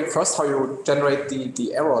was wondering first how you generate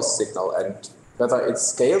the error signal and whether it's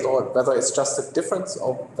scaled or whether it's just a difference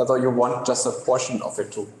or whether you want just a portion of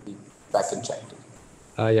it to be back injected.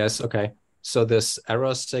 Yes, okay. So this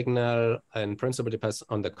error signal in principle depends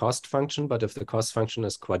on the cost function, but if the cost function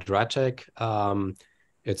is quadratic,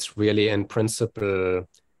 it's really in principle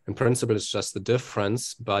it's just the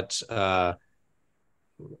difference, but I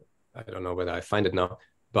don't know whether I find it now,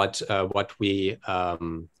 but what we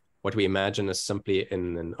imagine is simply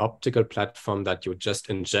in an optical platform that you just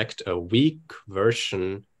inject a weak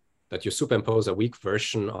version, that you superimpose a weak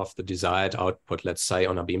version of the desired output, let's say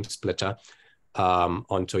on a beam splitter,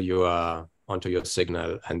 onto your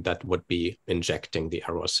signal, and that would be injecting the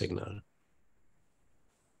error signal.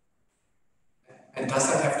 And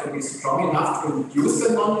does that have to be strong enough to induce the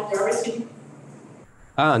nonlinearity?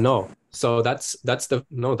 No. So that's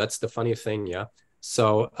the funny thing, yeah.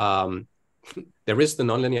 So there is the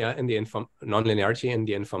nonlinearity in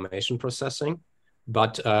the information processing,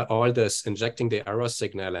 But all this injecting the error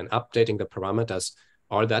signal and updating the parameters,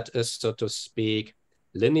 all that is, so to speak,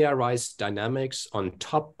 linearized dynamics on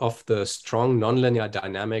top of the strong nonlinear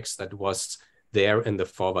dynamics that was there in the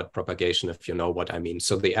forward propagation, if you know what I mean.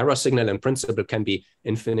 So the error signal in principle can be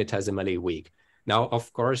infinitesimally weak. Now,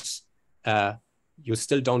 of course, you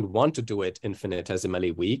still don't want to do it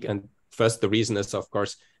infinitesimally weak. And first, the reason is, of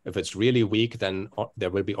course, if it's really weak, then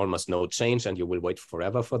there will be almost no change and you will wait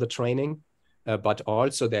forever for the training. But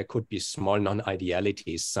also there could be small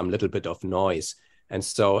non-idealities, some little bit of noise. And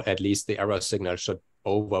so at least the error signal should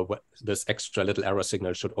this extra little error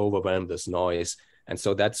signal should overwhelm this noise. And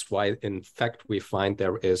so that's why, in fact, we find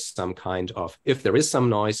there is some kind of, if there is some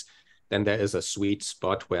noise, then there is a sweet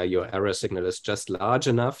spot where your error signal is just large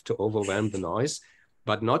enough to overwhelm the noise,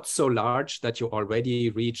 but not so large that you already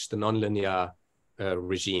reach the nonlinear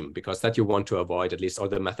regime, because that you want to avoid. At least all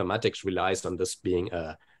the mathematics relies on this being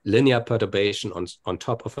a linear perturbation on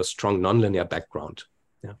top of a strong nonlinear background.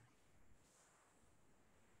 Yeah.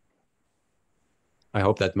 I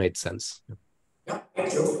hope that made sense. Yeah,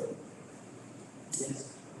 thank you.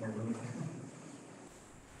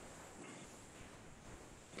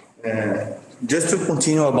 Just to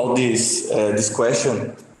continue about this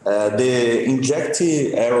question, the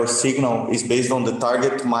injected error signal is based on the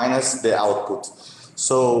target minus the output.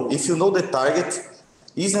 So if you know the target,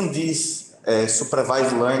 isn't this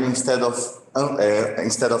supervised learning instead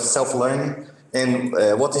of self-learning? And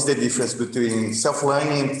what is the difference between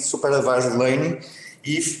self-learning and supervised learning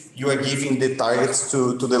if you are giving the targets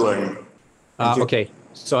to the learning? Okay,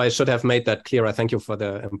 so I should have made that clearer. Thank you for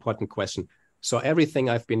the important question. So everything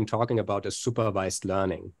I've been talking about is supervised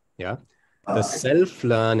learning, yeah? The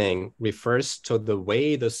self-learning refers to the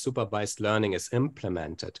way the supervised learning is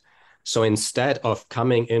implemented. So instead of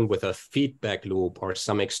coming in with a feedback loop or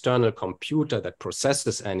some external computer that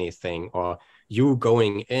processes anything, or you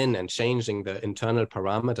going in and changing the internal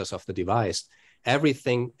parameters of the device,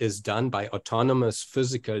 everything is done by autonomous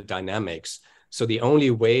physical dynamics. So the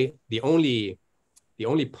only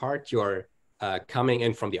part you're coming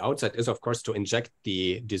in from the outside is, of course, to inject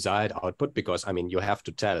the desired output, because, I mean, you have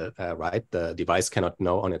to tell, right? The device cannot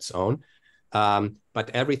know on its own. But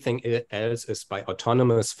everything else is by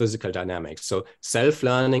autonomous physical dynamics. So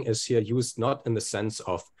self-learning is here used not in the sense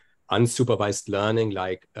of unsupervised learning,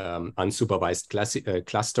 like unsupervised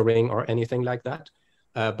clustering or anything like that,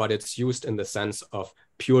 but it's used in the sense of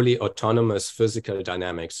purely autonomous physical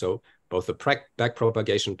dynamics. So both the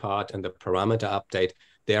backpropagation part and the parameter update,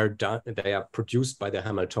 they are produced by the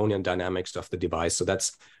Hamiltonian dynamics of the device. So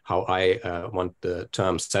that's how I want the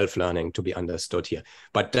term self-learning to be understood here.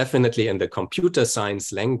 But definitely in the computer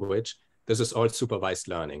science language, this is all supervised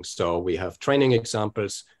learning. So we have training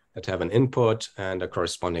examples that have an input and a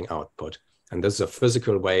corresponding output. And this is a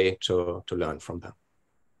physical way to learn from them.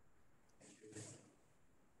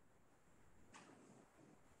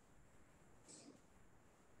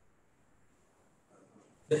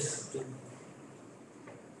 Yes.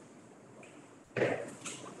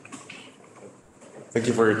 Thank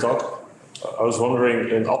you for your talk. I was wondering,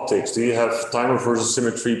 in optics, do you have time reversal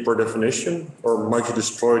symmetry per definition, or might you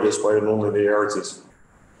destroy this by the nonlinearities?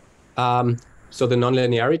 So the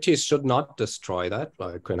nonlinearities should not destroy that.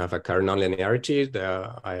 I can have a current nonlinearity.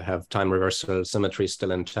 I have time reversal symmetry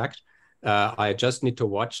still intact. I just need to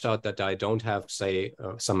watch out that I don't have, say,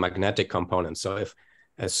 some magnetic components. So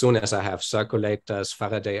as soon as I have circulators,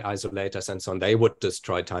 Faraday isolators, and so on, they would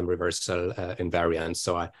destroy time reversal invariance.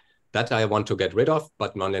 So that I want to get rid of,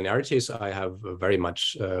 but nonlinearities, I have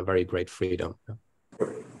very great freedom.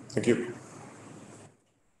 Thank you.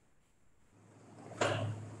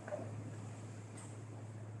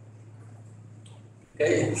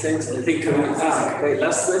 Okay, thanks. I think okay,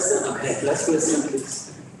 last question. Okay, last question,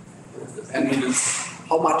 please. And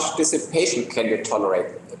how much dissipation can you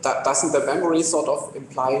tolerate? Doesn't the memory sort of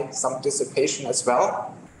imply some dissipation as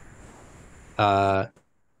well? The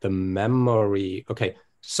memory, okay.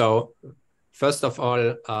 So first of all,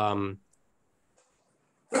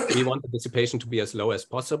 we want the dissipation to be as low as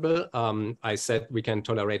possible. I said we can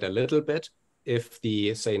tolerate a little bit if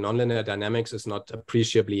the, say, nonlinear dynamics is not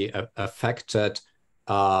appreciably affected.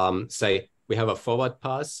 Say we have a forward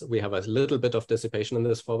pass, we have a little bit of dissipation in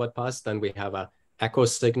this forward pass, then we have a echo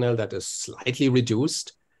signal that is slightly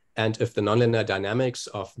reduced. And if the nonlinear dynamics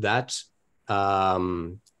of that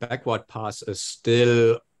backward pass is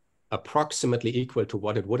still approximately equal to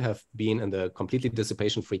what it would have been in the completely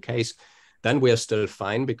dissipation-free case, then we are still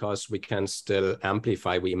fine, because we can still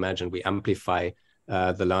amplify. We imagine we amplify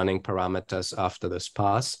the learning parameters after this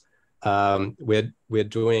pass. We're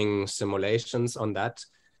doing simulations on that,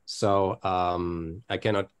 so I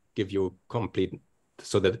cannot give you complete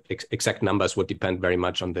so the exact numbers would depend very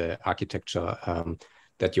much on the architecture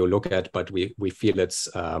that you look at, but we feel it's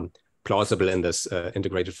plausible in this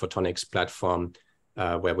integrated photonics platform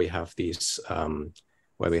where we have these,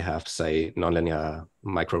 where we have, say, nonlinear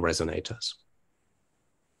microresonators.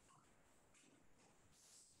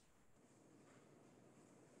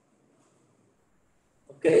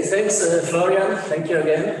 Okay, thanks, Florian. Thank you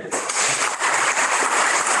again.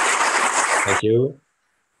 Thank you.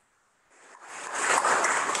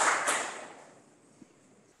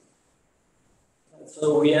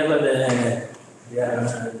 So we have we are a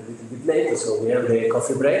little bit later, so we have the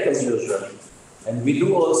coffee break as usual. And we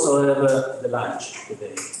do also have the lunch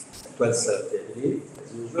today, 12:30, I believe,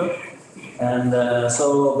 as usual. And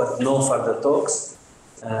but no further talks.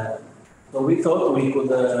 So we thought we could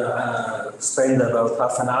spend about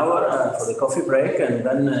half an hour for the coffee break and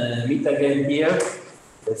then meet again here,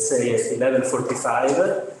 let's say at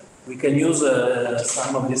 11:45. We can use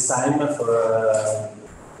some of this time for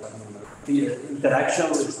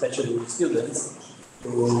interaction, especially with students, to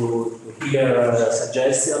hear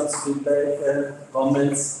suggestions, feedback,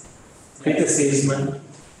 comments, criticism.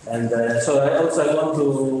 And so I want to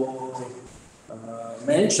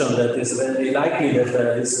mention that it's very likely that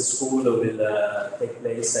this school will take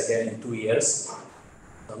place again in 2 years.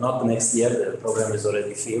 So not next year, the program is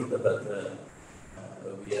already filled, but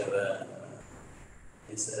we have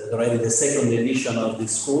it's already the second edition of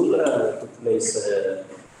this school, took place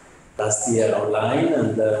last year online,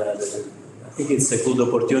 and I think it's a good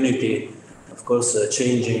opportunity, of course,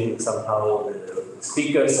 changing somehow the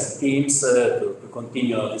speakers and teams to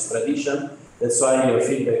continue this tradition. That's why your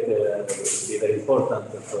feedback will be very important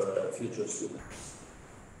for future students.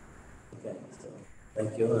 Okay, so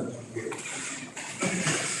thank you.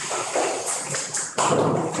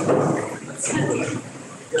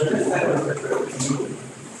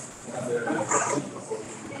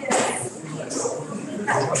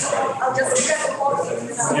 I'll just get the water.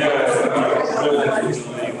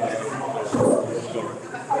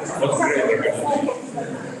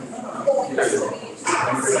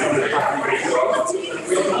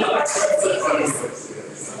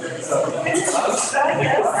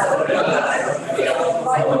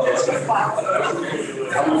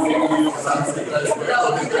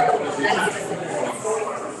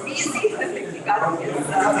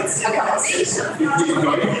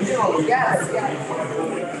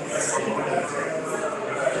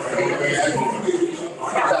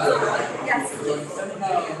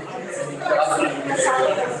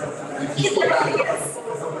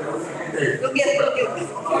 We'll get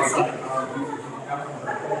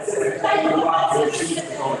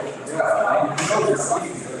it.